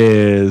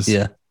is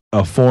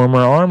a former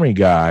Army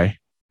guy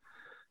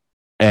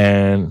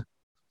and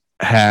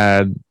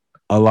had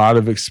a lot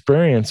of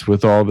experience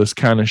with all this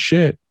kind of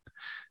shit.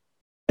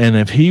 And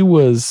if he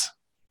was,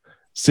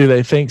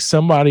 they think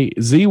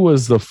Z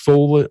was the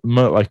full,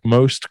 like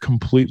most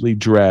completely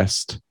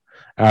dressed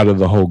out of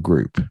the whole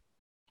group.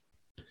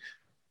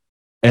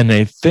 And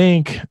they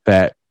think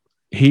that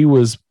he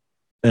was,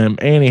 and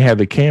he had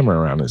the camera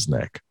around his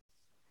neck.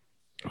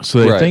 So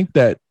they think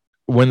that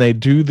when they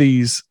do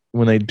these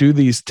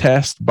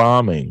test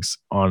bombings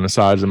on the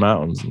sides of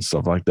mountains and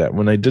stuff like that,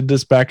 when they did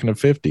this back in the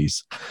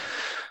 50s,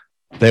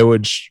 they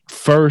would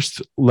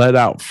first let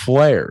out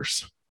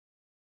flares.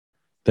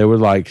 They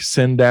would like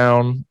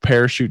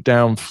parachute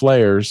down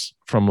flares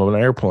from an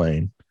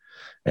airplane.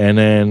 And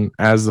then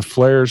as the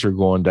flares are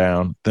going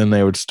down, then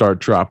they would start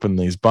dropping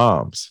these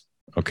bombs.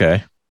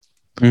 Okay.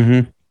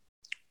 Mm-hmm.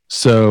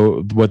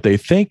 So what they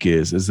think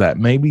is that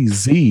maybe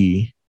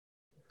Z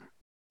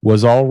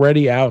was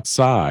already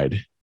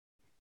outside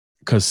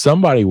because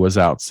somebody was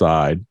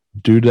outside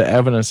due to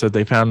evidence that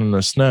they found in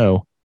the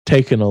snow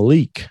taking a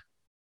leak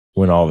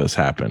when all this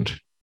happened.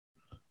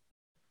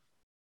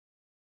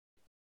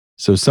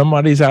 So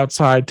somebody's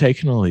outside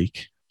taking a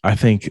leak. I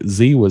think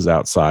Z was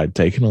outside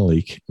taking a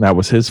leak. That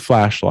was his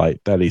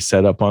flashlight that he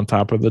set up on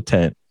top of the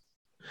tent.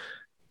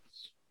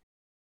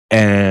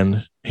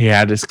 And he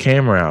had his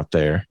camera out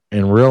there.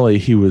 And really,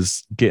 he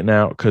was getting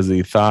out because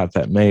he thought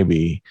that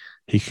maybe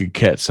he could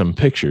catch some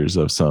pictures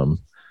of some.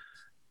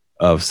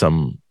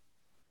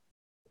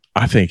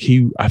 I think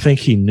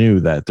he knew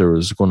that there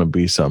was going to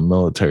be some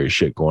military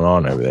shit going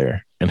on over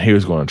there, and he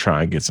was going to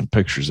try and get some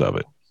pictures of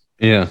it.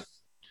 Yeah.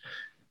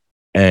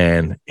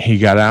 And he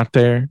got out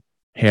there,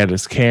 he had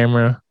his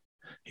camera,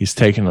 he's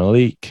taking a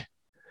leak.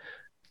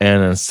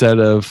 And instead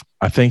of,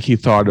 I think he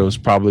thought it was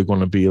probably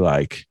going to be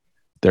like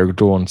they're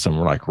doing some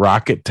like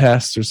rocket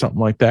tests or something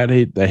like that,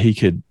 that he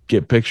could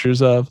get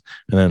pictures of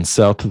and then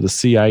sell to the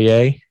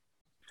CIA,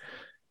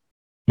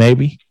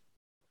 maybe.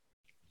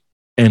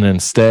 And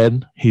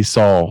instead, he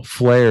saw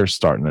flares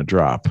starting to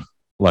drop,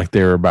 like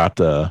they were about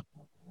to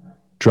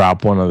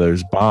drop one of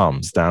those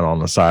bombs down on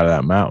the side of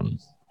that mountain.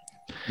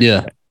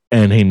 Yeah.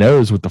 And he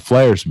knows what the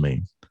flares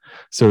mean.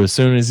 So as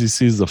soon as he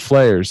sees the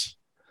flares,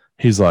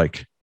 he's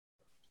like,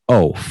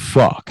 oh,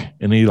 fuck.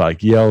 And he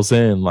like yells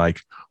in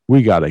like,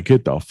 we got to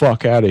get the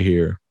fuck out of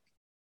here.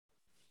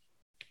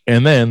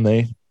 And then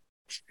they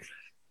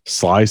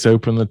slice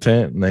open the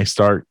tent and they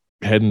start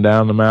heading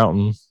down the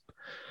mountain.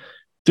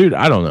 Dude,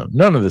 I don't know.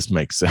 None of this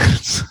makes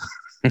sense.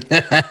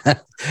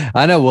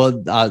 I know.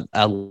 Well,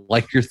 I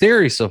like your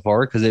theory so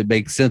far because it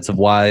makes sense of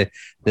why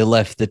they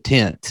left the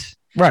tent.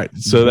 Right.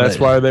 So that's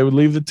why they would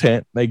leave the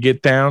tent. They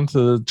get down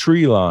to the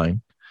tree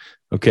line.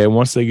 Okay.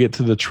 Once they get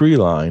to the tree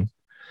line,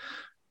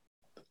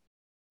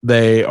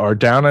 they are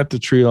down at the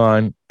tree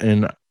line.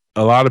 And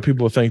a lot of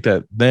people think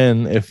that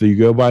then, if you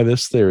go by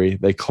this theory,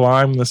 they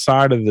climb the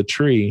side of the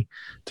tree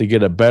to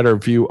get a better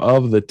view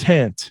of the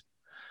tent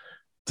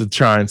to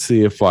try and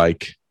see if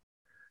like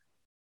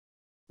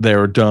they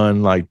were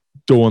done like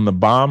doing the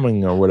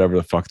bombing or whatever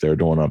the fuck they were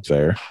doing up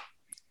there.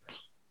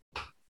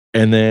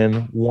 And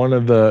then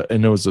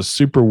and it was a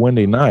super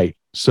windy night.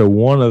 So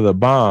one of the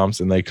bombs,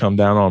 and they come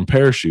down on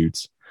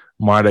parachutes,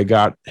 might have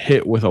got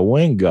hit with a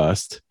wind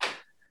gust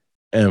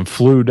and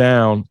flew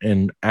down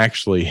and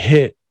actually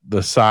hit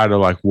the side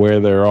of like where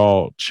they're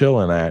all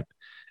chilling at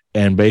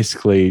and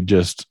basically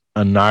just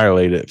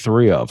annihilated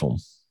 3 of them.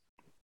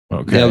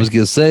 Okay. Yeah, I was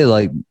going to say,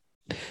 like,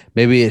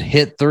 maybe it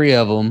hit 3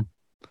 of them.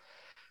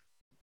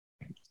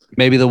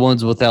 Maybe the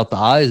ones without the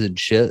eyes and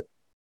shit.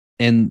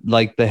 And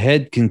like the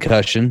head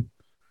concussion.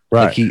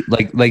 Right.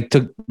 Like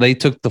they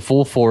took the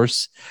full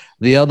force.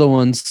 The other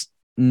ones,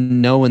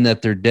 knowing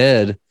that they're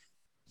dead,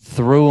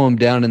 threw them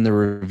down in the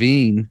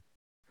ravine,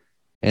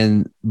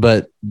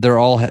 but they're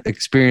all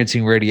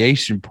experiencing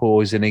radiation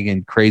poisoning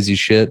and crazy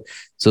shit.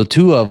 So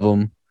 2 of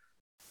them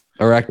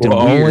are acting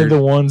weird. Only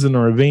the ones in the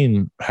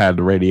ravine had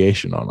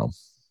radiation on them.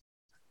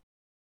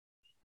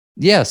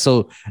 Yeah,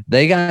 so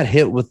they got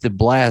hit with the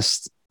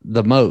blast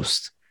the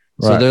most.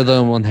 So they're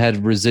the one that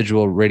had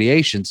residual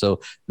radiation. So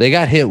they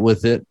got hit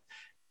with it.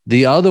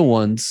 The other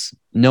ones,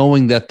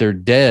 knowing that they're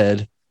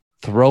dead,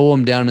 throw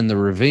them down in the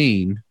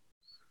ravine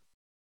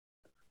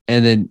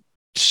and then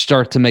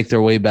start to make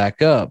their way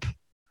back up.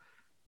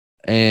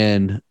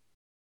 And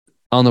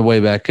on their way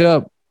back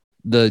up,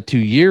 the 2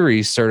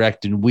 Yuris start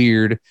acting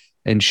weird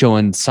and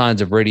showing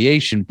signs of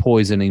radiation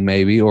poisoning,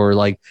 maybe, or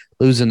like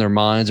losing their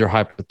minds or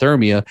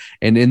hypothermia.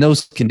 And in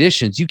those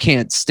conditions, you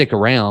can't stick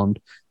around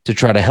to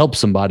try to help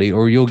somebody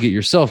or you'll get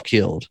yourself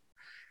killed.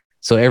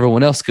 So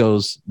everyone else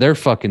goes, they're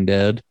fucking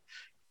dead.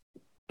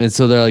 And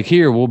so they're like,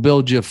 here, we'll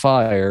build you a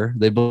fire.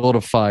 They build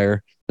a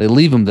fire. They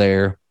leave them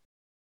there.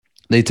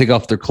 They take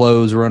off their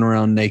clothes, run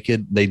around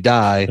naked. They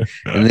die.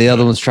 And the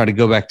other ones try to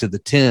go back to the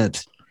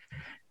tent,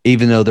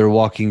 even though they're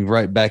walking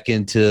right back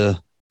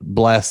into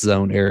blast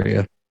zone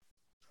area.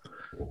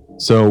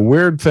 So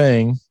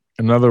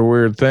another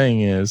weird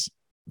thing is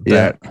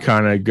that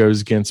kind of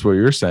goes against what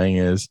you're saying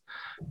is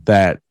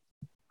that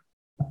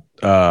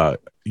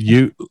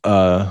Luda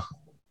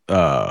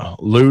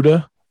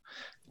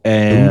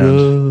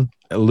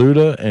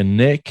and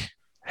Nick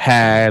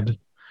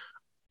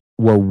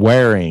were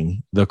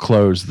wearing the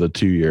clothes of the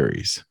 2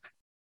 Yuris.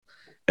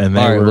 And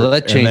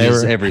that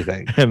changes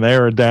everything. And they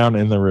were down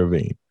in the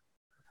ravine.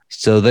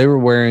 So they were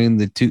wearing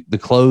the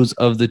clothes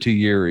of the 2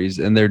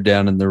 Yuris and they're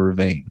down in the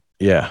ravine.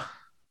 Yeah.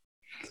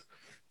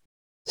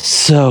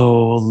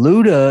 So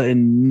Luda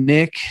and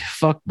Nick,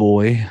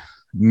 fuckboy,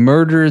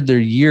 murdered their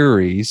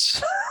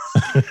Yuris.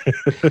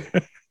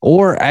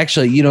 Or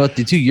actually, you know what?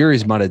 The 2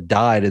 Yuris might have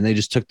died and they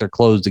just took their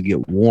clothes to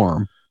get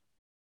warm.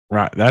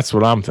 Right. That's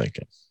what I'm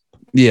thinking.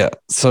 Yeah.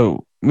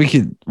 So we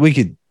could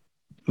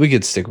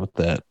stick with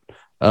that.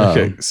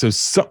 Okay. So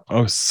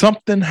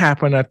something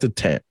happened at the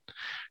tent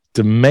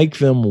to make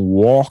them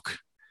walk,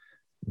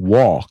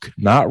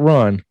 not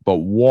run, but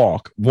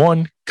walk.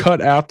 One,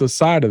 cut out the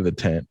side of the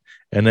tent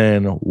and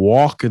then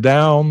walk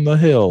down the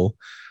hill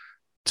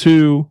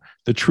to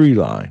the tree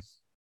line,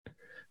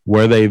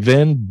 where they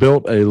then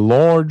built a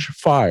large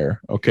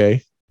fire.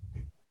 Okay.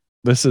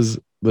 This is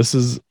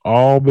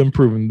all been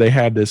proven. They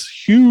had this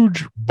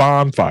huge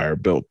bonfire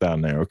built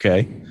down there.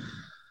 Okay.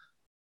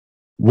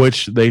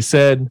 Which they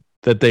said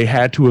that they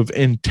had to have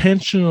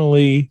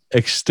intentionally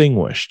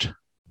extinguished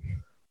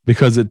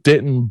because it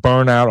didn't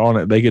burn out on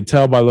it. They could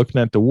tell by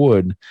looking at the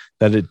wood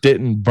that it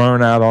didn't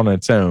burn out on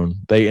its own.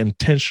 They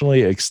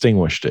intentionally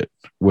extinguished it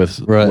with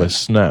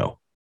snow.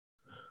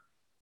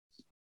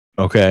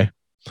 Okay.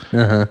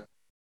 Uh-huh.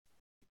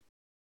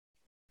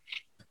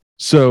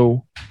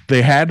 So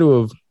they had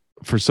to have,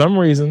 for some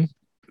reason,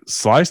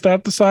 sliced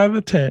out the side of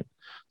the tent,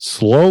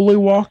 slowly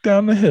walked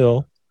down the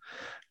hill,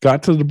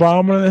 got to the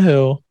bottom of the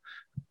hill,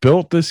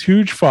 built this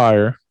huge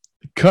fire,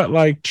 cut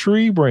like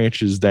tree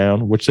branches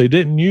down, which they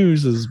didn't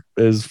use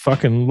as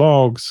fucking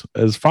logs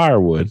as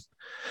firewood.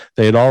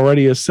 They had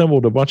already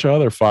assembled a bunch of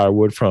other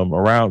firewood from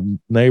around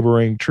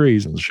neighboring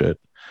trees and shit.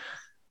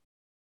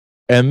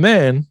 And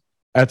then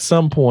at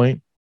some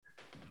point,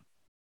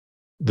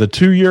 the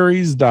two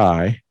Yuris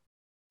die.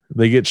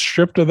 They get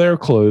stripped of their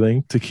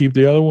clothing to keep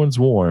the other ones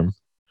warm.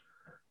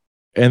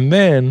 And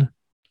then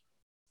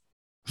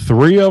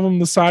 3 of them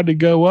decide to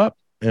go up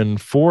and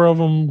 4 of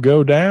them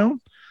go down.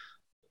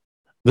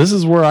 This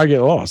is where I get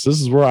lost. This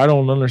is where I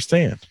don't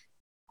understand.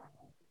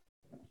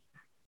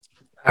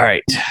 All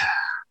right.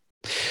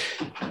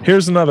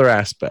 Here's another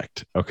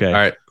aspect. Okay. All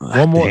right.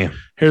 One more. Damn.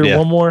 Here, Yeah.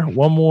 one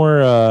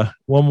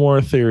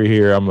more theory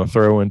here. I'm gonna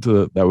throw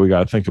into that we got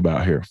to think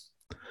about here.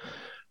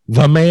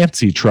 The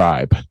Mansi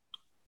tribe.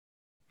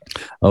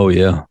 Oh,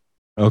 yeah.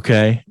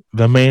 Okay,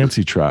 the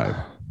Mansi tribe.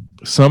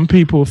 Some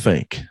people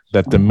think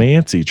that the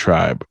Mansi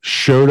tribe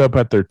showed up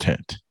at their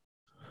tent.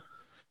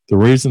 The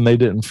reason they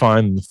didn't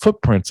find the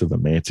footprints of the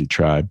Mansi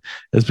tribe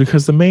is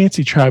because the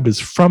Mansi tribe is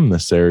from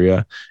this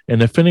area.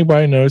 And if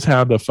anybody knows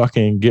how to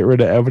fucking get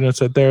rid of evidence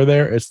that they're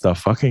there, it's the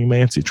fucking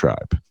Mansi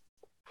tribe.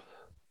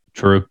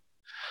 True.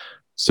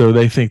 So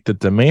they think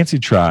that the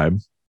Mansi tribe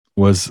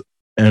was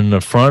in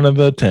the front of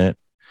the tent,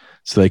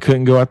 so they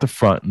couldn't go out the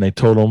front, and they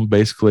told them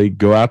basically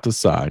go out the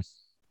side.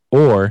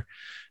 Or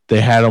they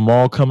had them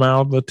all come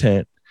out of the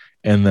tent,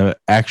 and the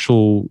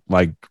actual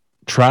like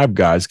tribe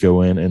guys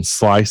go in and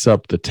slice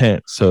up the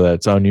tent so that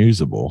it's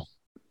unusable.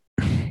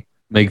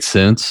 Makes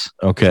sense.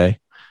 Okay.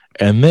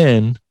 And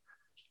then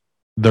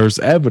there's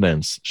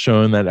evidence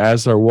showing that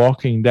as they're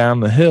walking down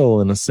the hill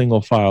in a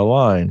single file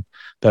line,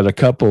 that a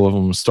couple of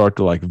them start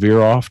to like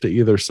veer off to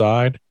either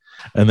side.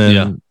 And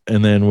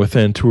then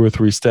within 2 or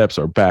 3 steps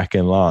are back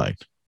in line.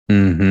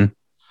 Mm-hmm.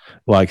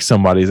 Like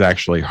somebody's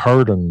actually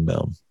herding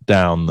them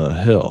down the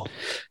hill.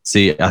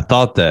 See, I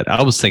thought that.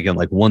 I was thinking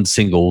like one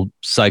single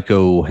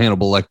psycho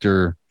Hannibal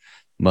Lecter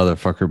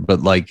motherfucker,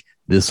 but like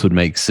this would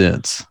make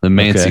sense. The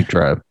Mansi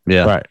tribe.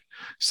 Yeah. Right.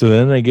 So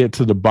then they get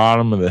to the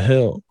bottom of the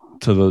hill,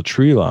 to the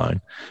tree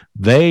line.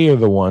 They are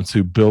the ones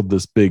who build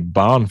this big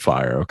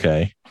bonfire.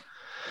 Okay.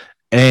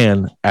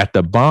 And at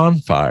the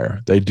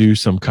bonfire, they do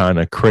some kind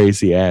of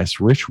crazy ass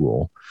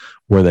ritual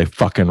where they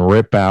fucking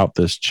rip out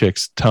this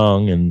chick's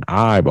tongue and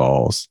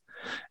eyeballs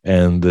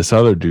and this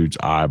other dude's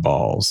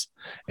eyeballs.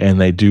 And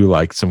they do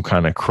like some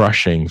kind of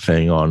crushing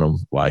thing on them,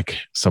 like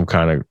some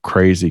kind of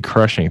crazy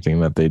crushing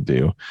thing that they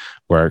do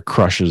where it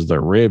crushes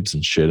their ribs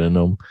and shit in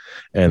them.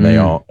 And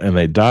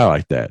they die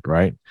like that.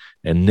 Right.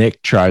 And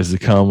Nick tries to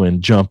come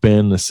and jump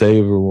in to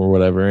save her or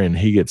whatever. And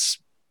he gets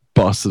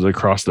busted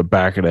across the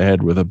back of the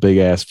head with a big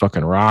ass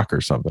fucking rock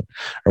or something,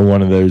 or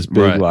one of those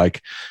big,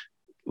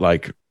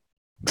 like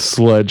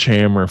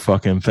sledgehammer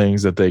fucking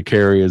things that they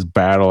carry as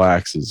battle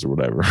axes or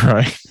whatever.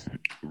 Right.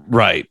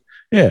 Right.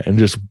 Yeah, and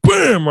just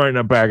boom right in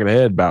the back of the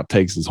head, about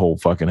takes his whole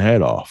fucking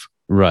head off.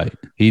 Right.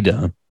 He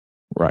done.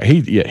 Right.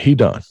 He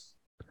done.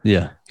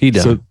 Yeah, he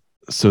done.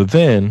 So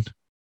then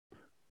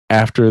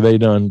after they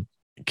done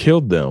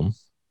killed them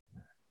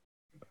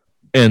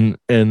and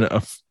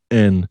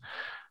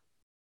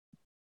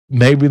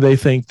maybe they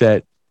think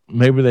that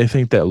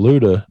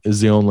Luda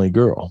is the only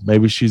girl.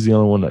 Maybe she's the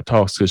only one that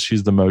talks because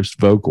she's the most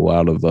vocal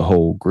out of the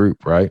whole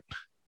group, right?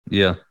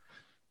 Yeah.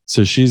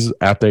 So she's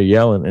out there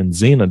yelling, and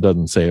Xena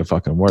doesn't say a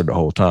fucking word the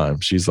whole time.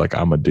 She's like,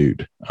 I'm a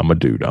dude. I'm a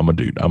dude. I'm a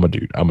dude. I'm a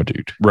dude. I'm a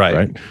dude.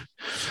 Right.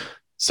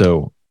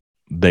 So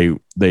they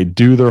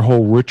do their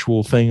whole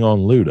ritual thing on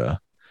Luda,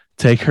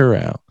 take her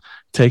out,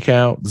 take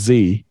out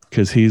Z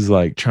because he's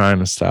like trying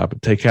to stop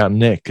it, take out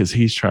Nick because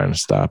he's trying to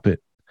stop it.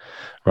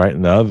 Right.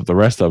 And the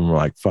rest of them are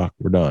like, fuck,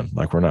 we're done.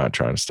 Like, we're not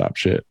trying to stop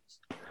shit.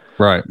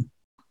 Right.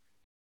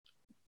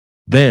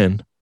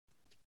 Then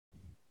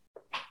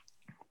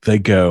they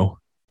go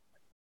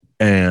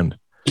and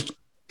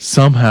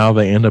somehow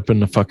they end up in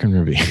the fucking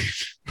ravine.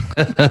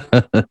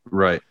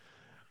 Right.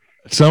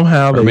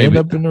 Somehow they end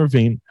up in the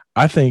ravine.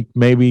 I think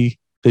maybe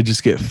they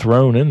just get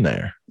thrown in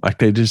there. Like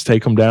they just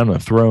take them down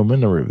and throw them in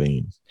the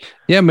ravine.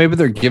 Yeah. Maybe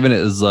they're giving it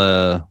as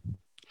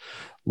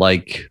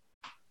like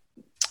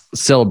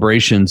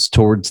celebrations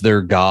towards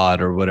their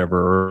god or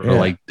whatever, or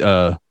like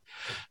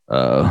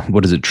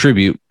what is it,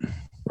 tribute?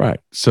 Right.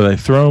 So they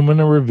throw them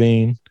in a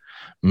ravine.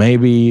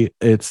 Maybe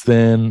it's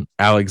then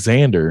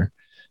Alexander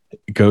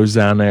goes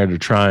down there to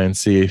try and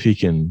see if he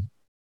can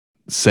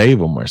save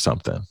them or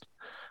something,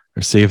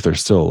 or see if they're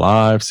still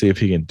alive, see if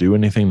he can do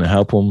anything to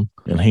help them,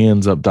 and he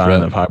ends up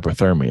dying of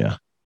hypothermia.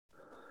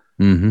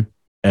 Mm-hmm.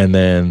 And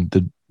then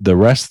the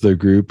rest of the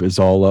group is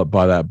all up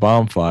by that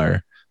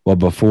bonfire. Well,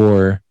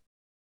 before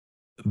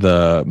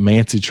the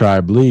Mansi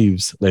tribe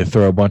leaves, they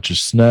throw a bunch of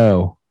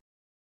snow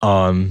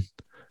on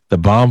the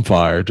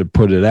bonfire to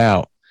put it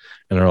out,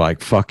 and they're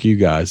like, fuck you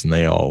guys, and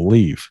they all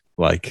leave.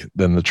 Like,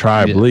 then the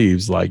tribe Yeah.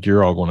 leaves, like,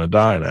 you're all going to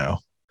die now.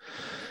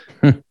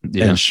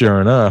 Yeah. And sure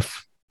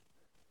enough,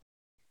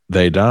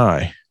 they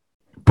die.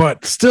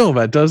 But still,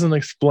 that doesn't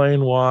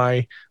explain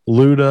why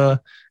Luda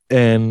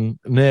and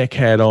Nick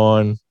had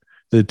on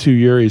the two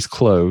Yuri's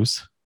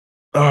clothes.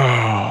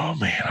 Oh,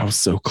 man, I was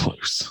so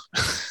close.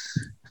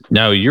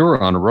 No, you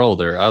were on a roll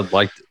there. I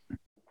liked it.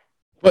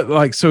 But,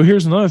 like, so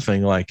here's another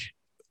thing. Like,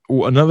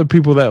 another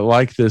people that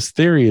like this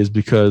theory is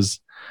because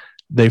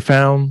they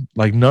found,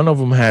 like, none of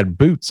them had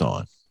boots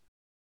on.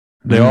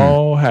 They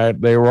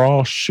were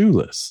all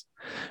shoeless.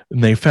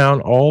 And they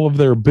found all of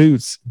their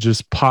boots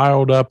just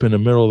piled up in the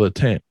middle of the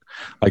tent.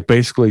 Like,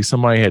 basically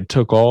somebody had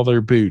took all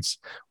their boots,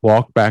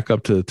 walked back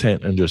up to the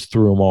tent, and just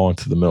threw them all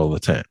into the middle of the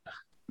tent.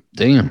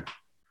 Damn.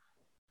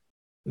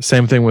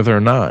 Same thing with their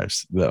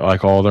knives.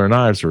 Like, all their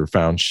knives were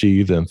found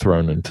sheathed and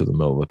thrown into the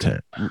middle of the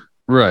tent.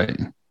 Right.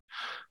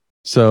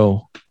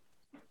 So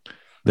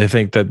they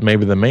think that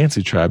maybe the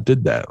Mansi tribe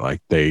did that.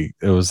 Like, it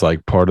was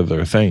like part of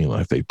their thing.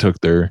 Like, they took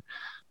their,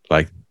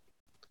 like,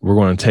 we're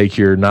going to take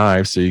your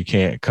knife so you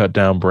can't cut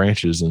down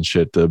branches and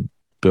shit to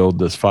build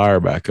this fire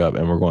back up,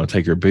 and we're going to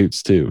take your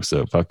boots too.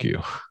 So fuck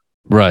you.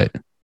 Right.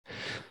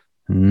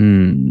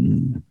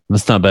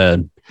 That's not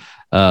bad.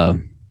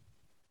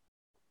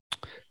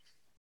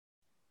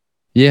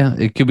 Yeah,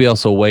 it could be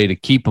also a way to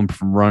keep them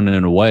from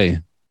running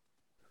away.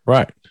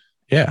 Right.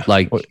 Yeah.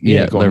 Like, Well, you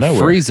yeah, ain't going they're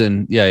nowhere.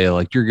 freezing. Yeah,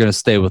 like you're gonna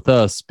stay with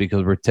us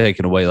because we're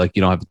taking away. Like,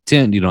 you don't have a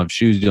tent, you don't have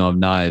shoes, you don't have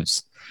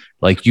knives.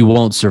 Like, you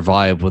won't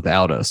survive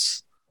without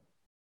us.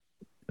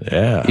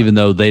 Yeah. Even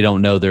though they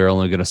don't know they're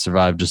only gonna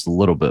survive just a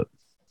little bit.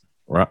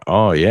 Right.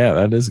 Oh yeah,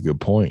 that is a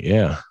good point.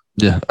 Yeah.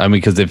 Yeah, I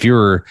mean, because if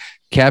you're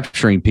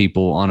capturing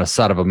people on a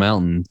side of a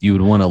mountain, you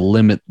would want to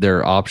limit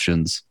their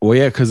options. Well,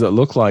 yeah, because it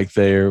looked like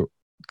a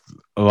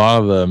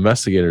lot of the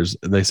investigators,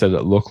 they said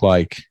it looked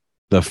like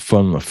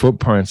from the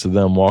footprints of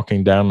them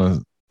walking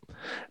down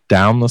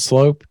the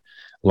slope,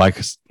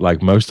 like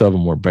most of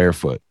them were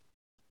barefoot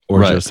or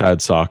Right. just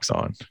had socks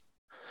on.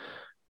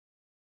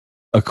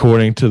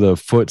 According to the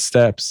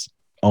footsteps,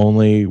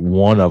 only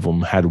one of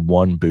them had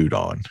one boot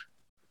on,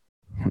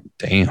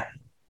 Damn.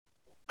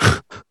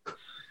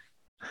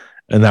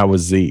 and that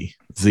was Z.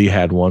 Z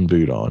had one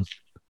boot on,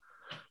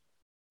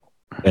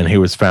 and he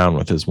was found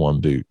with his one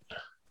boot,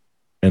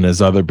 and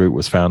his other boot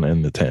was found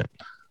in the tent.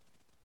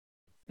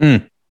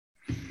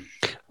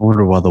 I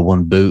wonder why the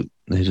one boot,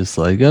 they just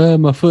like,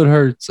 my foot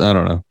hurts. I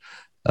don't know.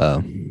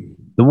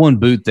 The one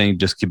boot thing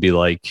just could be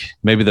like,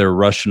 maybe they're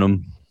rushing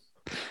them,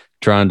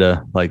 trying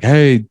to like,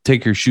 hey,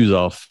 take your shoes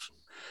off.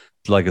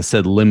 Like I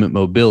said, limit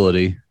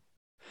mobility.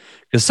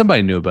 Because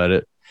somebody knew about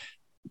it.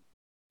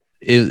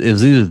 It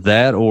was either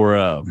that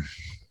or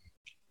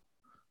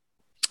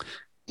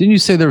didn't you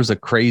say there was a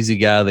crazy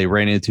guy they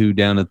ran into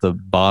down at the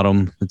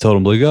bottom and told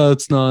him like, oh,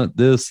 it's not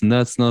this and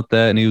that's not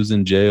that, and he was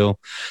in jail?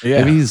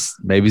 Yeah.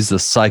 Maybe he's the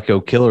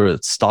psycho killer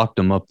that stalked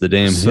him up the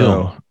damn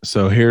hill.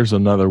 So here's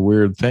another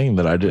weird thing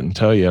that I didn't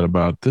tell you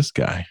about this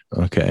guy.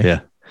 Okay. Yeah.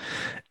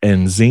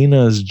 In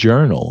Zena's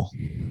journal,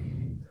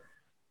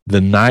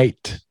 the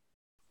night,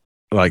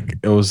 like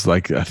it was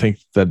like, I think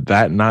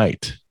that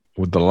night,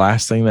 with the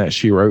last thing that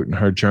she wrote in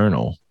her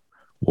journal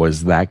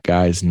was that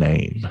guy's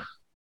name.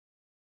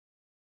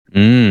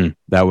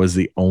 That was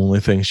the only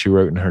thing she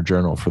wrote in her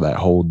journal for that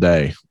whole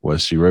day.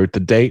 Was she wrote the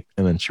date,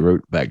 and then she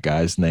wrote that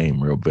guy's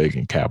name real big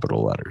in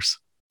capital letters.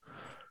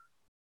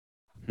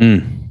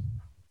 Sounds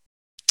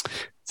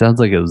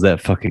like it was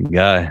that fucking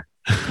guy.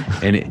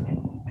 And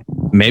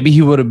maybe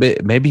he would have been,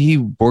 maybe he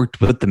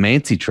worked with the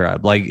Mansi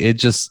tribe. Like, it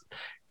just,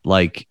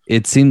 like,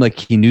 it seemed like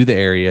he knew the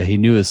area. He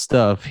knew his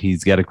stuff.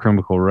 He's got a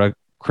criminal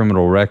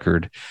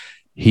record.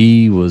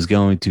 He was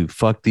going to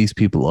fuck these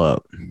people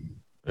up.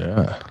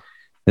 Yeah.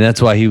 And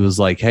that's why he was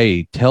like,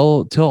 hey,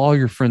 tell all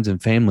your friends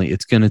and family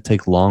it's going to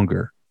take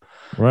longer.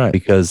 Right.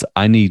 Because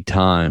I need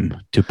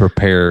time to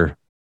prepare.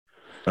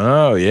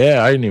 Oh,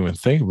 yeah. I didn't even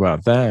think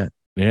about that.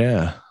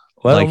 Yeah.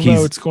 Let Like, them know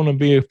he's- it's going to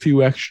be a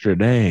few extra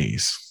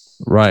days.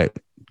 Right.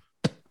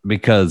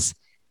 Because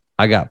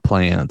I got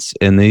plans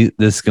and this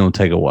is going to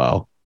take a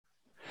while.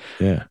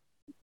 Yeah.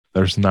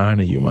 There's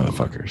 9 of you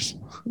motherfuckers.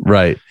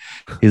 Right.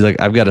 He's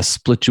like, I've got to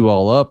split you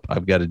all up.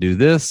 I've got to do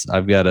this.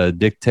 I've got to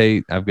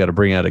dictate. I've got to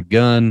bring out a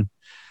gun.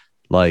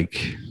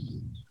 Like,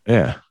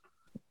 Yeah.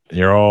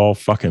 You're all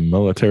fucking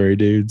military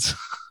dudes.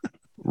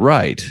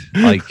 right.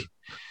 Like,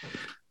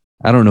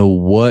 I don't know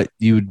what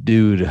you would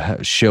do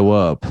to show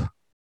up.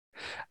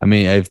 I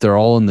mean, if they're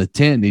all in the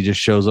tent and he just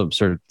shows up,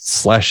 starts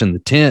slashing the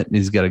tent, and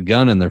he's got a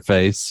gun in their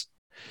face.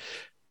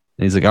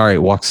 And he's like, all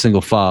right, walk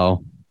single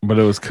file. But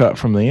it was cut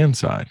from the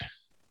inside.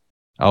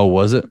 Oh,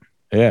 was it?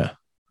 Yeah.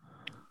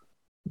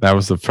 That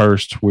was the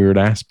first weird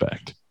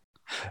aspect.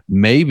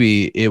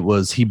 Maybe it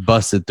was he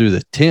busted through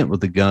the tent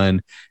with the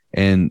gun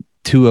and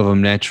 2 of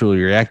them naturally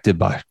reacted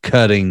by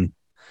cutting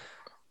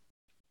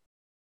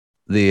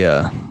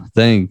the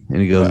thing.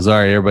 And he goes, all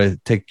right, everybody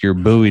take your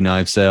Bowie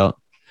knives out.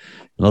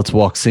 And let's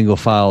walk single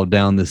file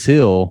down this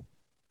hill.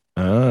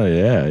 Oh,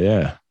 yeah,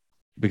 yeah.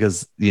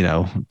 Because, you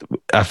know,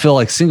 I feel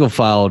like single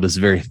file is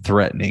very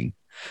threatening.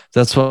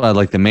 That's why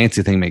like the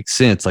Mansi thing makes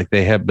sense. Like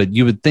they have, but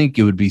you would think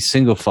it would be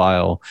single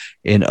file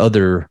and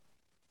other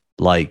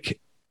like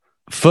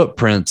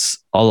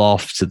footprints all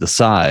off to the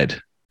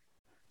side,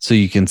 so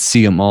you can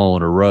see them all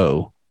in a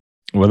row.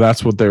 Well,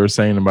 that's what they were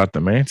saying about the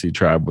Mansi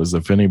tribe, was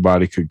if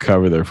anybody could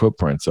cover their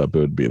footprints up, it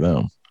would be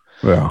them.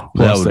 Well,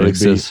 Plus, that would make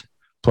sense.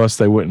 Plus,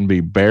 they wouldn't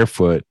be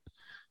barefoot,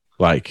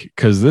 like,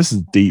 because this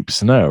is deep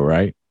snow,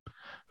 right?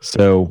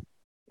 So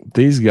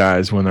these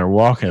guys, when they're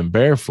walking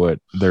barefoot,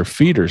 their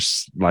feet are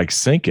like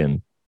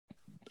sinking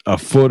a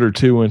foot or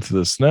two into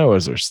the snow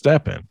as they're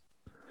stepping.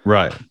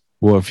 Right.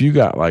 Well, if you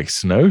got like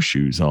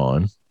snowshoes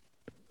on,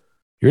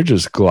 you're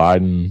just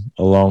gliding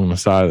along the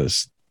side of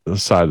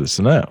the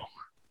snow.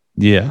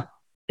 Yeah.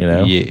 You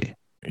know? Yeah.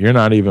 You're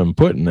not even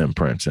putting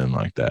imprints in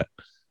like that.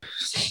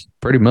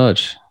 Pretty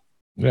much.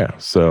 Yeah.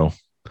 So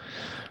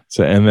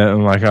and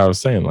then like I was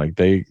saying, like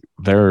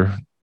they're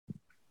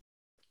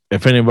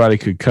if anybody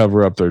could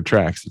cover up their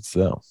tracks, it's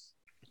them.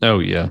 Oh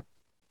yeah.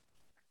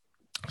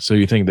 So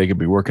you think they could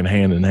be working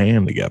hand in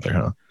hand together,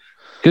 huh?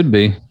 Could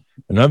be.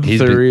 Another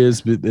theory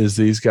is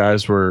these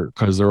guys were,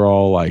 because they're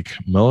all like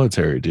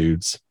military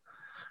dudes.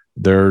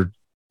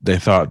 They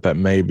thought that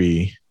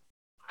maybe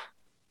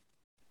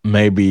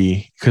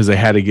because they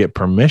had to get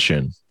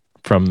permission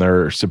from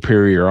their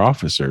superior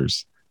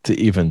officers to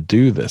even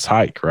do this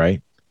hike,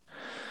 right?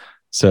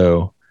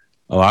 So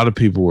a lot of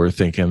people were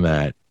thinking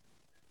that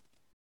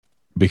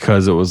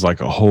because it was like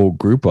a whole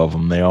group of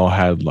them, they all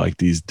had like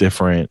these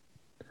different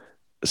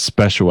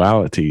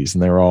specialities,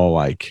 and they were all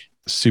like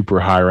super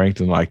high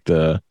ranked in like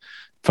the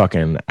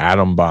fucking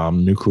atom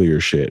bomb nuclear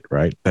shit,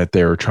 right? That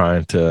they were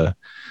trying to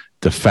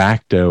de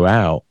facto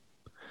out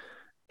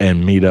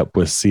and meet up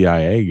with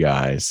CIA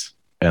guys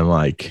and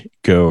like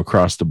go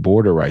across the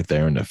border right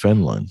there into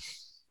Finland.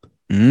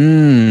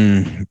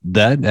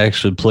 That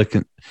actually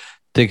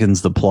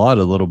thickens the plot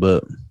a little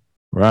bit.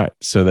 Right.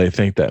 So they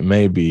think that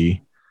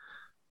maybe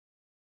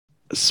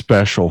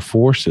special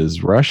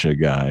forces, Russia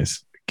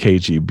guys,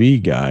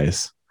 KGB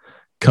guys,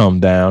 come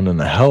down in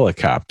a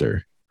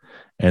helicopter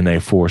and they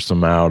force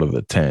them out of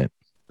the tent.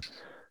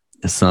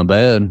 It's not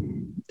bad.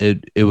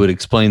 It would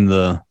explain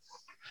the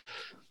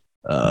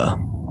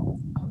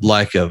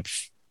lack of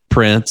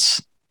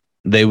prints.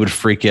 They would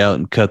freak out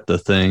and cut the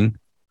thing,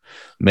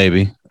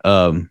 maybe.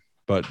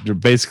 But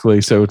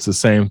basically, so it's the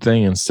same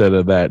thing. Instead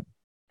of that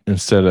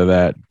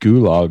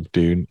gulag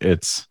dude,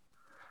 it's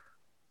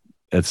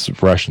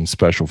Russian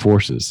special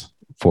forces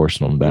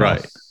forcing them down.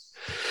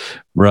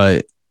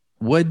 Right.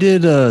 What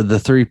did the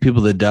three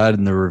people that died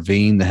in the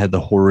ravine that had the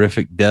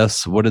horrific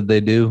deaths, what did they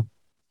do?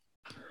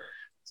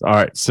 All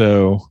right.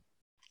 So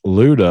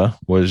Luda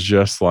was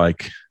just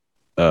like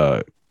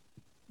a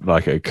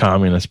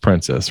communist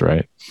princess,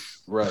 right?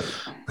 Right.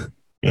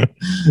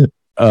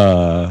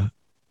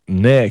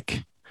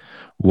 Nick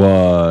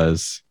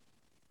was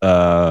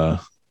UPI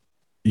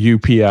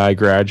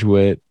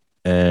graduate,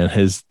 and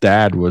his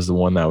dad was the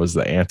one that was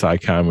the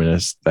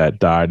anti-communist that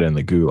died in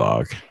the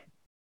gulag.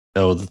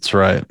 Oh, that's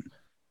right.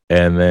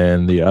 And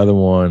then the other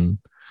one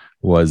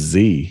was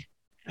Z,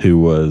 who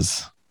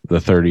was the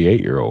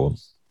 38-year-old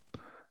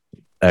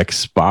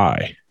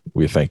ex-spy,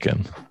 we're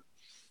thinking.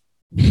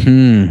 I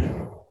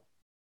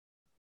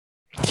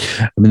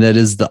mean, that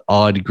is the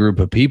odd group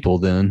of people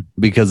then,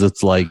 because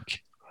it's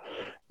like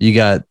you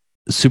got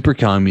super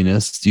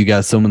communists, you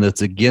got someone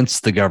that's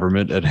against the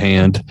government at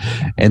hand,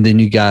 and then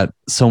you got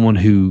someone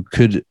who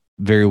could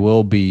very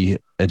well be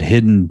a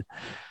hidden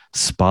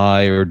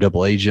spy or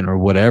double agent or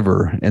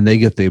whatever, and they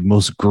get the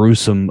most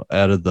gruesome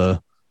out of the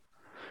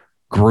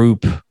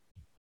group.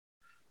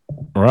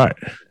 Right.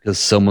 Because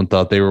someone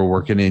thought they were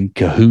working in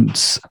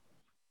cahoots.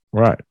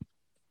 Right.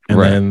 And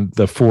then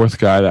the fourth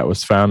guy that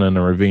was found in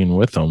a ravine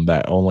with them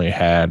that only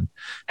had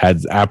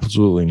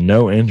absolutely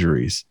no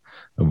injuries,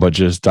 but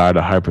just died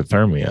of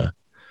hypothermia,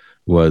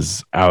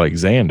 was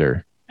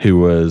Alexander, who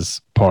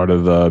was part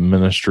of the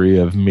Ministry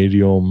of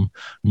Medium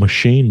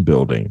Machine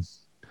Building.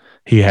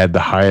 He had the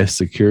highest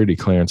security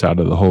clearance out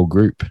of the whole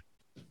group.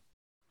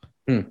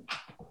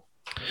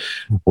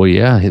 Well,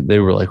 yeah, they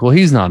were like, well,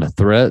 he's not a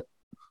threat,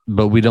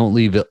 but we don't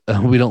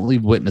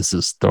leave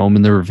witnesses. Throw him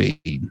in the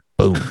ravine.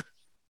 Boom.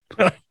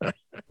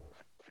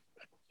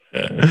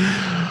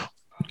 Yeah,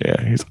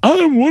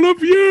 I'm one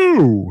of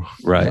you.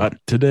 Right. Not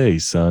today,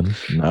 son.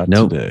 Not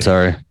today.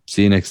 Sorry.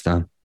 See you next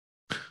time.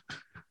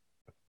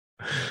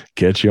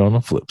 Catch you on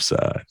the flip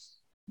side.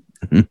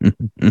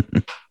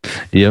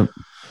 Yep.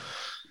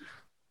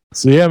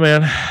 So yeah,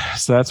 man.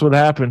 So that's what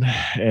happened,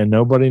 and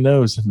nobody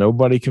knows.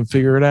 Nobody can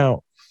figure it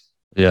out.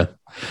 Yeah.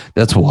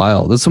 That's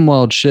wild. That's some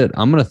wild shit.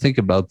 I'm gonna think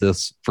about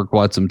this for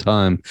quite some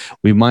time.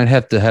 We might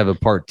have to have a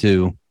part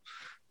 2,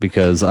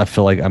 because I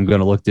feel like I'm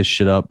gonna look this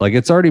shit up. Like,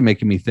 it's already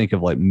making me think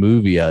of like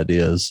movie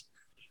ideas.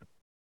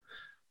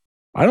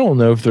 I don't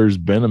know if there's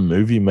been a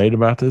movie made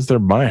about this. There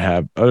might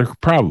have. There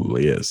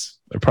probably is.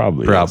 There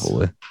probably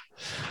is.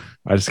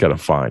 I just got to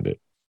find it.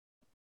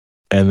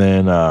 And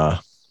then I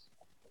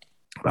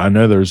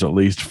know there's at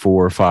least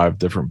 4 or 5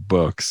 different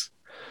books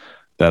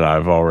that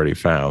I've already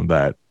found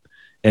that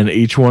And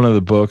each one of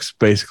the books,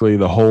 basically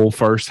the whole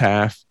first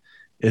half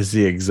is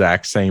the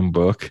exact same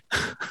book.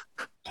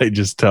 They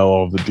just tell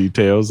all the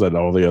details that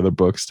all the other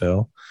books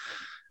tell.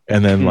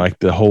 And then like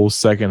the whole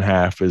second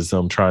half is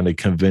them trying to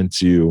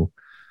convince you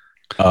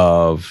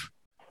of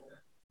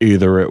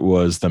either it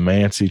was the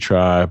Mansi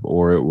tribe,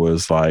 or it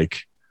was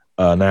like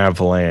an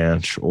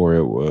avalanche, or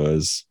it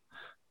was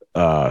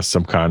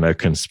some kind of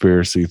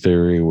conspiracy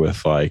theory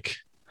with like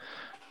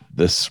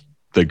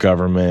the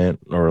government,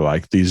 or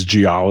like these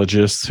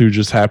geologists who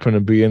just happen to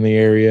be in the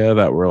area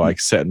that were like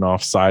setting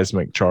off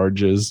seismic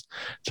charges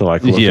to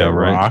like look at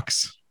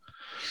rocks.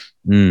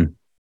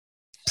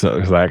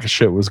 So that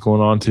shit was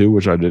going on too,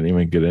 which I didn't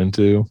even get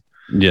into.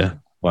 Yeah.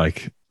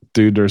 Like,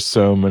 dude, there's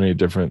so many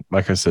different,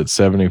 like I said,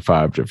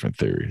 75 different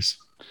theories.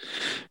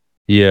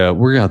 Yeah,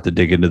 we're gonna have to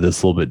dig into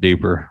this a little bit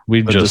deeper.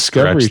 We just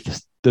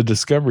the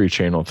Discovery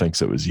Channel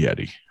thinks it was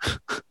Yeti.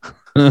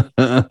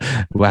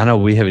 Well, I know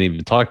we haven't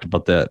even talked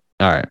about that.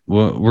 All right,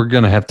 well, we're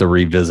gonna have to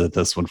revisit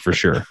this one for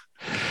sure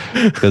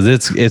because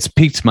it's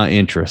piqued my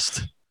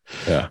interest.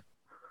 Yeah.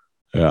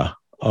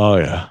 Oh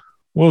yeah,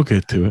 we'll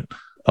get to it.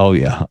 Oh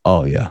yeah.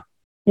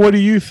 What do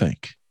you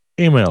think?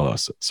 Email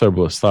us at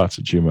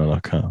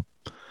soberlessthoughts@gmail.com.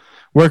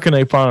 Where can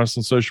they find us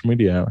on social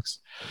media, Alex?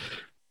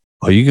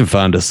 Oh, you can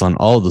find us on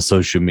all the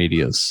social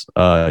medias.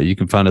 You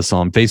can find us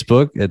on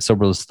Facebook at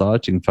Soberless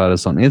Thoughts. You can find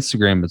us on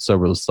Instagram at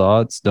Soberless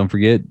Thoughts. Don't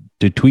forget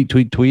to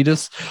tweet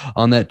us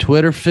on that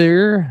Twitter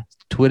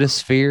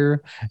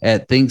sphere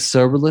at Think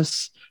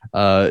Soberless.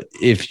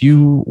 If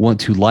you want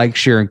to like,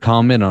 share, and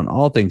comment on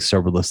all things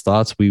Soberless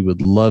Thoughts, we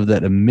would love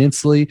that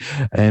immensely.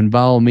 And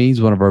by all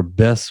means, one of our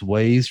best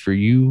ways for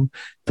you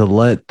to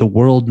let the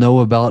world know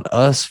about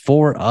us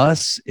for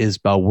us is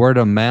by word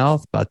of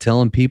mouth, by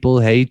telling people,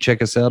 hey,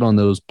 check us out on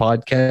those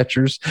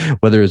podcatchers,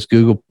 whether it's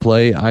Google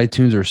Play,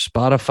 iTunes, or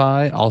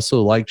Spotify.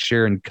 Also like,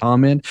 share, and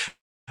comment.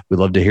 We'd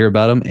love to hear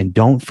about them. And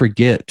don't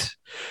forget,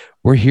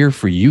 we're here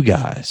for you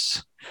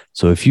guys.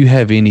 So if you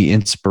have any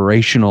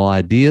inspirational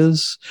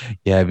ideas,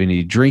 you have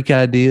any drink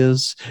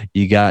ideas,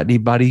 you got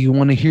anybody you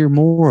want to hear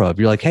more of,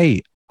 you're like,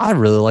 hey, I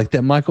really like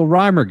that Michael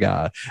Reimer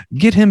guy.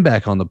 Get him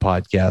back on the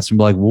podcast and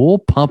be like, we'll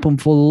pump him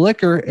full of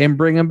liquor and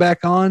bring him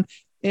back on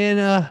in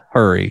a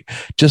hurry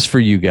just for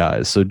you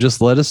guys. So just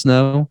let us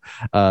know.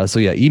 So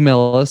yeah,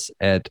 email us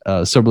at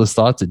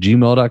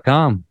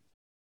soberlessthoughts@gmail.com.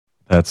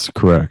 That's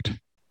correct.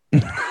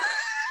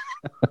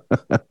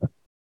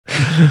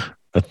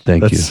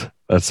 Thank you.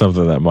 That's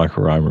something that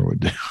Michael Reimer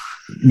would do.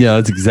 Yeah,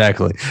 that's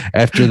exactly.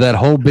 After that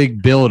whole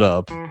big build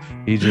up,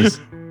 he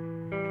just,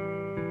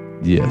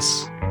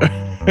 yes.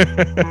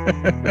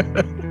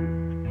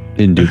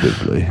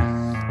 Indubitably.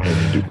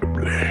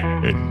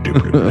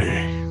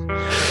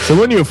 So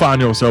when you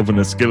find yourself in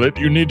a skillet,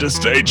 you need to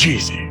stay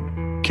cheesy,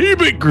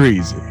 keep it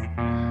greasy,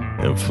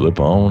 and flip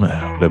on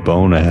out. Flip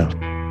on out.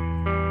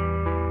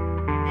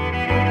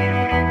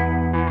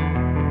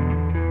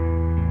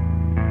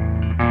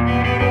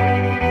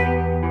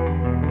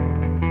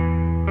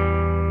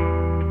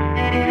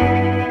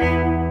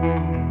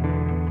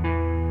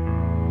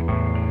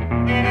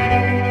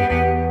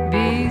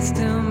 Be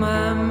still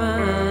my mind,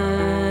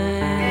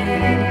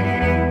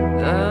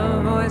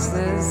 the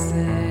voiceless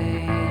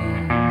say,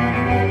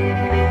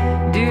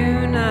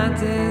 do not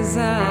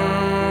desire.